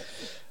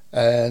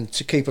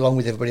to keep along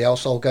with everybody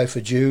else, I'll go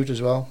for Jude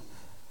as well.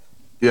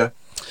 Yeah.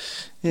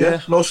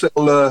 Nice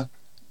little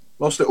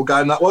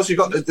game that was.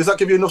 Does that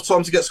give you enough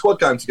time to get squad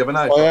game together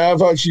now? I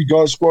have actually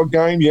got a squad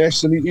game,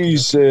 yes, and it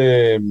is.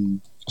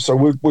 So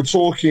we're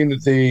talking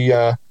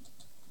the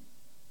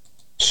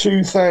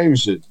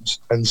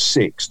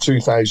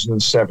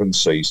 2006-2007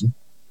 season.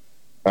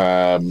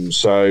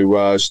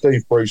 So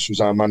Steve Bruce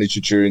was our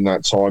manager during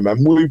that time,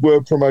 and we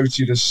were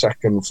promoted as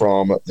second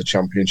from the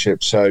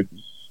Championship. So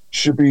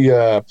should be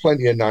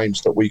plenty of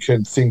names that we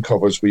can think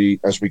of as we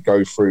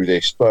go through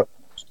this. But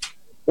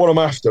what I'm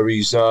after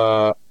is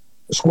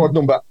squad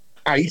number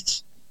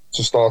 8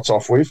 to start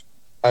off with,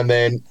 and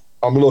then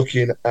I'm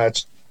looking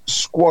at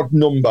squad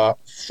number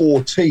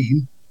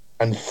 14,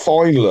 and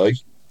finally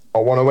I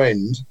want to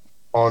end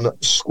on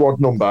squad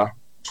number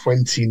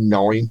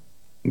 29.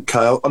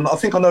 Okay, and I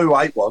think I know who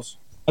 8 was.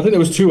 I think there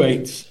was 2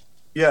 8s.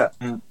 Yeah.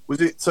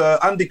 Was it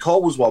Andy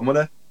Cole was one,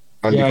 wasn't it?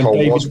 Andy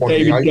Cole was one of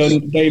the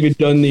 8s. David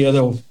Dunn the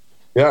other one.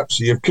 Yeah,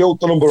 so you've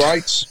killed the number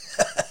 8s.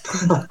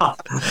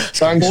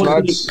 Thanks,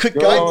 lads.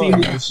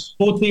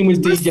 14 was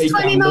DJ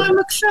 29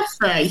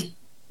 McSheffrey?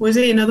 Was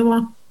he another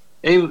one?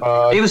 He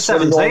was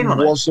 17,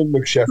 wasn't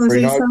McSheffrey, was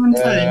he no.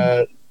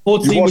 17?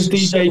 14 was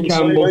DJ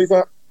Campbell.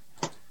 Either.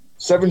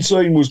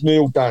 17 was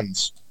Neil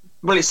Dans.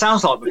 Well, it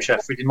sounds like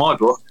McSheffrey in my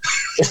book.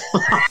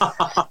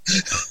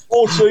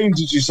 14,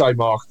 did you say,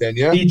 Mark, then,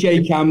 yeah?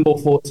 DJ Campbell,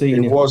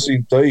 14. It was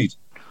indeed.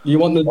 You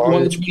want the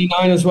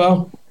 29 as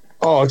well?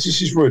 Oh,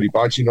 this is really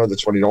bad. You know the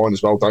 29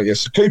 as well, don't you?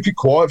 So keep it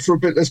quiet for a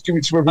bit. Let's give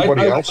it to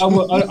everybody else.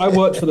 I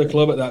worked for the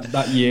club at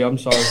that year. I'm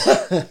sorry.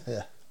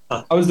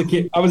 I was the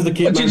kit man.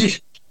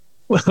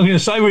 Well, I'm going to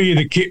say, were you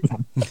the kit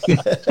man?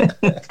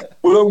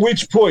 Well, at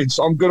which point,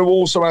 I'm going to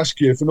also ask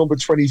you for number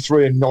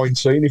 23 and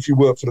 19, if you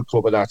worked for the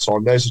club at that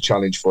time. There's a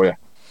challenge for you.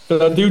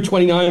 Should I do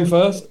 29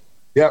 first?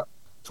 Yeah.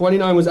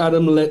 29 was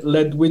Adam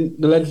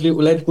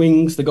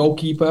Ledwings, the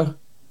goalkeeper.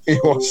 He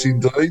was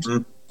indeed.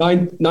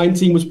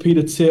 19 was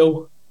Peter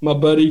Till, my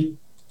buddy.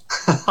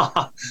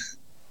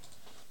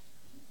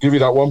 Give you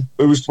that one.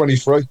 Who was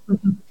 23?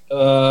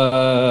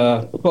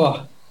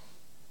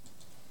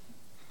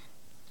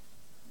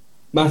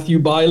 Matthew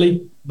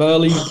Burley.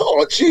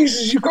 Oh,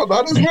 Jesus, you got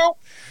that as well?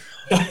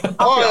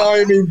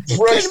 I am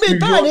impressed with your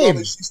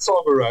knowledge this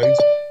time around.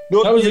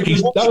 No, that was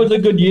a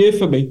good year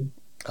for me.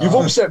 You've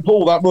upset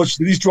Paul that much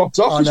that he's dropped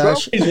off as well.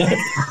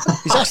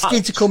 He's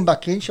asking to come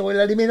back in. Shall we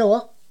let him in or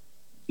what?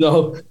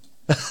 No.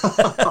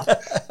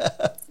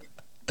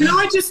 Can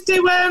I just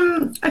do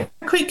a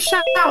quick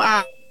shout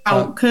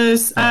out?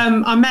 Because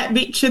I met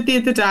Richard the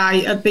other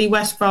day at the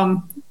West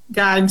Brom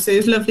game, so it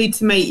was lovely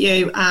to meet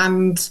you,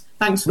 and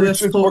thanks for the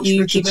support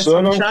you give us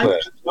on the show.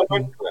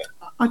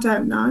 I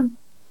don't know.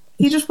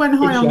 He just went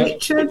high on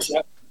Richard.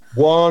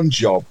 One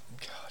job.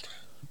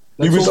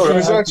 He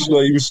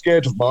was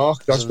scared of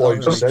Mark. That's why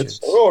he just said,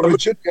 "Oh,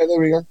 Richard, yeah, there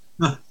we go."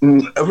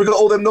 Have we got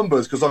all them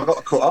numbers? Because I've got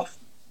to cut off.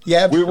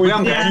 Yeah, we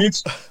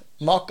did.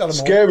 Mark got them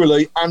all.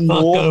 Scarily and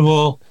Mark more. Got them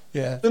all.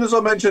 Yeah. As soon as I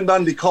mentioned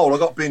Andy Cole, I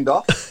got binned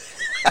off.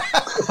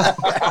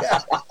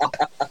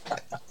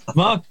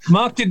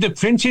 Mark did the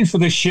printing for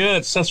the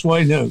shirts. That's why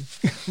I know.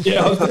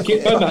 Yeah, I was the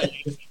kit man.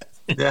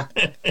 Yeah.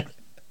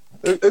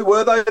 Who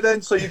were they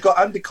then? So you've got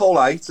Andy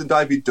Cole 8 and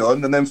David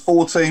Dunn, and then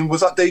 14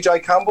 was that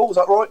DJ Campbell? Was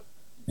that right?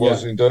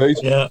 Was indeed.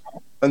 Yeah.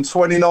 And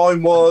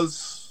 29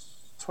 was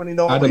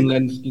 29. Adam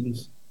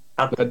Lenskins.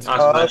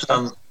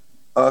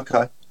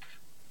 Okay.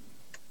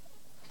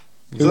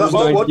 So that was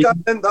squad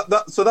game then.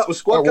 So that was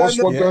squad game.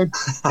 Squad game.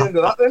 End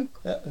of that then.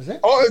 Is it?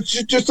 Oh,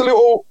 just a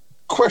little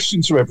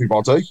question to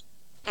everybody.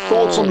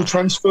 Thoughts on the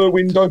transfer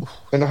window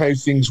and how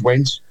things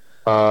went.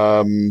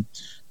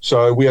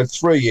 So we had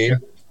 3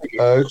 in.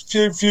 A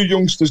few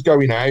youngsters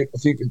going out. I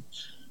think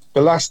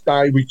the last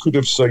day we could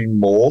have seen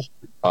more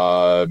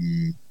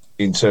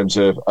in terms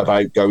of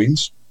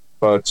outgoings,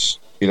 but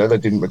they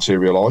didn't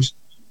materialise.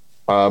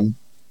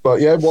 But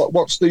yeah,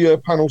 what's the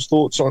panel's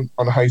thoughts on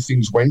how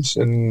things went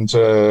and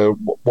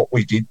what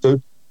we did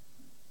do?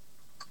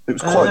 It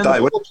was quite a day.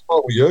 What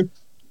were you?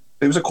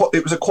 It was a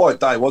quiet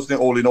day, wasn't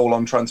it? All in all,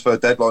 on transfer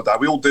deadline day,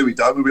 we all do it,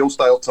 don't we? We all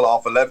stay up till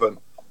 11:30,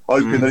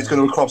 hoping that it's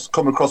going to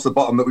come across the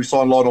bottom that we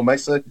signed Lionel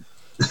Messi.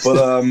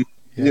 But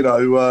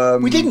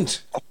we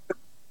didn't.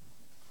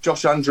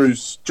 Josh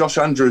Andrews.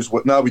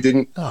 No, we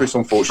didn't. Chris,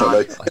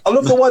 unfortunately. I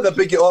love the way they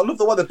big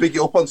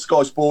it up on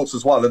Sky Sports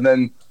as well, and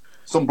then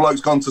some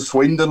bloke's gone to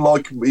Swindon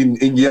like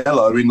in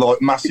yellow in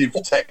like massive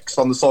text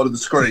on the side of the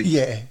screen.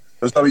 Yeah.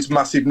 As though it's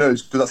massive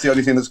news because that's the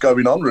only thing that's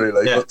going on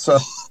really. Yeah.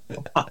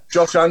 But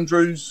Josh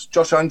Andrews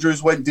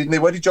went, didn't he?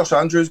 Where did Josh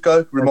Andrews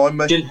go? Remind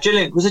me.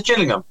 Was it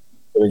Gillingham?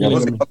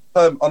 Was it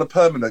on a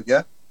permanent?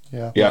 Yeah.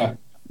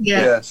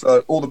 Yeah.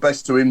 So all the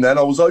best to him. Then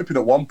I was hoping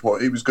at one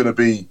point he was going to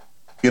be,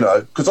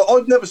 because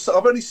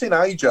I've only seen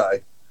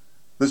AJ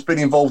that's been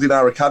involved in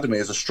our academy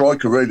as a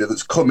striker really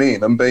that's come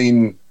in and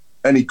been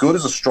any good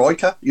as a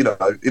striker.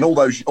 In all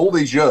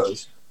these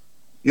years.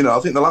 I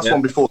think the last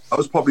one before that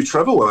was probably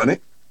Trevor, wasn't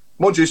it?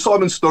 Mind you,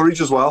 Simon Sturridge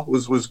as well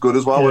was good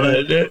as well,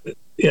 wasn't it?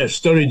 Yeah,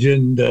 Sturridge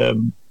and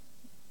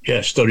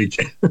Sturridge.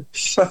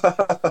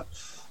 But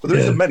there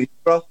isn't many.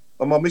 Well,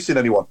 am I missing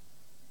anyone?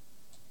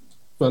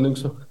 I think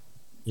so.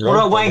 What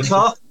about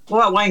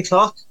Wayne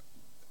Clark?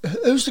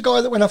 Who's the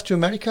guy that went off to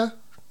America?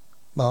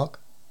 Mark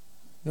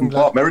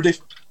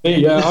Meredith.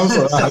 Yeah, I'm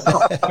sorry.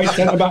 I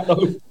sent about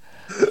though.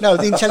 No,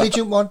 the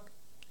intelligent one.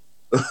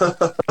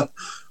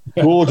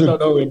 Gordon.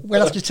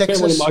 Went off to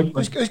Texas.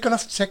 Who's gone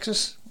off to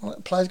Texas?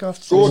 What player's gone off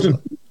to Texas? Gordon.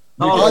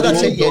 Oh,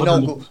 that's it. Yeah,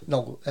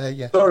 no.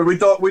 Yeah. Sorry, we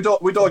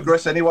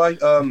digress anyway.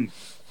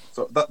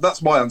 So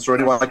that's my answer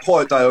anyway. A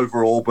quiet day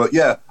overall, but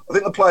yeah, I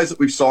think the players that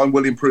we've signed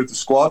will improve the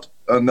squad.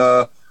 And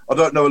I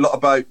don't know a lot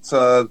about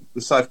the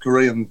South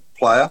Korean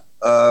player,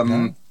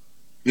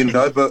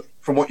 but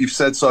from what you've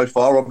said so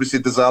far, obviously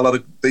Dazal had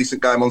a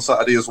decent game on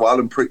Saturday as well,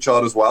 and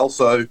Pritchard as well.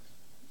 So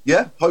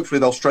yeah, hopefully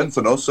they'll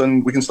strengthen us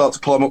and we can start to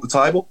climb up the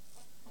table.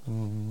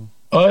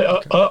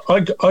 I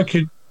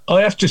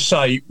have to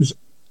say it was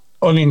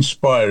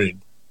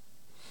uninspiring.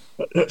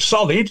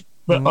 Solid,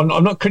 but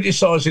I'm not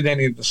criticising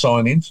any of the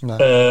signings.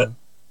 No.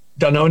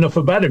 Don't know enough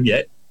about them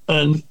yet,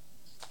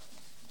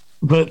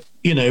 but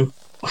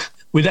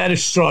without a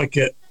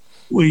striker,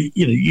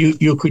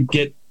 you could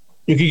get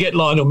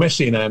Lionel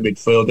Messi in our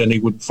midfield, and he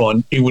wouldn't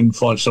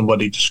find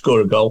somebody to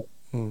score a goal.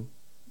 And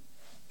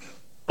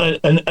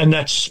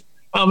that's,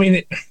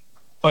 I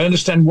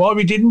understand why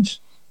we didn't,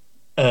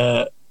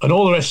 and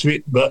all the rest of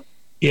it. But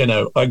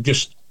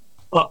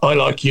I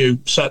like you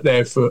sat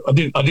there I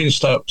didn't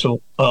stay up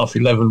till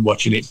 11:30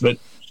 watching it, but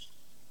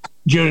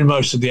during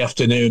most of the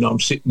afternoon, I'm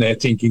sitting there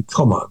thinking,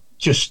 come on,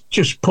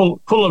 just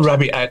pull a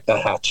rabbit out the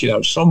hat,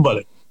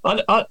 somebody.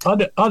 I'd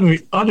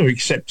have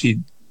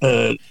accepted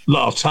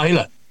Lyle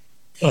Taylor,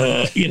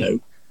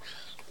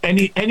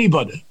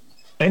 anybody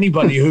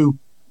who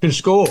can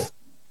score.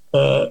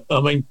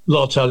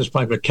 Lyle Taylor's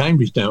playing for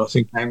Cambridge now, I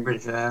think.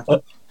 Cambridge, yeah.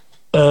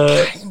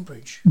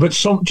 Cambridge. But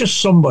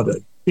just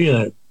somebody,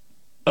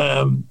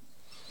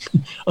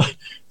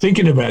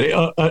 thinking about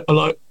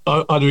it,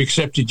 I'd have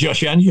accepted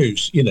Josh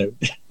Andrews,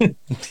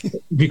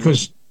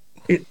 because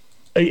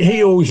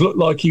he always looked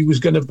like he was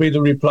going to be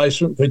the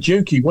replacement for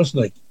Dukey,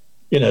 wasn't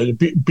he?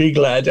 The big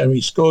lad, and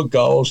he scored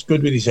goals,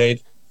 good with his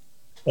head.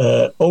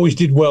 Always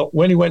did well.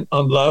 When he went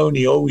on loan,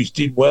 he always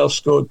did well,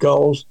 scored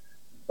goals,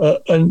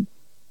 and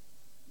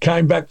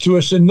came back to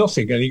us and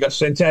nothing. And he got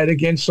sent out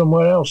again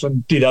somewhere else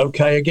and did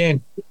okay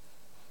again.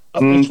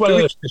 It's one of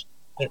those.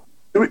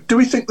 Do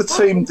we think the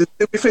team? Do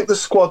we think the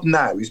squad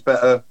now is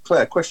better?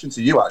 Claire, question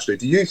to you actually.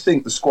 Do you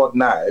think the squad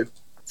now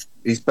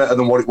is better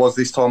than what it was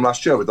this time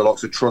last year with the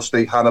likes of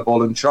Trusty,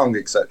 Hannibal, and Chong,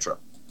 etc.?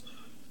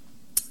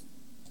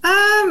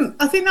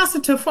 I think that's a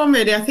tough one,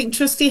 really. I think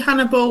Trusty,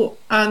 Hannibal,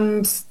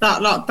 and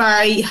that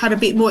Barry had a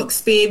bit more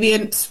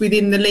experience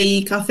within the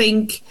league. I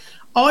think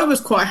I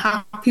was quite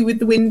happy with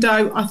the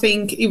window. I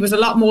think it was a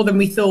lot more than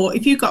we thought.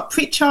 If you've got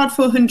Pritchard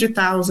for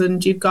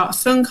 100,000, you've got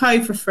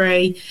Sunko for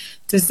free,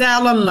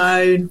 Dazelle on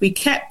loan, we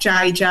kept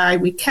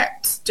JJ, we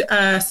kept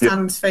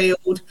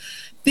Stansfield.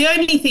 The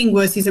only thing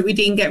is that we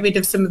didn't get rid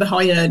of some of the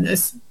high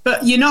earners,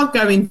 but you're not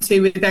going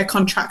to with their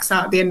contracts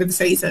out at the end of the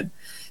season.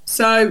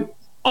 So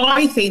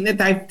I think that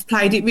they've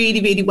played it really,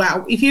 really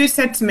well. If you had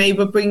said to me,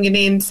 we're bringing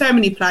in so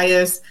many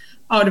players,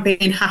 I would have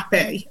been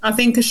happy. I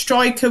think a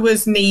striker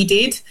was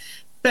needed.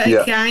 But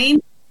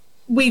again,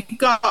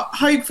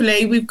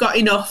 hopefully we've got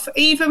enough.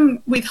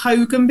 Even with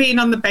Hogan being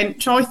on the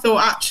bench, I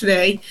thought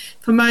actually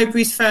for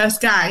Mowbray's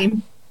first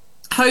game,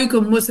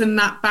 Hogan wasn't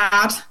that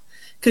bad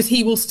because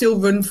he will still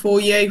run for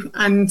you.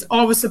 And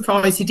I was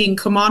surprised he didn't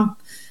come on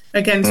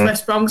against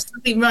West Brom.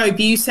 I think, Robe,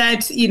 you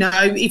said,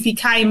 if he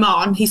came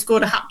on, he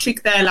scored a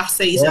hat-trick there last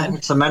season. Yeah,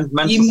 it's a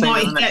mental you thing,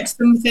 might get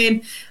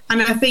something.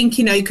 And I think,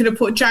 you could have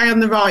put Jay on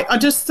the right. I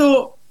just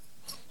thought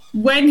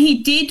when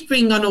he did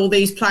bring on all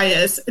these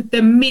players, the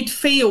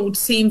midfield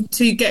seemed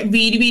to get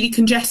really, really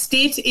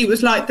congested. It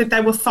was like that they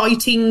were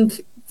fighting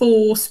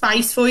for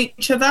space for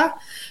each other,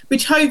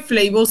 which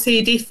hopefully we'll see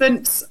a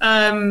difference.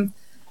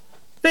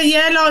 But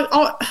yeah,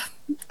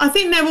 I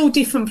think they're all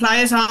different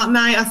players, aren't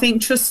they? I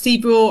think Trusty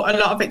brought a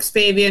lot of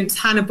experience.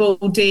 Hannibal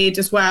did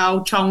as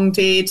well. Chong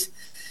did.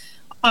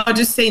 I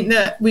just think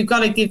that we've got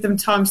to give them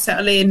time to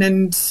settle in.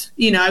 And,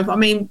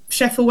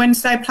 Sheffield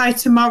Wednesday play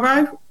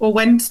tomorrow or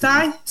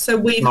Wednesday. So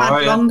we've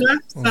had longer.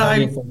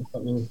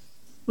 So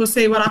we'll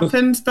see what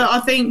happens. But I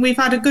think we've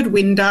had a good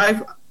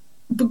window.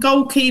 The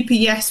goalkeeper,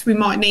 yes, we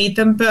might need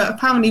them. But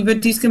apparently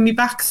Ruddy's going to be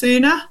back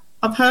sooner,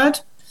 I've heard.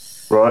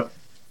 Right.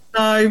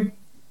 So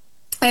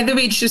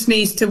Etheridge just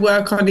needs to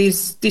work on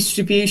his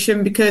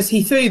distribution because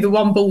he threw the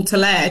one ball to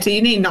Laird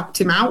and he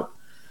knocked him out.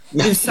 He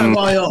was so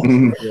high up.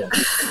 And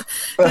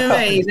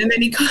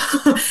then he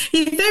threw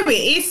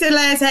it. He said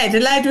Laird's head,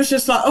 and Laird was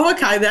just like, "Oh,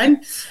 okay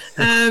then."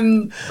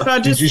 But I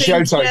just did you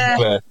shout out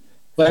Claire?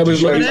 Laird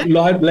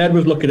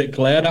was looking at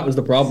Claire. That was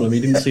the problem.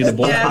 He didn't see the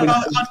ball. Yeah,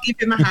 I'd give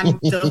him a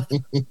hand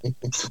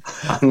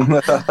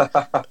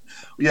up.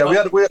 Yeah, we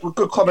had a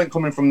good comment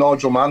coming from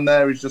Nigel Mann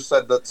there. He's just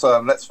said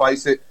that let's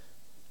face it,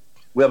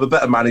 we have a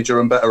better manager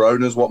and better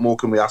owners. What more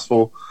can we ask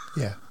for?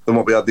 Yeah. Than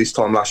what we had this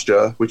time last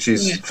year, which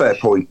is fair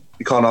point.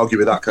 You can't argue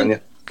with that, can you?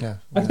 Yeah.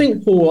 I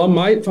think, Paul,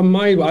 I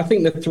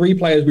think the three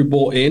players we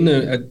brought in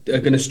are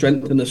going to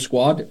strengthen the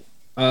squad.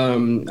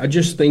 I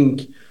just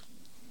think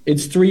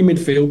it's three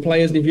midfield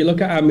players, and if you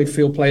look at our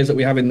midfield players that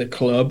we have in the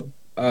club,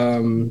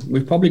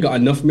 we've probably got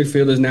enough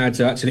midfielders now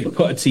to actually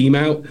put a team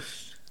out.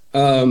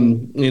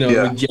 With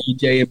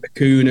JJ and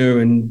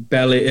Bakuna and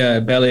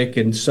Bellick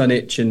and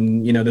Sunic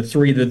and the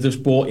three that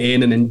just brought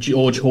in, and then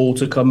George Hall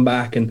to come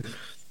back. And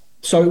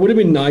so it would have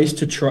been nice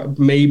to try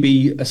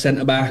maybe a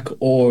centre back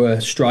or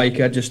a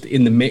striker just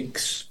in the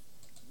mix.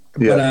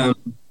 But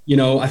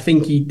I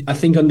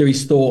think under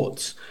his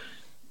thoughts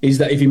is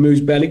that if he moves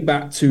Bellick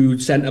back to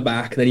centre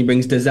back, then he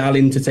brings Dazal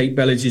in to take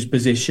Bellick's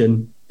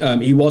position.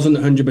 He wasn't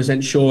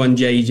 100% sure on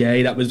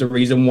JJ. That was the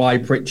reason why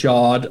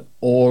Pritchard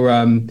or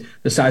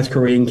the South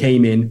Korean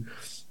came in.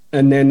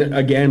 And then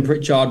again,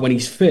 Pritchard, when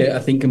he's fit, I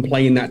think can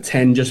play in that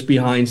 10 just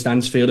behind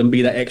Stansfield and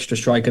be that extra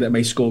striker that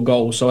may score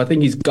goals. So I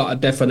think he's got a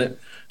definite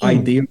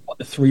idea of what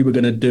the three were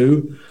going to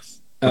do.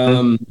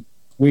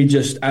 We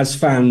just, as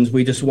fans,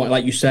 we just want,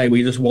 like you say,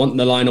 we just want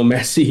the Lionel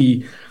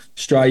Messi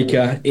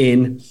striker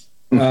in.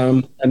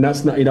 And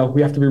that's not,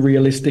 we have to be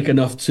realistic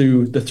enough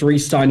to the three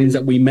signings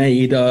that we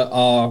made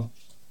are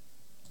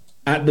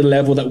at the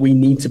level that we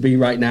need to be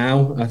right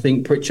now. I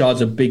think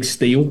Pritchard's a big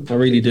steal. I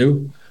really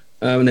do.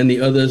 And then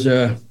the others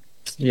are,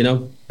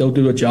 they'll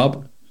do a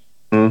job.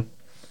 Man's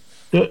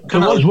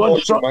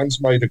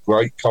made a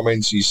great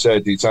comment. He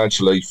said it's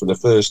actually for the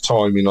first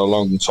time in a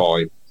long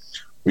time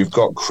we've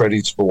got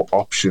creditable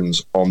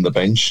options on the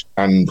bench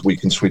and we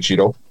can switch it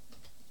up,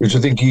 which I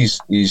think is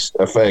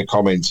a fair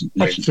comment.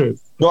 That's true.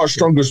 Not as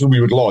strong as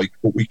we would like,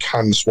 but we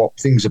can swap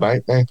things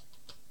about now.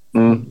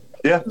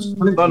 Yeah,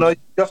 no, you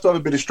have to have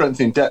a bit of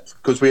strength in depth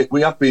because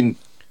we have been,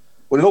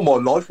 well, in all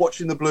my life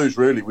watching the Blues,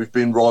 really, we've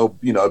been roiled,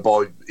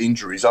 by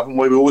injuries, haven't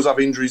we? We always have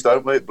injuries,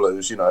 don't we, at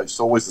Blues? It's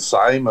always the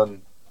same,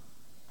 and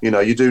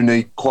you do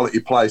need quality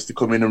players to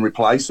come in and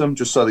replace them,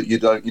 just so that you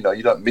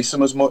don't miss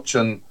them as much.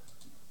 And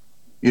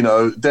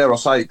dare I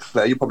say it,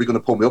 Claire, you're probably going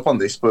to pull me up on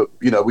this, but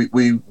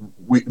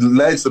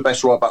Laird's the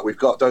best right back we've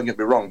got. Don't get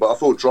me wrong, but I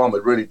thought Drama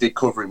really did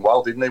cover him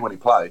well, didn't he, when he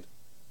played?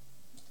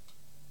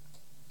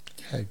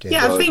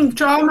 Yeah, I think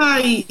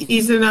Drama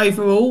is an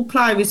overall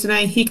player, isn't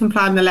he? He can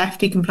play on the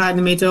left, he can play in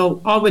the middle.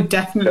 I would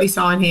definitely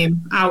sign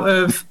him out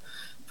of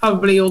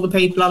probably all the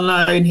people on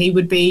loan. He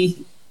would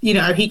be,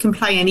 he can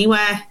play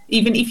anywhere.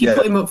 Even if you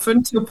put him up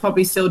front, he'll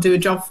probably still do a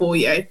job for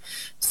you.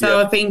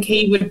 So I think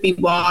he would be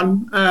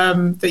one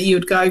that you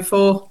would go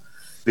for.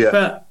 Yeah.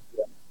 But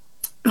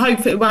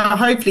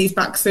hopefully he's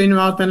back sooner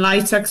rather than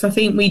later, because I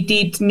think we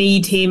did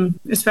need him,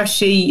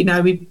 especially,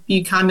 with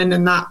Buchanan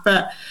and that.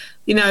 But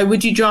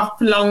would you drop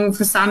Long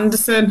for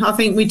Sanderson? I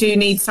think we do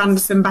need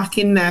Sanderson back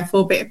in there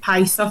for a bit of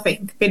pace, I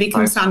think. Billick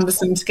and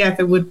Sanderson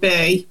together would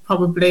be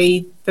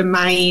probably the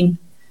main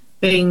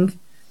thing.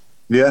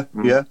 Yeah.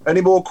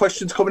 Any more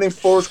questions coming in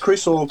for us,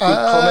 Chris, or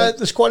comments?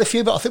 There's quite a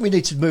few, but I think we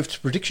need to move to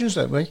predictions,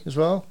 don't we, as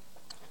well?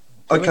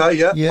 Okay,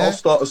 yeah. I'll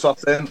start us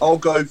off then. I'll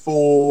go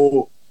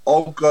for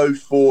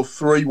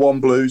 3-1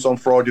 Blues on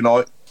Friday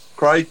night.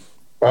 Craig?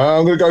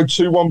 I'm going to go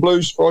 2-1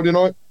 Blues Friday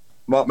night.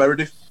 Mark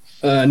Meredith?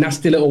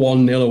 Nasty little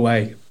 1-0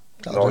 away.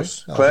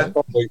 Nice. Claire?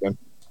 Well,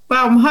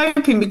 I'm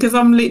hoping, because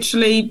I'm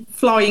literally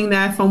flying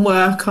there from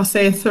work, I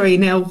say a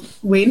 3-0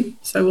 win,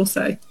 so we'll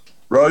see.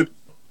 Robe?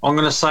 I'm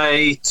going to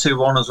say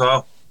 2-1 as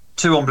well.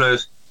 2-1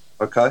 Blues.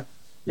 Okay.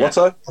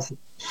 Watto?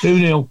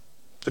 2-0.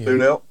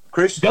 2-0.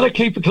 Chris? Got to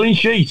keep a clean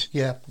sheet.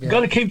 Yeah.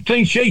 Got to keep a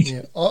clean sheet.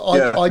 Yeah.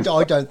 I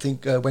don't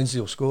think Wednesday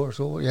will score at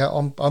all. Yeah,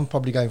 I'm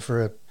probably going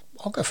for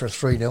I'll go for a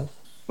 3-0.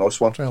 Nice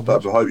one. I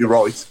hope you're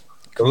right.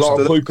 A lot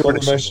of people on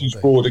the message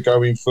board are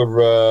going for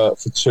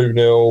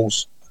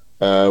 2-0s.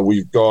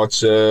 We've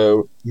got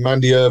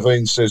Mandy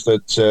Irvine says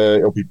that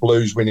it'll be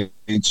Blues winning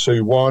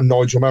 2-1.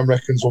 Nigel Mann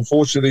reckons,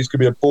 unfortunately, it's going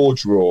to be a board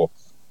draw.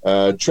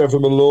 Trevor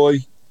Malloy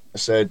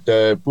said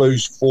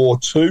Blues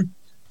 4-2.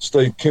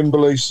 Steve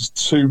Kimberley says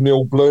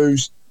 2-0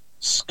 Blues.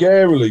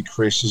 Scarily,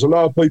 Chris, there's a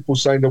lot of people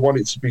saying they want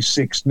it to be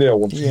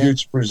 6-0 and for you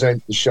to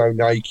present the show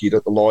naked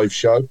at the live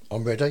show.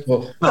 I'm ready.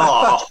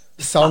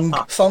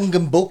 Thong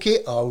and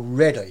Bucket are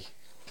ready.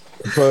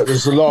 But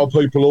there's a lot of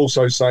people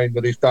also saying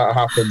that if that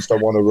happens, they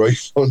want a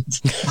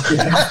refund.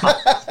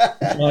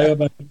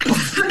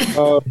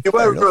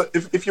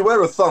 If you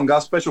wear a thong,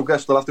 our special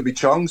guest will have to be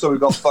Chong, so we've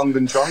got Thong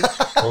and Chong.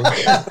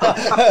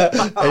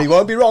 And he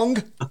won't be wrong.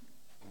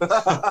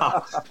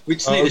 We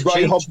just need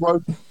Ray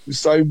Hobro, we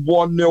say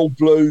 1-0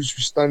 Blues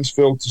for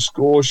Stansfield to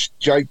score.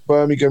 Jake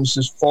Birmingham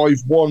says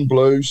 5-1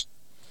 Blues.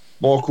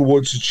 Michael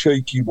Woods a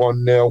cheeky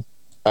 1-0.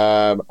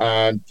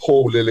 And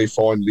Paul Lilly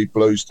finally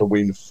Blues to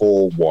win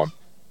 4-1.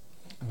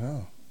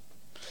 Oh.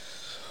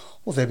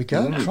 Well, there we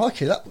go.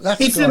 Crikey, that's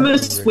it's a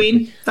must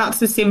win.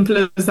 That's as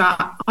simple as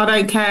that. I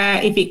don't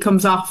care if it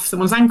comes off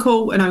someone's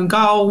ankle, an own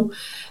goal.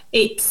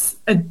 It's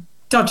a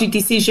dodgy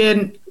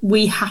decision.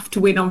 We have to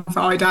win on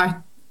Friday.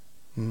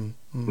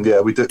 Yeah,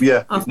 we do.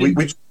 Yeah, we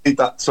need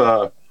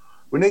that.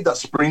 We need that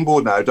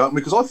springboard now, don't we?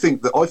 Because I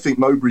think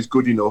Mowbray's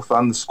good enough,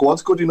 and the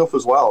squad's good enough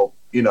as well.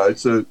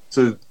 To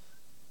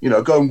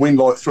go and win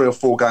like 3 or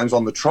 4 games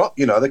on the trot.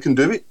 They can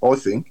do it. I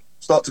think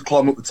start to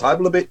climb up the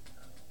table a bit.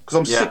 Because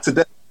I'm sick to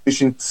death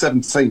finishing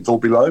 17th or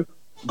below.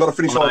 We've got to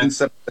finish higher than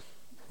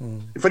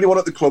 17th. If anyone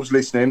at the club's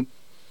listening,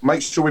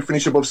 make sure we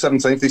finish above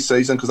 17th this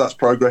season, because that's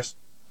progress.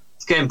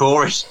 It's getting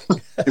boring.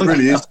 It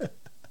really is.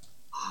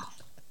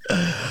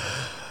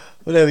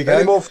 Well, there we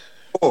go.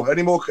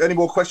 Any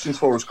more questions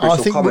for us, Chris? I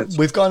think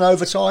we've gone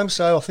over time,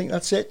 so I think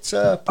that's it.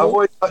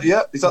 Paul?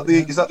 Yeah, is that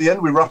the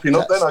end? We're wrapping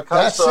up then.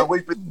 Okay, so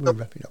we're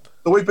wrapping up.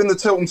 So we've been the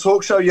Tilton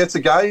Talk Show yet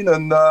again,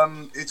 and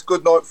it's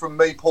good night from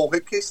me, Paul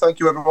Hipkiss. Thank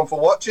you everyone for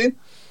watching,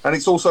 and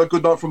it's also a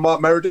good night from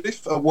Mark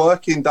Meredith at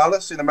work in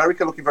Dallas, in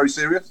America, looking very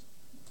serious.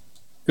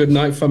 Good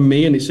night from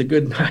me, and it's a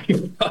good night.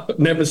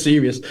 Never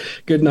serious.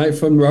 Good night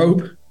from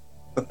Robe.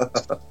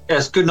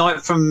 Yes, good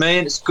night from me,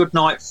 and it's good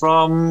night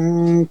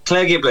from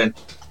Claire Giblin.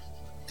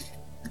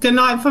 Good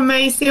night from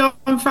me, see you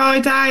on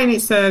Friday, and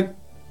it's a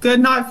good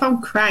night from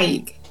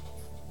Craig.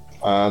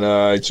 And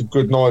it's a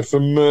good night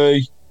from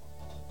me.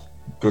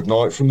 Good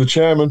night from the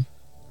chairman.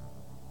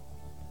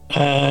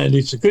 And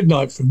it's a good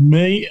night from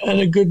me and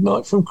a good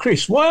night from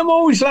Chris. Why am I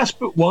always last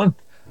but one?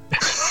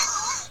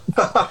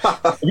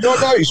 Have you not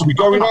noticed we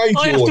go in age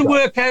I have to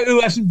work out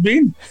who hasn't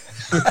been.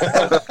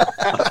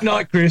 Good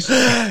night, Chris.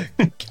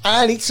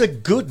 And it's a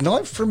good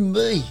night from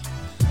me.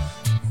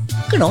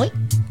 Good night.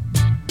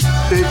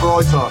 See you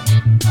brighter.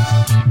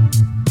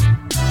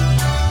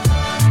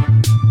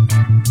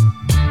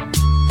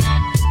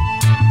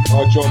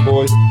 Hi, John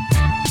Boy.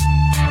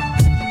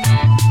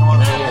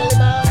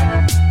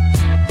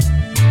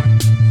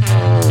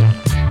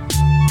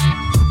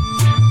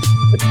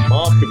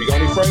 you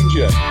got any friends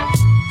yet?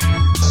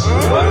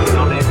 Working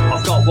on it.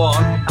 I've got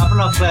one. Haven't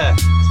I, Claire?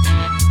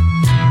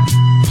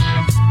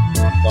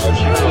 No,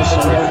 she feels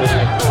sorry for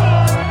you.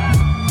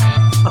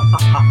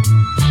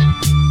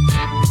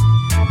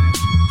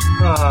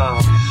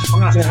 I'm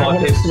going to have to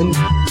find this.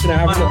 Gonna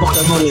have a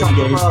Sunderland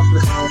game.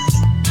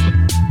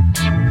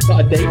 Got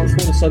a date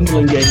before the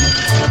Sunderland game.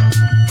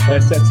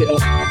 Set it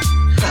up.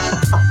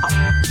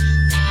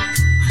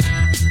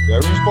 Yeah,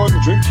 who's buying the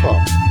drinks, pal?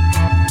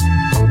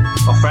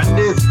 My friend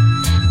is.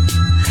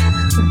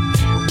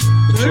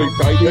 Cheap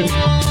date,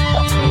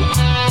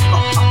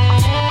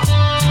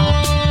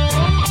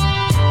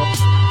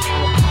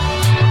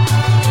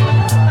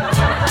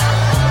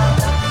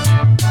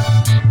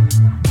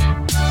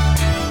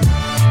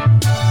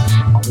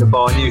 I'm going to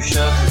buy a new shirt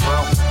as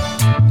well.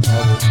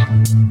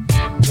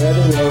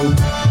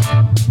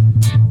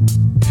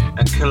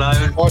 And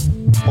cologne.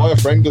 Buy a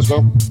friend as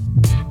well.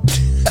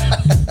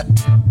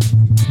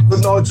 But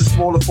no, just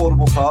small,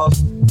 affordable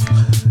cars.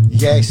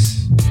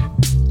 Yes.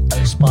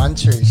 And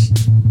sponsors.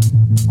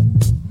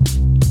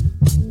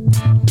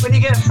 When you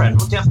get a friend,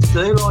 what do you have to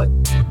do? Like,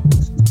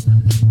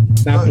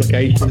 An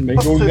application,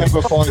 mate. You'll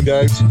never find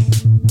out.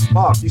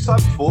 Mark, you save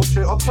a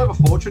fortune. I'd save a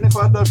fortune if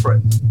I had no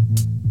friends.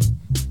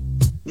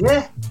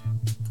 yeah.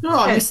 All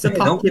right, Mr.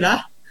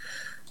 Popular.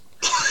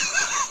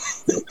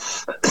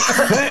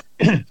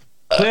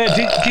 Claire,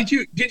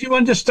 did you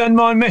understand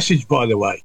my message, by the way?